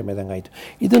 times ಮೇಲದಂಗೆ ಆಯಿತು.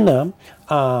 ಇದನ್ನು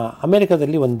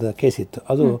ಅಮೇರಿಕಾದಲ್ಲಿ ಒಂದು ಕೇಸ್ ಇತ್ತು,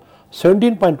 ಅದು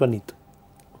 17.1 ಇತ್ತು.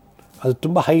 ಅದು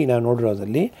ತುಂಬ ಹೈ ನಾವು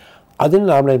ನೋಡಿರೋದಲ್ಲಿ. ಅದನ್ನು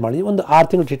ನಾರ್ಮಲೈಸ್ ಮಾಡಿ ಒಂದು 6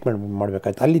 ತಿಂಗಳು ಟ್ರೀಟ್ಮೆಂಟ್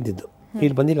ಮಾಡಬೇಕಾಯ್ತು. ಅಲ್ಲಿದ್ದು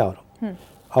ಇಲ್ಲಿ ಬಂದಿಲ್ಲ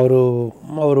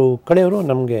ಅವರು ಕಡೆಯವರು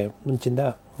ನಮಗೆ ಮುಂಚಿಂದ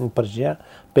ಪರಿಚಯ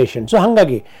ಪೇಷಂಟ್ಸು,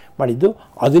 ಹಾಗಾಗಿ ಮಾಡಿದ್ದು.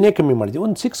 ಅದನ್ನೇ ಕಮ್ಮಿ ಮಾಡಿದ್ವಿ.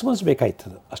 ಒಂದು 6 months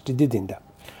ಬೇಕಾಯ್ತದು ಅಷ್ಟಿದ್ದರಿಂದ.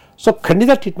 ಸೊ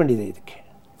ಖಂಡಿತ ಟ್ರೀಟ್ಮೆಂಟ್ ಇದೆ ಇದಕ್ಕೆ,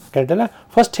 ಕರೆಕ್ಟಲ್ಲ?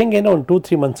 ಫಸ್ಟ್ ಹೆಂಗೇನೋ ಒಂದು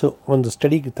 2-3 months ಒಂದು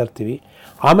ಸ್ಟಡಿಗೆ ತರ್ತೀವಿ,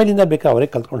 ಆಮೇಲಿಂದ ಬೇಕಾದ್ರೆ ಅವರೇ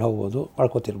ಕಲ್ತ್ಕೊಂಡು ಹೋಗ್ಬೋದು,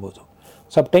 ಮಾಡ್ಕೋತಿರ್ಬೋದು.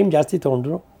 ಸ್ವಲ್ಪ ಟೈಮ್ ಜಾಸ್ತಿ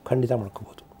ತೊಗೊಂಡ್ರು ಖಂಡಿತ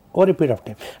ಮಾಡ್ಕೋಬೋದು over A period of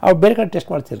time. ಅವ್ರು ಬೇರೆ ಕಡೆ ಟೆಸ್ಟ್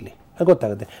ಮಾಡ್ತಿರಲಿ, ಅದು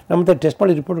ಗೊತ್ತಾಗುತ್ತೆ. ನಮ್ಮ ಹತ್ರ ಟೆಸ್ಟ್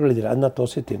ಮಾಡಿ ರಿಪೋರ್ಟ್ಗಳಿದ್ದೀರ, ಅದನ್ನ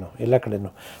ತೋರಿಸಿರ್ತೀವಿ ನಾವು ಎಲ್ಲ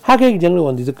ಕಡೆಯೂ. ಹಾಗಾಗಿ ಜನರು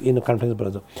ಒಂದು ಇದಕ್ಕೆ ಏನು ಕಾನ್ಫಿಡೆನ್ಸ್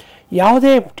ಬರೋದು.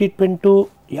 ಯಾವುದೇ ಟ್ರೀಟ್ಮೆಂಟು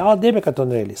ಯಾವುದೇ ಬೇಕಾದ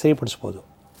ತೊಂದರೆಯಲ್ಲಿ ಸರಿಪಡಿಸ್ಬೋದು.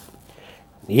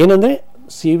 ಏನಂದರೆ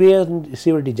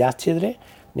ಸಿವಿರಿಟಿ ಜಾಸ್ತಿ ಇದ್ದರೆ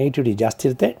ನೆಗೆಟಿವಿಟಿ ಜಾಸ್ತಿ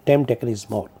ಇರುತ್ತೆ, time taken is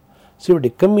more. Severity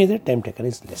ಕಮ್ಮಿ ಇದ್ದರೆ ಟೈಮ್ ಟೇಕನ್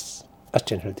ಈಸ್ ಲೆಸ್,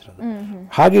 ಅಷ್ಟೇನು ಹೇಳ್ತಿರೋದು.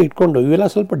 ಹಾಗೆ ಇಟ್ಕೊಂಡು ಇವೆಲ್ಲ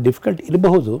ಸ್ವಲ್ಪ ಡಿಫಿಕಲ್ಟ್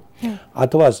ಇರಬಹುದು,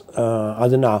 ಅಥವಾ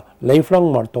ಅದನ್ನು ಲೈಫ್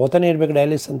ಲಾಂಗ್ ತಗೋತಾನೆ ಇರಬೇಕು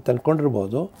ಡಯಾಲಿಸಿಸ್ ಅಂತ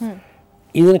ಅಂದ್ಕೊಂಡಿರ್ಬೋದು.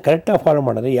 ಇದನ್ನು ಕರೆಕ್ಟಾಗಿ ಫಾಲೋ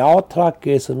ಮಾಡಿದ್ರೆ ಯಾವ ಥರ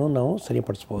ಕೇಸನ್ನು ನಾವು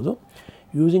ಸರಿಪಡಿಸ್ಬೋದು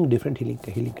using different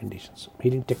healing conditions,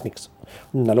 healing techniques.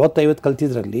 40-50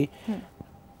 ಕಲ್ತಿದ್ರಲ್ಲಿ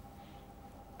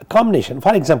combination,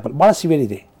 for example ಭಾಳ ಸಿವಿಯರ್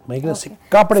ಇದೆ, ಮೈಗ್ರೇನ್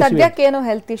ಸಿಕ್ಕಾಪಡೆ ಸದ್ಯಕ್ಕೆ ಏನೋ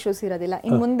ಹೆಲ್ತ್ ಇಶ್ಯೂಸ್ ಇರೋದಿಲ್ಲ,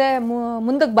 ಇನ್ನು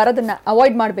ಮುಂದಕ್ಕೆ ಬರೋದನ್ನ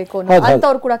ಅವಾಯ್ಡ್ ಮಾಡಬೇಕು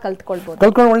ಅಂತವ್ರು ಕೂಡ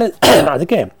ಕಲ್ತ್ಕೊಂಡು ಒಳ್ಳೆ.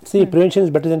 ಅದಕ್ಕೆ prevention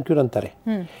is better than cure ಅಂತಾರೆ.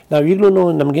 ನಾವು ಈಗಲೂ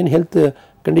ನಮಗೇನು ಹೆಲ್ತ್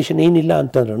ಕಂಡೀಷನ್ ಏನಿಲ್ಲ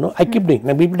ಅಂತಂದ್ರೂ ಐ ಕೀಪ್ ಡೂಯಿಂಗ್,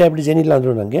 ನಾನು BP ಡಯಾಬಿಟಿಸ್ ಏನಿಲ್ಲ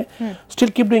ಅಂದ್ರೂ ನನಗೆ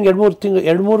ಸ್ಟಿಲ್ ಕೀಪ್ ಡೂಯಿಂಗ್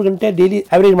 2-3 ಗಂಟೆ ಡೈಲಿ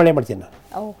ಅವರೇಜ್ ಮಾಡೇ ಮಾಡ್ತೀನಿ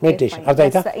ನಾನು ಮೆಡಿಟೇಷನ್. ಅರ್ಥ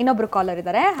ಆಯ್ತಾ? ಇನ್ನೊಬ್ರು ಕಾಲರ್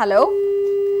ಇದ್ದಾರೆ. ಹಲೋ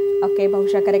ಓಕೆ,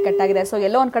 ಬಹುಶಃ ಕರೆ ಕಟ್ಟಾಗಿದೆ. ಸೊ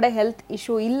ಎಲ್ಲೋ ಒಂದು ಕಡೆ ಹೆಲ್ತ್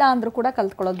ಇಶ್ಯೂ ಇಲ್ಲ ಅಂದ್ರೂ ಕೂಡ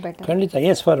ಕಲ್ತ್ಕೊಳ್ಳೋದು ಬೆಟರ್. ಖಂಡಿತ,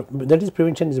 S, for that is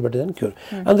prevention is better than cure.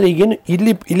 ಅಂದರೆ ಈಗೇನು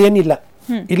ಇಲ್ಲೇನಿಲ್ಲ,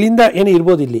 ಇಲ್ಲಿಂದ ಏನು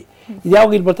ಇರ್ಬೋದು, ಇಲ್ಲಿ ಇದು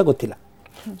ಯಾವಾಗ ಇಲ್ಲಿ ಬರ್ತಾ ಗೊತ್ತಿಲ್ಲ.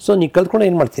 ಸೊ ನೀವು ಕಲ್ತ್ಕೊಂಡು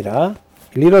ಏನು ಮಾಡ್ತೀರಾ,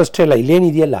 ಇಲ್ಲಿರೋ ಅಷ್ಟೇ ಅಲ್ಲ,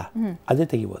 ಇಲ್ಲೇನಿದೆಯಲ್ಲ ಅದೇ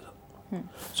ತೆಗಿಬೋದು.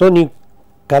 ಸೊ ನೀವು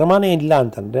ಕರ್ಮನೇ ಇಲ್ಲ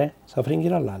ಅಂತಂದರೆ ಸಫರಿಂಗ್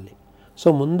ಇರೋಲ್ಲ ಅಲ್ಲಿ. ಸೊ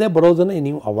ಮುಂದೆ ಬರೋದನ್ನು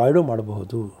ನೀವು ಅವಾಯ್ಡು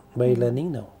ಮಾಡಬಹುದು ಬೈ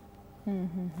ಲರ್ನಿಂಗ್ ನಾವು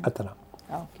ಆ ಥರ.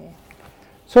 ಓಕೆ.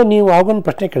 ಸೊ ನೀವು ಆಗೊಂದು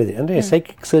ಪ್ರಶ್ನೆ ಕೇಳಿದ್ರಿ, ಅಂದರೆ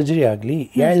ಸೈಕಿಕ್ ಸರ್ಜರಿ ಆಗಲಿ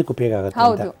ಯಾವುದಕ್ಕೆ ಉಪಯೋಗ ಆಗುತ್ತೆ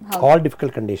ಅಂತ. ಆಲ್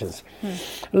ಡಿಫಿಕಲ್ಟ್ ಕಂಡೀಷನ್ಸ್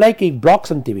ಲೈಕ್ ಈಗ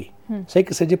ಬ್ಲಾಕ್ಸ್ ಅಂತೀವಿ,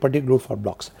 psychic surgery particular for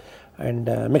blocks. And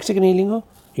Mexican healing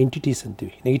entities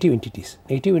ಅಂತೀವಿ, ನೆಗೆಟಿವ್ ಎಂಟಿಟೀಸ್.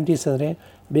 ನೆಗೆಟಿವ್ ಎಂಟಿಟೀಸ್ ಅಂದರೆ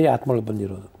ಬೇರೆ ಆತ್ಮಗಳು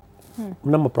ಬಂದಿರೋದು,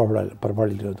 ನಮ್ಮ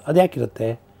ಪ್ರಭಾವಳಿರೋದು. ಅದು ಯಾಕಿರುತ್ತೆ,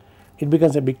 it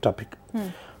becomes A big topic.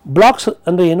 Blocks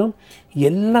ಅಂದರೆ ಏನು,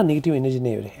 ಎಲ್ಲ ನೆಗೆಟಿವ್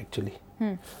ಎನರ್ಜಿನೇ ಇವೆ ಆ್ಯಕ್ಚುಲಿ.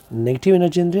 ನೆಗೆಟಿವ್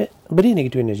ಎನರ್ಜಿ ಅಂದರೆ ಬರೀ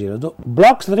ನೆಗೆಟಿವ್ ಎನರ್ಜಿ ಇರೋದು.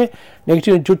 ಬ್ಲಾಕ್ಸ್ ಅಂದರೆ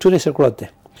ನೆಗೆಟಿವ್ ಚೂರೇ ಸೇರ್ಕೊಳ್ಳುತ್ತೆ.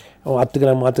 10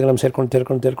 ಗ್ರಾಮ್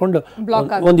ಸೇರ್ಕೊಂಡು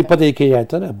ಒಂದು 25 kg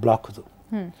ಆಯಿತು ಅಂದರೆ ಬ್ಲಾಕ್. ಅದು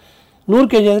 100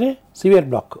 kg ಆದರೆ ಸಿವಿಯರ್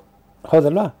ಬ್ಲಾಕ್,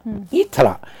 ಹೌದಲ್ವಾ? ಈ ಥರ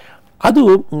ಅದು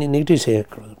ನೆಗೆಟಿವ್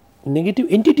ಸೇರ್ಕೊಳ್ಳೋದು. ನೆಗೆಟಿವ್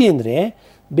ಎಂಟಿಟಿ ಅಂದರೆ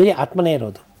ಬೇರೆ ಆತ್ಮನೇ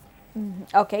ಇರೋದು.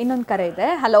 ಓಕೆ, ಇನ್ನೊಂದು ಕರೆ ಇದೆ.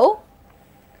 ಹಲೋ,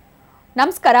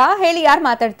 ನಮಸ್ಕಾರ, ಹೇಳಿ, ಯಾರು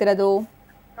ಮಾತಾಡ್ತಿರೋದು?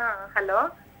 ಹಲೋ,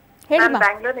 ನಾನು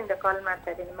ಬ್ಯಾಂಗ್ಳೂರಿಂದ ಕಾಲ್ ಮಾಡ್ತಾ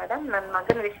ಇದ್ದೀನಿ ಮೇಡಮ್. ನನ್ನ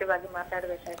ಮಗನ ವಿಷಯವಾಗಿ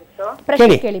ಮಾತಾಡಬೇಕಾಗಿತ್ತು.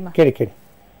 ಕೇಳಿ.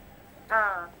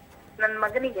 ನನ್ನ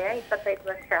ಮಗನಿಗೆ 25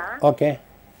 ವರ್ಷ. ಓಕೆ.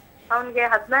 ಅವನಿಗೆ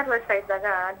 16 ವರ್ಷ ಇದ್ದಾಗ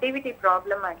ಡಿವಿಟಿ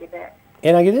ಪ್ರಾಬ್ಲಮ್ ಆಗಿದೆ.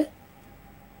 ಏನಾಗಿದೆ?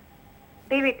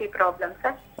 DVT problem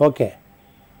sir. ಓಕೆ,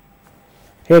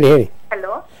 ಹೇಳಿ.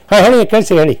 ಹಲೋ, ಹೇಳಿ,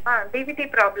 ಕೇಳಿಸಿ, ಹೇಳಿ. ಡಿವಿಟಿ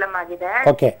ಪ್ರಾಬ್ಲಮ್ ಆಗಿದೆ.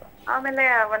 ಓಕೆ. ಆಮೇಲೆ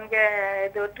ಅವನಿಗೆ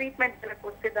ಇದು ಟ್ರೀಟ್ಮೆಂಟ್ ಎಲ್ಲ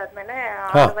ಕೊಡ್ತಿದ್ದಾದ್ಮೇಲೆ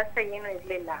 6 ವರ್ಷ ಏನು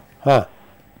ಇರ್ಲಿಲ್ಲ.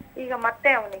 ಈಗ ಮತ್ತೆ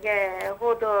ಅವನಿಗೆ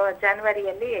ಹೋದ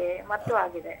ಜನವರಿಯಲ್ಲಿ ಮತ್ತು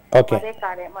ಆಗಿದೆ ಅದೇ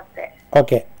ಕಾರ್ಯ ಮತ್ತೆ.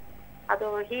 ಓಕೆ. ಅದು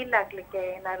ಹೀಲ್ ಆಗ್ಲಿಕ್ಕೆ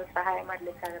ಏನಾದ್ರು ಸಹಾಯ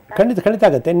ಮಾಡ್ಲಿಕ್ಕಾಗತ್ತಾ? ಖಂಡಿತ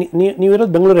ಆಗುತ್ತೆ.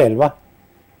 ನೀವಿರೋದು ಬೆಂಗಳೂರೇ ಅಲ್ವಾ?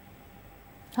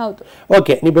 ಹೌದು.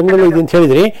 ಓಕೆ, ನೀವು ಬೆಂಗಳೂರು ಇದೆ ಅಂತ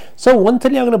ಹೇಳಿದ್ರಿ. ಸೊ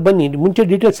ಒಂದ್ಸಲಿ ಆಗಲೇ ಬನ್ನಿ, ಮುಂಚೆ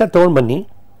ಡೀಟೇಲ್ಸ್ ಎಲ್ಲ ತೊಗೊಂಡು ಬನ್ನಿ.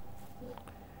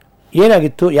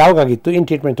 ಏನಾಗಿತ್ತು, ಯಾವಾಗಾಗಿತ್ತು, ಏನು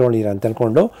ಟ್ರೀಟ್ಮೆಂಟ್ ತೊಗೊಂಡಿದ್ದೀರಾ ಅಂತ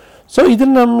ಅಂದ್ಕೊಂಡು. ಸೊ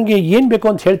ಇದನ್ನು ನಮಗೆ ಏನು ಬೇಕು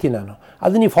ಅಂತ ಹೇಳ್ತೀನಿ ನಾನು,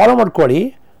 ಅದನ್ನು ನೀವು ಫಾಲೋ ಮಾಡ್ಕೊಳ್ಳಿ.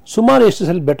 ಸುಮಾರು ಎಷ್ಟು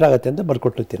ಸಲ ಬೆಟರ್ ಆಗುತ್ತೆ ಅಂತ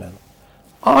ಬರ್ಕೊಟ್ಟಿರ್ತೀನಿ ನಾನು.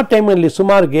 ಆ ಟೈಮಲ್ಲಿ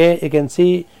ಸುಮಾರಿಗೆ you can see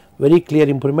very clear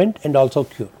improvement and also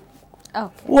cure.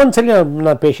 ಒಂದ್ಸಲಿ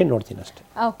ನಾನು ಪೇಷಂಟ್ ನೋಡ್ತೀನಿ ಅಷ್ಟೇ.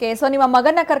 ಓಕೆ, ಸೊ ನಿಮ್ಮ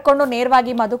ಮಗನ ಕರ್ಕೊಂಡು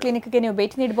ನೇರವಾಗಿ ಮಧು ಕ್ಲಿನಿಕ್ಗೆ ನೀವು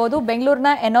ಭೇಟಿ ನೀಡಬಹುದು.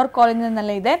 ಬೆಂಗಳೂರಿನ ಎನ್ಆರ್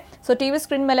ಕಾಲೋನಿನಲ್ಲಿ ಇದೆ. ಸೊ ಟಿವಿ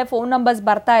ಸ್ಕ್ರೀನ್ ಮೇಲೆ ಫೋನ್ ನಂಬರ್ಸ್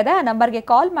ಬರ್ತಾ ಇದೆ, ಆ ನಂಬರ್ಗೆ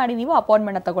ಕಾಲ್ ಮಾಡಿ ನೀವು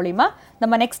ಅಪಾಯಿಂಟ್ಮೆಂಟ್ ತಗೊಳ್ಳಿಮ್ಮ.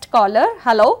 ನಮ್ಮ ನೆಕ್ಸ್ಟ್ ಕಾಲರ್.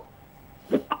 ಹಲೋ,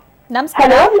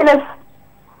 ನಮಸ್ಕಾರ.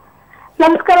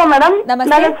 ನಮಸ್ಕಾರ ಮೇಡಮ್,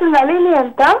 ನನ್ನ ಹೆಸರು ನಳಿನಿ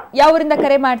ಅಂತ. ಯಾವೂರಿಂದ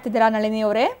ಕರೆ ಮಾಡ್ತಿದ್ದೀರಾ ನಳಿನಿ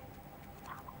ಅವರೇ?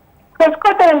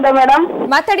 ಹೊಸಕೋಟೆಯಿಂದ ಮೇಡಮ್.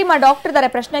 ಮಾತಾಡಿ ಮಾ, ಡಾಕ್ಟರ್ ಇದ್ದಾರೆ,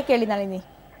 ಪ್ರಶ್ನೆ ಕೇಳಿ ನಳಿನಿ.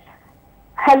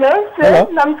 ಹಲೋ ಸರ್,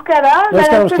 ನಮಸ್ಕಾರ.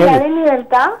 ನನ್ನ ಹೆಸರು ನಳಿನಿ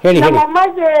ಅಂತ. ನಮ್ಮ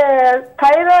ಅಮ್ಮಗೆ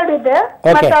ಥೈರಾಯ್ಡ್ ಇದೆ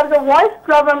ಮತ್ತೆ ಅವ್ರಿಗೆ ವಾಯ್ಸ್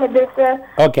ಪ್ರಾಬ್ಲಮ್ ಇದೆ ಸರ್.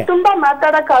 ತುಂಬಾ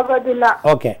ಮಾತಾಡಕ್ ಆಗೋದಿಲ್ಲ.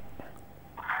 ಓಕೆ,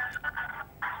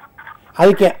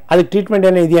 ಅದಕ್ಕೆ ಟ್ರೀಟ್ಮೆಂಟ್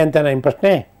ಏನೋ ಇದೆಯಾ ಅಂತ ನನ್ನ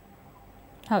ಪ್ರಶ್ನೆ.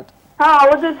 ಹೌದು.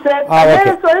 ಹೌದು ಸರ್,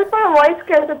 ಸ್ವಲ್ಪ ವಾಯ್ಸ್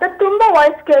ಕೇಳಿಸುತ್ತೆ, ತುಂಬಾ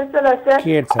ವಾಯ್ಸ್ ಕೇಳಿಸಲ್ಲ ಸರ್.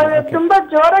 ತುಂಬಾ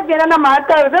ಜೋರಾಗಿ ಏನಾರ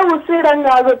ಮಾತಾಡಿದ್ರೆ ಉಸಿರಂಗ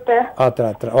ಆಗುತ್ತೆ.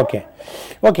 ಆತರ.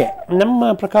 ಓಕೆ.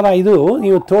 ನಮ್ಮ ಪ್ರಕಾರ ಇದು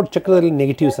ನೀವು ಥ್ರೋಟ್ ಚಕ್ರದಲ್ಲಿ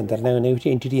ನೆಗೆಟಿವ್ಸ್ ಅಂತಾರೆ, ನಾವು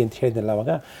ನೆಗೆಟಿವ್ ಎಂಟಿಟಿ ಅಂತ ಹೇಳಿದ್ನಲ್ಲ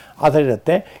ಅವಾಗ, ಆ ಥರ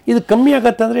ಇರುತ್ತೆ. ಇದು ಕಮ್ಮಿ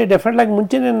ಆಗುತ್ತೆ ಅಂದರೆ ಡೆಫಿನೆಟ್ಲಾಗಿ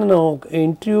ಮುಂಚೆನೇ ನಾನು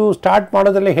ಇಂಟರ್ವ್ಯೂ ಸ್ಟಾರ್ಟ್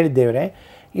ಮಾಡೋದಲ್ಲೇ ಹೇಳಿದ್ದೇವೆ.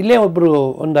 ಇಲ್ಲೇ ಒಬ್ಬರು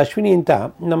ಒಂದು ಅಶ್ವಿನಿ ಅಂತ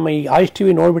ನಮ್ಮ ಈ ಆಯುಷ್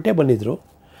ಟಿವಿ ನೋಡಿಬಿಟ್ಟೇ ಬಂದಿದ್ದರು.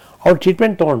 ಅವ್ರು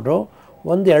ಟ್ರೀಟ್ಮೆಂಟ್ ತೊಗೊಂಡ್ರು,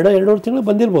 ಒಂದು 2-2.5 ತಿಂಗಳು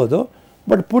ಬಂದಿರ್ಬೋದು.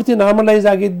 ಬಟ್ ಪೂರ್ತಿ ನಾರ್ಮಲೈಸ್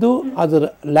ಆಗಿದ್ದು, ಅದರ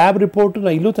ಲ್ಯಾಬ್ ರಿಪೋರ್ಟ್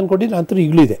ನಾನು ಇಲ್ಲೂ ತಂದ್ಕೊಟ್ಟಿದ್ದು, ಅಂತೂ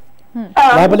ಈಗಲೂ ಇದೆ,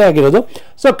 ಲ್ಯಾಬಲ್ಲೇ ಆಗಿರೋದು.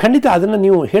 ಸೊ ಖಂಡಿತ ಅದನ್ನು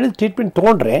ನೀವು ಹೇಳಿದ ಟ್ರೀಟ್ಮೆಂಟ್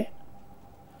ತೊಗೊಂಡ್ರೆ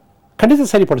ಖಂಡಿತ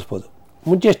ಸರಿಪಡಿಸ್ಬೋದು.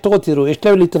 ಮುಂಚೆ ಎಷ್ಟು ತೊಗೋತಿದ್ರು, ಎಷ್ಟು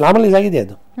ಲೆವೆಲ್ ಇತ್ತು, ನಾರ್ಮಲೈಸ್ ಆಗಿದೆ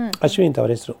ಅದು. ಅಶ್ವಿನಿ ಅಂತ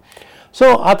ಅವ್ರ ಹೆಸರು. ಸೊ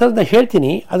ಆ ಥರದ್ದು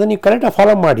ಹೇಳ್ತೀನಿ, ಅದನ್ನು ನೀವು ಕರೆಕ್ಟಾಗಿ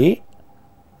ಫಾಲೋ ಮಾಡಿ.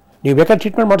 ನೀವು ಬೇಕಾದ್ರೆ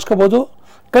ಟ್ರೀಟ್ಮೆಂಟ್ ಮಾಡಿಸ್ಕೋಬೋದು,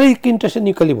 ಕಲಿಯೋಕ್ಕೆ ಇಂಟ್ರೆಸ್ಟ್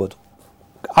ನೀವು ಕಲಿಬೋದು.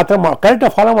 ಆ ಥರ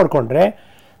ಕರೆಕ್ಟಾಗಿ ಫಾಲೋ ಮಾಡಿಕೊಂಡ್ರೆ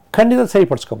ಖಂಡಿತ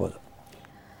ಸರಿಪಡಿಸ್ಕೋಬೋದು.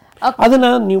 ಅದನ್ನು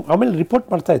ನೀವು ಆಮೇಲೆ ರಿಪೋರ್ಟ್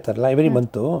ಮಾಡ್ತಾ ಇರ್ತಾರಲ್ಲ ಎವ್ರಿ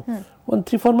ಮಂತು, ಒಂದು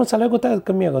 3-4 ಮಂತ್ಸ್ ಅಲ್ಲೇ ಗೊತ್ತಾಗೋದು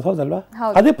ಕಮ್ಮಿ ಆಗೋದು, ಹೌದಲ್ವಾ?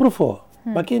 ಅದೇ ಪ್ರೂಫು,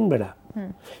 ಬಾಕಿ ಏನು ಬೇಡ.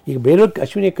 ಈಗ ಬೇರೆಯವ್ರಿಗೆ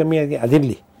ಅಶ್ವಿನಿ ಕಮ್ಮಿ ಆಗಿ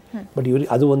ಅದಿರಲಿ, ಬಟ್ ಇವ್ರಿಗೆ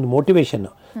ಅದು ಒಂದು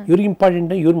ಮೋಟಿವೇಶನ್ನು. ಇವ್ರಿಗೆ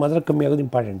ಇಂಪಾರ್ಟೆಂಟ್, ಇವ್ರು ಮಾತ್ರ ಕಮ್ಮಿ ಆಗೋದು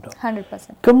ಇಂಪಾರ್ಟೆಂಟು.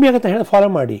 ಕಮ್ಮಿ ಆಗುತ್ತೆ ಹೇಳಿ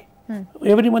ಫಾಲೋ ಮಾಡಿ,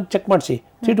 ಎವ್ರಿ ಮಂತ್ ಚೆಕ್ ಮಾಡಿಸಿ.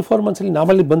 3 to 4 ಮಂತ್ಸಲ್ಲಿ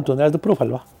ನಾರ್ಮಲಿ ಬಂತು ಅಂದರೆ ಅದು ಪ್ರೂಫ್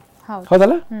ಅಲ್ವಾ,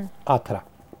 ಹೌದಲ್ಲ? ಆ ಥರ.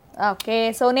 ಓಕೆ,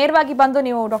 ಸೊ ನೇರವಾಗಿ ಬಂದು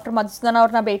ನೀವು ಡಾಕ್ಟರ್ ಮಧುಸೂದನ್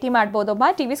ಅವ್ರನ್ನ ಭೇಟಿ ಮಾಡ್ಬೋದು.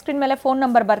 ಟಿವಿ ಸ್ಕ್ರೀನ್ ಮೇಲೆ ಫೋನ್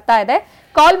ನಂಬರ್ ಬರ್ತಾ ಇದೆ,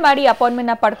 ಕಾಲ್ ಮಾಡಿ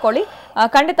ಅಪಾಯಿಂಟ್ಮೆಂಟ್ನ ಪಡ್ಕೊಳ್ಳಿ.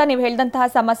 ಖಂಡಿತ ನೀವು ಹೇಳಿದಂತಹ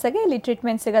ಸಮಸ್ಯೆಗೆ ಇಲ್ಲಿ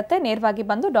ಟ್ರೀಟ್ಮೆಂಟ್ ಸಿಗುತ್ತೆ. ನೇರವಾಗಿ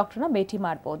ಬಂದು ಡಾಕ್ಟರ್ನ ಭೇಟಿ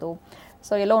ಮಾಡ್ಬೋದು.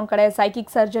 ಸೊ ಎಲ್ಲೋ ಒಂದು ಕಡೆ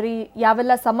ಸೈಕಿಕ್ ಸರ್ಜರಿ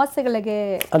ಯಾವೆಲ್ಲ ಸಮಸ್ಯೆಗಳಿಗೆ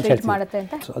ಟ್ರೀಟ್ ಮಾಡುತ್ತೆ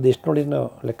ಅಂತ ಅದು ಎಷ್ಟು ನೋಡಿ ನಾವು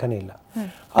ಲೆಕ್ಕನೇ ಇಲ್ಲ.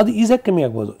 ಅದು ಈಸಿಯಾಗಿ ಕಮ್ಮಿ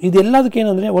ಆಗ್ಬೋದು. ಇದೆಲ್ಲದಕ್ಕೆ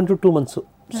ಏನಂದರೆ 1 to 2 ಮಂತ್ಸು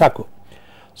ಸಾಕು.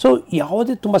 ಸೊ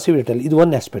ಯಾವುದೇ ತುಂಬ ಸಿವಿಯರಿಟಿಯಲ್ಲಿ ಇದು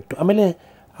ಒಂದು ಆಸ್ಪೆಕ್ಟು. ಆಮೇಲೆ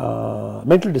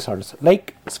ಮೆಂಟಲ್ ಡಿಸಾರ್ಡರ್ಸ್ ಲೈಕ್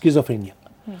ಸ್ಕಿಜೋಫ್ರೇನಿಯಾ.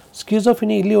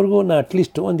 ಇಲ್ಲಿವರೆಗೂ ನಾನು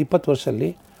ಅಟ್ಲೀಸ್ಟ್ ಒಂದು 20 ವರ್ಷದಲ್ಲಿ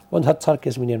ಒಂದು 10,000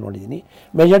 ಕೇಸ್ ಮಿನಿಯನ್ ನೋಡಿದ್ದೀನಿ.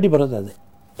 ಮೆಜಾರಿಟಿ ಬರೋದು ಅದೇ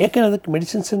ಯಾಕೆಂದರೆ ಅದಕ್ಕೆ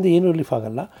ಮೆಡಿಸಿನ್ಸಿಂದ ಏನೂ ರಿಲೀಫ್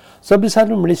ಆಗೋಲ್ಲ. ಸ್ವಲ್ಪ ದಿವಸ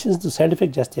ಆದರೂ ಮೆಡಿಸಿನ್ಸ್ದು ಸೈಡ್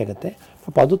ಎಫೆಕ್ಟ್ ಜಾಸ್ತಿ ಆಗುತ್ತೆ,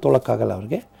 ಪಾಪ ಅದು ತೊಗೊಳಕ್ಕಾಗಲ್ಲ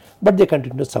ಅವ್ರಿಗೆ. But they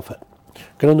continue to suffer.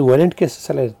 ಕೆಲವೊಂದು ವೈಲೆಂಟ್ ಕೇಸಸ್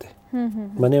ಎಲ್ಲ ಇರುತ್ತೆ,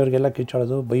 ಮನೆಯವ್ರಿಗೆಲ್ಲ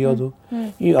ಕಿಚ್ಚಾಡೋದು, ಬೈಯೋದು.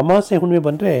 ಈ ಅಮಾವಾಸ್ಯೆ ಹುಣ್ಣಿಮೆ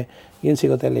ಬಂದರೆ ಏನು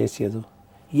ಸಿಗುತ್ತೆ ಎಲ್ಲ ಎಸೆಯೋದು.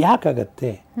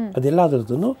 ಯಾಕಾಗತ್ತೆ ಅದೆಲ್ಲ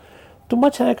ಅದರದ್ದು ತುಂಬ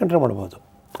ಚೆನ್ನಾಗಿ ಕಂಟ್ರೋಲ್ ಮಾಡ್ಬೋದು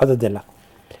ಅದದ್ದೆಲ್ಲ.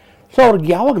 ಸೊ ಅವ್ರಿಗೆ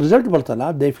ಯಾವಾಗ ರಿಸಲ್ಟ್ ಬರ್ತಲ್ಲ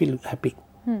they feel happy,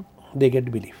 they get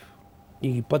belief.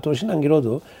 ಈಗ 20 ವರ್ಷ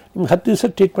ಹಂಗಿರೋದು ನಿಮ್ಗೆ 10 ದಿವಸ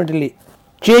ಟ್ರೀಟ್ಮೆಂಟಲ್ಲಿ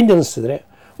ಚೇಂಜ್ ಅನ್ನಿಸ್ತಿದ್ರೆ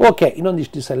ಓಕೆ, ಇನ್ನೊಂದು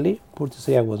ಇಷ್ಟು ದಿವಸಲ್ಲಿ ಪೂರ್ತಿ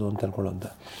ಸರಿ ಆಗ್ಬೋದು ಅಂತ ಅನ್ಕೊಳ್ಳೋಂಥ.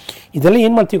 ಇದೆಲ್ಲ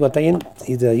ಏನು ಮಾಡ್ತೀವಿ ಗೊತ್ತಾ,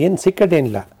 ಏನು ಸಿಕ್ಕಟ್ಟೆ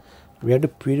ಏನಿಲ್ಲ, we have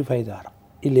to purify the R.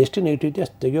 ಇಲ್ಲಿ ಎಷ್ಟು ನೆಗೆಟಿವಿಟಿ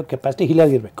ಅಷ್ಟು ತೆಗಿಯೋ ಕೆಪಾಸಿಟಿ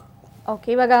ಹೀಲಾಗಿರಬೇಕು. ಓಕೆ,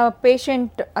 ಇವಾಗ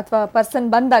ಪೇಷಂಟ್ ಅಥವಾ ಪರ್ಸನ್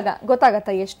ಬಂದಾಗ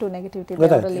ಗೊತ್ತಾಗತ್ತಾ ಎಷ್ಟು ನೆಗೆಟಿವಿಟಿ ಇದೆ?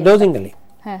 ಗೊತ್ತಾಗುತ್ತೆ ಡೋಸಿಂಗಲ್ಲಿ.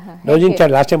 ಡೋಸಿಂಗ್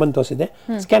ಚಾರ್ಟ್ ಲಾಸ್ಟ್ ಟೈಮ್ ಬಂದು ತೋರಿಸಿದೆ,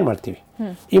 ಸ್ಕ್ಯಾನ್ ಮಾಡ್ತೀವಿ,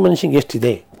 ಈ ಮನುಷ್ಯಂಗೆ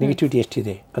ಎಷ್ಟಿದೆ ನೆಗೆಟಿವಿಟಿ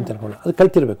ಎಷ್ಟಿದೆ ಅಂತ ಅನ್ಕೊಂಡು ಅದು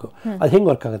ಕಲ್ತಿರಬೇಕು. ಅದು ಹೆಂಗೆ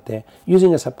ವರ್ಕ್ ಆಗುತ್ತೆ,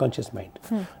 ಯೂಸಿಂಗ್ ಎ ಸಬ್ಕಾನ್ಷಿಯಸ್ ಮೈಂಡ್.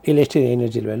 ಇಲ್ಲಿ ಎಷ್ಟಿದೆ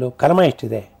ಎನರ್ಜಿ ಲೆವೆಲು, ಕರ್ಮ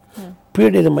ಎಷ್ಟಿದೆ,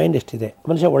 ಪ್ಯೂರಿಟಿ ಆಫ್ ಮೈಂಡ್ ಎಷ್ಟಿದೆ,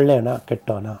 ಮನುಷ್ಯ ಒಳ್ಳೆಯವನ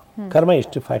ಕೆಟ್ಟವನ, ಕರ್ಮ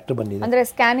ಎಷ್ಟು ಫ್ಯಾಕ್ಟರ್ ಬಂದಿದೆ. ಅಂದ್ರೆ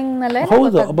ಸ್ಕ್ಯಾನಿಂಗ್ ನಲ್ಲೇ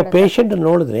ಹೌದು, ಒಬ್ಬ ಪೇಷಂಟ್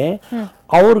ನೋಡಿದ್ರೆ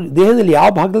ಅವ್ರ ದೇಹದಲ್ಲಿ ಯಾವ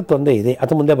ಭಾಗದಲ್ಲಿ ತೊಂದರೆ ಇದೆ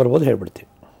ಅಥವಾ ಮುಂದೆ ಬರ್ಬೋದು ಹೇಳ್ಬಿಡ್ತೀವಿ.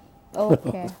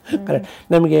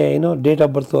 ನಮಗೆ ಏನೋ ಡೇಟ್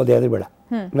ಆಫ್ ಬರ್ತು ಅದು ಯಾವುದು ಬೇಡ,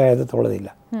 ನಾವು ಯಾವುದು ತೊಗೊಳ್ಳೋದಿಲ್ಲ.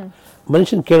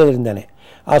 ಮನುಷ್ಯನ ಕೇಳೋದ್ರಿಂದಾನೆ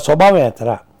ಆ ಸ್ವಭಾವ ಯಾವ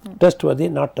ಥರ, trust worthy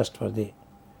not trust worthy,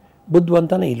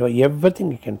 ಬುದ್ಧಿವಂತನೇ ಇಲ್ವ,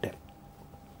 ಎವ್ರಿಥಿಂಗ್ ಯು ಕ್ಯಾನ್ ಟೆಲ್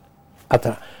ಆ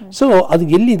ಥರ. ಸೊ ಅದು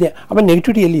ಎಲ್ಲಿದೆ, ಆಮೇಲೆ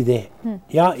ನೆಗೆಟಿವಿಟಿ ಎಲ್ಲಿದೆ,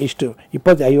 ಎಷ್ಟು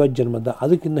 20-50 ಜನ್ಮದ,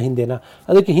 ಅದಕ್ಕಿಂತ ಹಿಂದೆನಾ,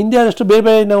 ಅದಕ್ಕೆ ಹಿಂದೆ ಆದಷ್ಟು ಬೇರೆ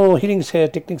ಬೇರೆ ನಾವು ಹೀಲಿಂಗ್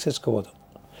ಟೆಕ್ನಿಕ್ಸ್ ಎಸ್ಕೋಬೋದು.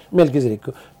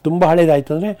 ಮೆಲ್ಕಿಜರಿಕ್ಕು ತುಂಬ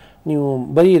ಹಳೇದಾಯಿತು ಅಂದರೆ ನೀವು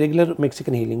ಬರೀ ರೆಗ್ಯುಲರ್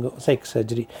ಮೆಕ್ಸಿಕನ್ ಹೀಲಿಂಗು, ಸೈಕ್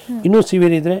ಸರ್ಜರಿ. ಇನ್ನೂ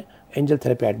ಸಿವಿಯರ್ ಇದ್ದರೆ ಏಂಜಲ್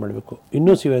ಥೆರಪಿ ಆ್ಯಡ್ ಮಾಡಬೇಕು,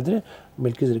 ಇನ್ನೂ ಸಿವಿಯರ್ ಇದ್ದರೆ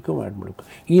ಮೆಲ್ಕಿಜರಿಕ್ಕು ಆ್ಯಡ್ ಮಾಡಬೇಕು.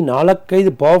 ಈ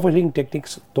 4-5 ಪವರ್ಫುಲ್ ಹೀಲಿಂಗ್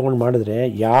ಟೆಕ್ನಿಕ್ಸ್ ತೊಗೊಂಡು ಮಾಡಿದ್ರೆ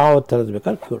ಯಾವ ಥರದ್ದು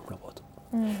ಬೇಕಾದ್ರೂ ಕ್ಯೂರ್ ಮಾಡ್ಬೋದು.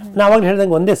 ನಾವು ಆವಾಗ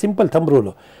ಹೇಳ್ದಂಗೆ ಒಂದೇ ಸಿಂಪಲ್ ಥಂಬ್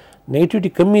ರೂಲು,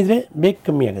 ನೆಗೆಟಿವಿಟಿ ಕಮ್ಮಿ ಇದ್ದರೆ ಬೇಗ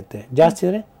ಕಮ್ಮಿ ಆಗುತ್ತೆ, ಜಾಸ್ತಿ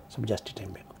ಇದ್ದರೆ ಸ್ವಲ್ಪ ಜಾಸ್ತಿ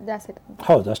ಟೈಮ್ ಬೇಕು.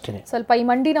 ಹೌದು ಅಷ್ಟೇ. ಸ್ವಲ್ಪ ಈ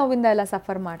ಮಂಡಿ ನೋವಿಂದ ಎಲ್ಲ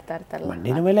ಸಫರ್ ಮಾಡ್ತಾ ಇರ್ತಾರಲ್ಲ,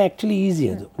 ಮಂಡಿ ನೋವೆಲ್ಲ ಆ್ಯಕ್ಚುಲಿ ಈಸಿ.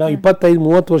 ಅದು ನಾವು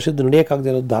 25-30 ವರ್ಷದ್ದು ನಡೆಯೋಕ್ಕಾಗದೇ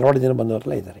ಇರೋದು ಧಾರವಾಡ ಜನ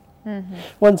ಬಂದವರೆಲ್ಲ ಇದ್ದಾರೆ.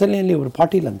 ಒಂದ್ಸಲ ಇಲ್ಲಿ ಒಬ್ರು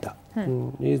ಪಾಟೀಲ್ ಅಂತ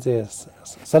ಈಸ್ ಎ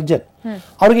ಸರ್ಜನ್,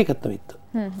 ಅವ್ರಿಗೆ ಕತ್ತು ನೋವಿತ್ತು,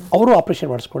 ಅವರು ಆಪ್ರೇಷನ್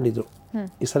ಮಾಡಿಸ್ಕೊಂಡಿದ್ರು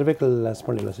ಈ ಸರ್ವೈಕಲ್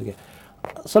ಸ್ಪಾಂಡಿಲೋಸಿಗೆ.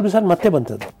 ಸ್ವಲ್ಪ ದಿವಸ ಮತ್ತೆ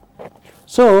ಬಂತದ್ದು.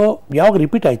 ಸೊ ಯಾವಾಗ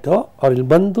ರಿಪೀಟ್ ಆಯಿತೋ ಅವ್ರು ಇಲ್ಲಿ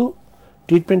ಬಂದು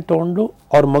ಟ್ರೀಟ್ಮೆಂಟ್ ತೊಗೊಂಡು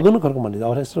ಅವ್ರ ಮಗನೂ ಕರ್ಕೊಂಡ್ಬಂದಿದ್ದು,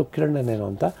 ಅವ್ರ ಹೆಸರು ಕಿರಣ್ ಏನೋ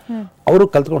ಅಂತ, ಅವರು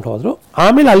ಕಲ್ತ್ಕೊಂಡು ಹೋದರು.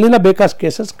 ಆಮೇಲೆ ಅಲ್ಲಿಂದ ಬೇಕಾದ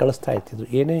ಕೇಸಸ್ ಕಳಿಸ್ತಾ ಇರ್ತಿದ್ರು.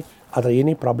 ಏನೇ ಅದರ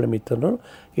ಏನೇ ಪ್ರಾಬ್ಲಮ್ ಇತ್ತು ಅನ್ನೋ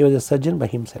ಈ was A surgeon by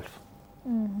himself.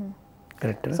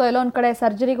 Correct. So ಎಲ್ಲೊಂದು ಕಡೆ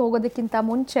ಸರ್ಜರಿಗೆ ಹೋಗೋದಕ್ಕಿಂತ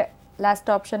ಮುಂಚೆ ಲಾಸ್ಟ್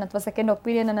ಆಪ್ಷನ್ ಅಥವಾ ಸೆಕೆಂಡ್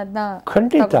ಒಪಿನಿಯನ್ ಅನ್ನೋದನ್ನ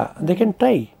ಖಂಡಿತ ದೇ ಕ್ಯಾನ್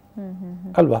ಟ್ರೈ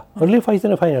ಅಲ್ವಾ. ರಿಲೀಫ್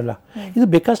ಆಯ್ತಾನೆ ಫೈನ್ ಅಲ್ಲ. ಇದು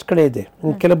ಬೇಕಷ್ಟು ಕಡೆ ಇದೆ.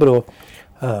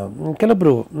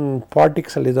 ಕೆಲವೊಬ್ಬರು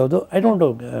ಪಾಲಿಟಿಕ್ಸಲ್ಲಿ ಇರೋದು, I don't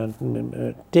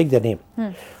take the name,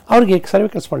 ಅವ್ರಿಗೆ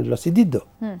ಸರ್ವೈಕಲ್ ಸ್ಪಾಂಡಿಲೋಸಿಸ್ ಇದ್ದಿದ್ದು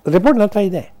ರಿಪೋರ್ಟ್ ನನ್ನ ಹತ್ರ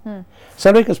ಇದೆ.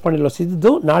 ಸರ್ವೈಕಲ್ ಸ್ಪಾಂಡಿಲೋಸಿಸ್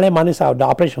ಇದ್ದಿದ್ದು ನಾಳೆ ಮಾನಿಸ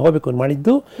ಆಪರೇಷನ್ ಹೋಗಬೇಕು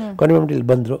ಮಾಡಿದ್ದು, ಕೊನೆಯಲ್ಲಿ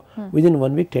ಬಂದರು. ವಿದಿನ್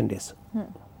 1 week 10 days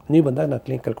ನೀವು ಬಂದಾಗ ನಾನು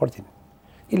ಕ್ಲಿನಿಕಲ್ಲಿ ಕೊಡ್ತೀನಿ,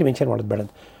 ಇಲ್ಲಿ ಮೆನ್ಷನ್ ಮಾಡೋದು ಬೇಡ.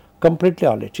 Completely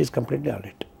all right, she is completely all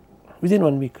right within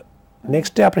 1 week.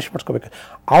 Next day operation ಮಾಡಿಸ್ಕೋಬೇಕು.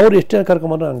 ಅವ್ರು ಎಷ್ಟು ಜನ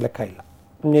ಕರ್ಕೊಂಬಂದ್ರು ನಂಗೆ ಲೆಕ್ಕ ಇಲ್ಲ,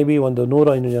 ಮೇ ಬಿ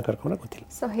 100-500 ಜನ ಕರ್ಕೊಂಡು ಗೊತ್ತಿಲ್ಲ.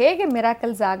 ಸೊ ಹೇಗೆ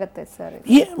ಮಿರಾಕಲ್ಸ್ ಆಗುತ್ತೆ ಸರ್?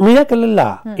 ಈ ಮಿರಾಕಲ್ ಅಲ್ಲ,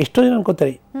 ಎಷ್ಟೋ ಜನ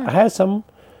ಅನ್ಕೋತಾರೆ I have some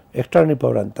extraordinary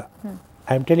power ಅಂತ.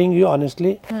 I am telling you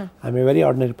honestly, I am A very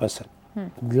ordinary person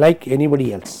like anybody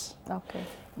else.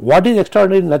 What is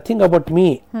extraordinary? Nothing about me,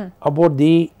 about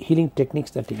the healing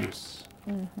techniques that you use.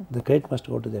 The credit must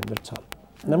go to them, that's all.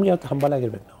 ನಮಗೆ ಯಾವತ್ತು humble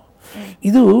ಆಗಿರ್ಬೇಕು ನಾವು.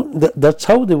 ಇದು that's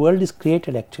how the world is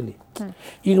created actually.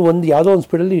 ಈಗ ಯಾವುದೋ ಒಂದು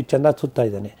ಸ್ಪೀಡಲ್ಲಿ ಚಂದ ಸುತ್ತಾ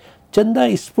ಇದ್ದಾನೆ, ಚಂದ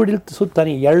ಈ ಸ್ಪೀಡಲ್ಲಿ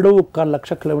ಸುತ್ತಾನೆ 2.25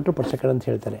 ಲಕ್ಷ km/s ಅಂತ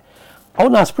ಹೇಳ್ತಾರೆ.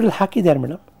 ಅವನು ಆ ಸ್ಪೀಡಲ್ಲಿ ಹಾಕಿದ್ದಾರೆ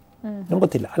ಮೇಡಮ್, ನಮ್ಗೆ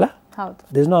ಗೊತ್ತಿಲ್ಲ ಅಲ್ಲ.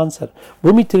 There is no answer.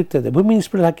 ಭೂಮಿ ತಿರುಗ್ತದೆ, ಭೂಮಿ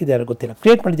ಸ್ಪೀಡಲ್ಲಿ ಹಾಕಿದ್ದಾರೆ ಗೊತ್ತಿಲ್ಲ,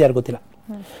 ಕ್ರಿಯೇಟ್ ಮಾಡಿದ್ದಾರೆ ಗೊತ್ತಿಲ್ಲ,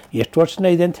 ಎಷ್ಟು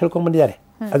ವರ್ಷನ ಇದೆ ಅಂತ ಹೇಳ್ಕೊಂಡ್ಬಂದಿದ್ದಾರೆ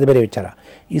ಅದು ಬೇರೆ ವಿಚಾರ.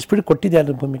 ಈ ಸ್ಪೀಡ್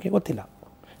ಕೊಟ್ಟಿದ್ದಾರೆ ಭೂಮಿಗೆ ಗೊತ್ತಿಲ್ಲ.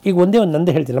 ಈಗ ಒಂದೇ ಒಂದು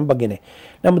ನಂದೇ ಹೇಳ್ತೀನಿ ನಮ್ಮ ಬಗ್ಗೆನೇ.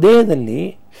 ನಮ್ಮ ದೇಹದಲ್ಲಿ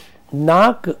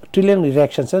 4 trillion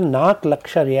reactions, 4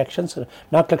 lakh reactions,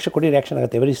 4 lakh ಕೋಟಿ ರಿಯಾಕ್ಷನ್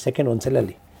ಆಗುತ್ತೆ ಎವ್ರಿ ಸೆಕೆಂಡ್ ಒಂದು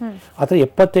ಸೆಲ್ಲಲ್ಲಿ. ಆ ಥರ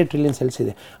 75 ಟ್ರಿಲಿಯನ್ ಸೆಲ್ಸ್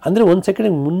ಇದೆ. ಅಂದರೆ ಒಂದು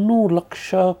ಸೆಕೆಂಡಿಗೆ 300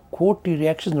 ಲಕ್ಷ ಕೋಟಿ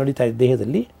ರಿಯಾಕ್ಷನ್ಸ್ ನಡೀತಾ ಇದೆ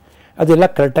ದೇಹದಲ್ಲಿ. ಅದೆಲ್ಲ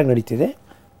ಕರೆಕ್ಟಾಗಿ ನಡೀತಿದೆ.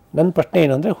 ನನ್ನ ಪ್ರಶ್ನೆ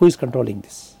ಏನು ಅಂದರೆ, ಹೂ ಇಸ್ ಕಂಟ್ರೋಲಿಂಗ್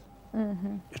ದಿಸ್?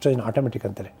 ಎಷ್ಟೋ ಜನ ಆಟೋಮೆಟಿಕ್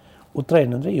ಅಂತಾರೆ. ಉತ್ತರ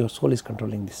ಏನಂದರೆ, your soul is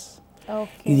controlling this.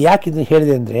 ಇದು ಯಾಕೆ ಇದನ್ನು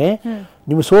ಹೇಳಿದೆ ಅಂದರೆ,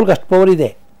 ನಿಮ್ಮ ಸೋಲ್ಗೆ ಅಷ್ಟು ಪವರ್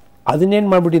ಇದೆ, ಅದನ್ನೇನು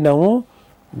ಮಾಡಿಬಿಟ್ಟು ನಾವು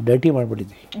dirty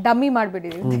ಮಾಡಿಬಿಟ್ಟಿದ್ವಿ, dummy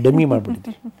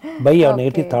ಮಾಡಿಬಿಟ್ಟಿದ್ವಿ by our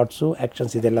negative thoughts,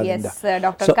 actions ಇದೆಲ್ಲ.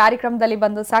 ಡಾಕ್ಟರ್ ಕಾರ್ಯಕ್ರಮದಲ್ಲಿ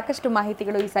ಬಂದು ಸಾಕಷ್ಟು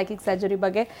ಮಾಹಿತಿಗಳು ಈ ಸೈಕಿಕ್ ಸರ್ಜರಿ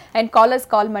ಬಗ್ಗೆ ಅಂಡ್ ಕಾಲರ್ಸ್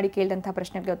ಕಾಲ್ ಮಾಡಿ ಕೇಳಿದಂಥ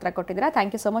ಪ್ರಶ್ನೆಗೆ ಉತ್ತರ ಕೊಟ್ಟಿದ್ದೀರಾ.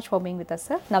 Thank you so much for being with us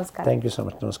sir. ನಮಸ್ಕಾರ. Thank you so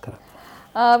much. ನಮಸ್ಕಾರ.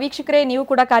 ವೀಕ್ಷಕರೇ, ನೀವು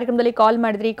ಕೂಡ ಕಾರ್ಯಕ್ರಮದಲ್ಲಿ ಕಾಲ್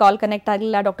ಮಾಡಿದ್ರಿ, ಕಾಲ್ ಕನೆಕ್ಟ್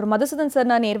ಆಗಲಿಲ್ಲ. ಡಾಕ್ಟರ್ ಮಧುಸೂದನ್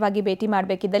ಸರ್ನ ನೇರವಾಗಿ ಭೇಟಿ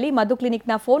ಮಾಡಬೇಕಿದ್ದಲ್ಲಿ ಮಧು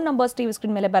ಕ್ಲಿನಿಕ್ನ ಫೋನ್ ನಂಬರ್ಸ್ ಟಿವಿ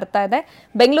ಸ್ಕ್ರೀನ್ ಮೇಲೆ ಬರ್ತಾ ಇದೆ.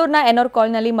 ಬೆಂಗಳೂರಿನ ಎನ್ಆರ್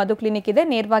ಕಾಲ್ನಲ್ಲಿ ಮಧು ಕ್ಲಿನಿಕ್ ಇದೆ.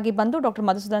 ನೇರವಾಗಿ ಬಂದು ಡಾಕ್ಟರ್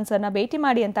ಮಧುಸೂದನ್ ಸರ್ನ ಭೇಟಿ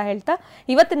ಮಾಡಿ ಅಂತ ಹೇಳ್ತಾ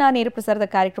ಇವತ್ತಿನ ನೇರ ಪ್ರಸಾರದ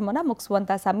ಕಾರ್ಯಕ್ರಮವನ್ನು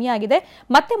ಮುಗಿಸುವಂತಹ ಸಮಯ ಆಗಿದೆ.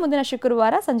 ಮತ್ತೆ ಮುಂದಿನ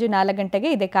ಶುಕ್ರವಾರ ಸಂಜೆ 4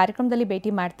 ಗಂಟೆಗೆ ಇದೇ ಕಾರ್ಯಕ್ರಮದಲ್ಲಿ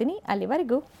ಭೇಟಿ ಮಾಡ್ತೀನಿ.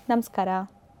 ಅಲ್ಲಿವರೆಗೂ ನಮಸ್ಕಾರ.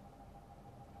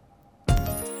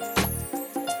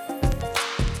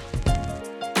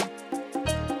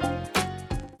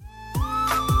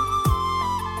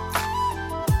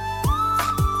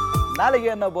 ನಾಲಿಗೆ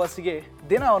ಅನ್ನೋ ಬಾಸಿಗೆ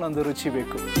ದಿನ ಒಂದೊಂದು ರುಚಿ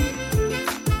ಬೇಕು.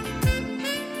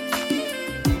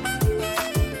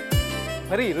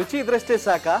 ಬರೀ ರುಚಿ ಇದ್ರಷ್ಟೇ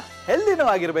ಸಾಕ, ಹೆಲ್ದಿನೂ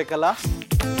ಆಗಿರ್ಬೇಕಲ್ಲ.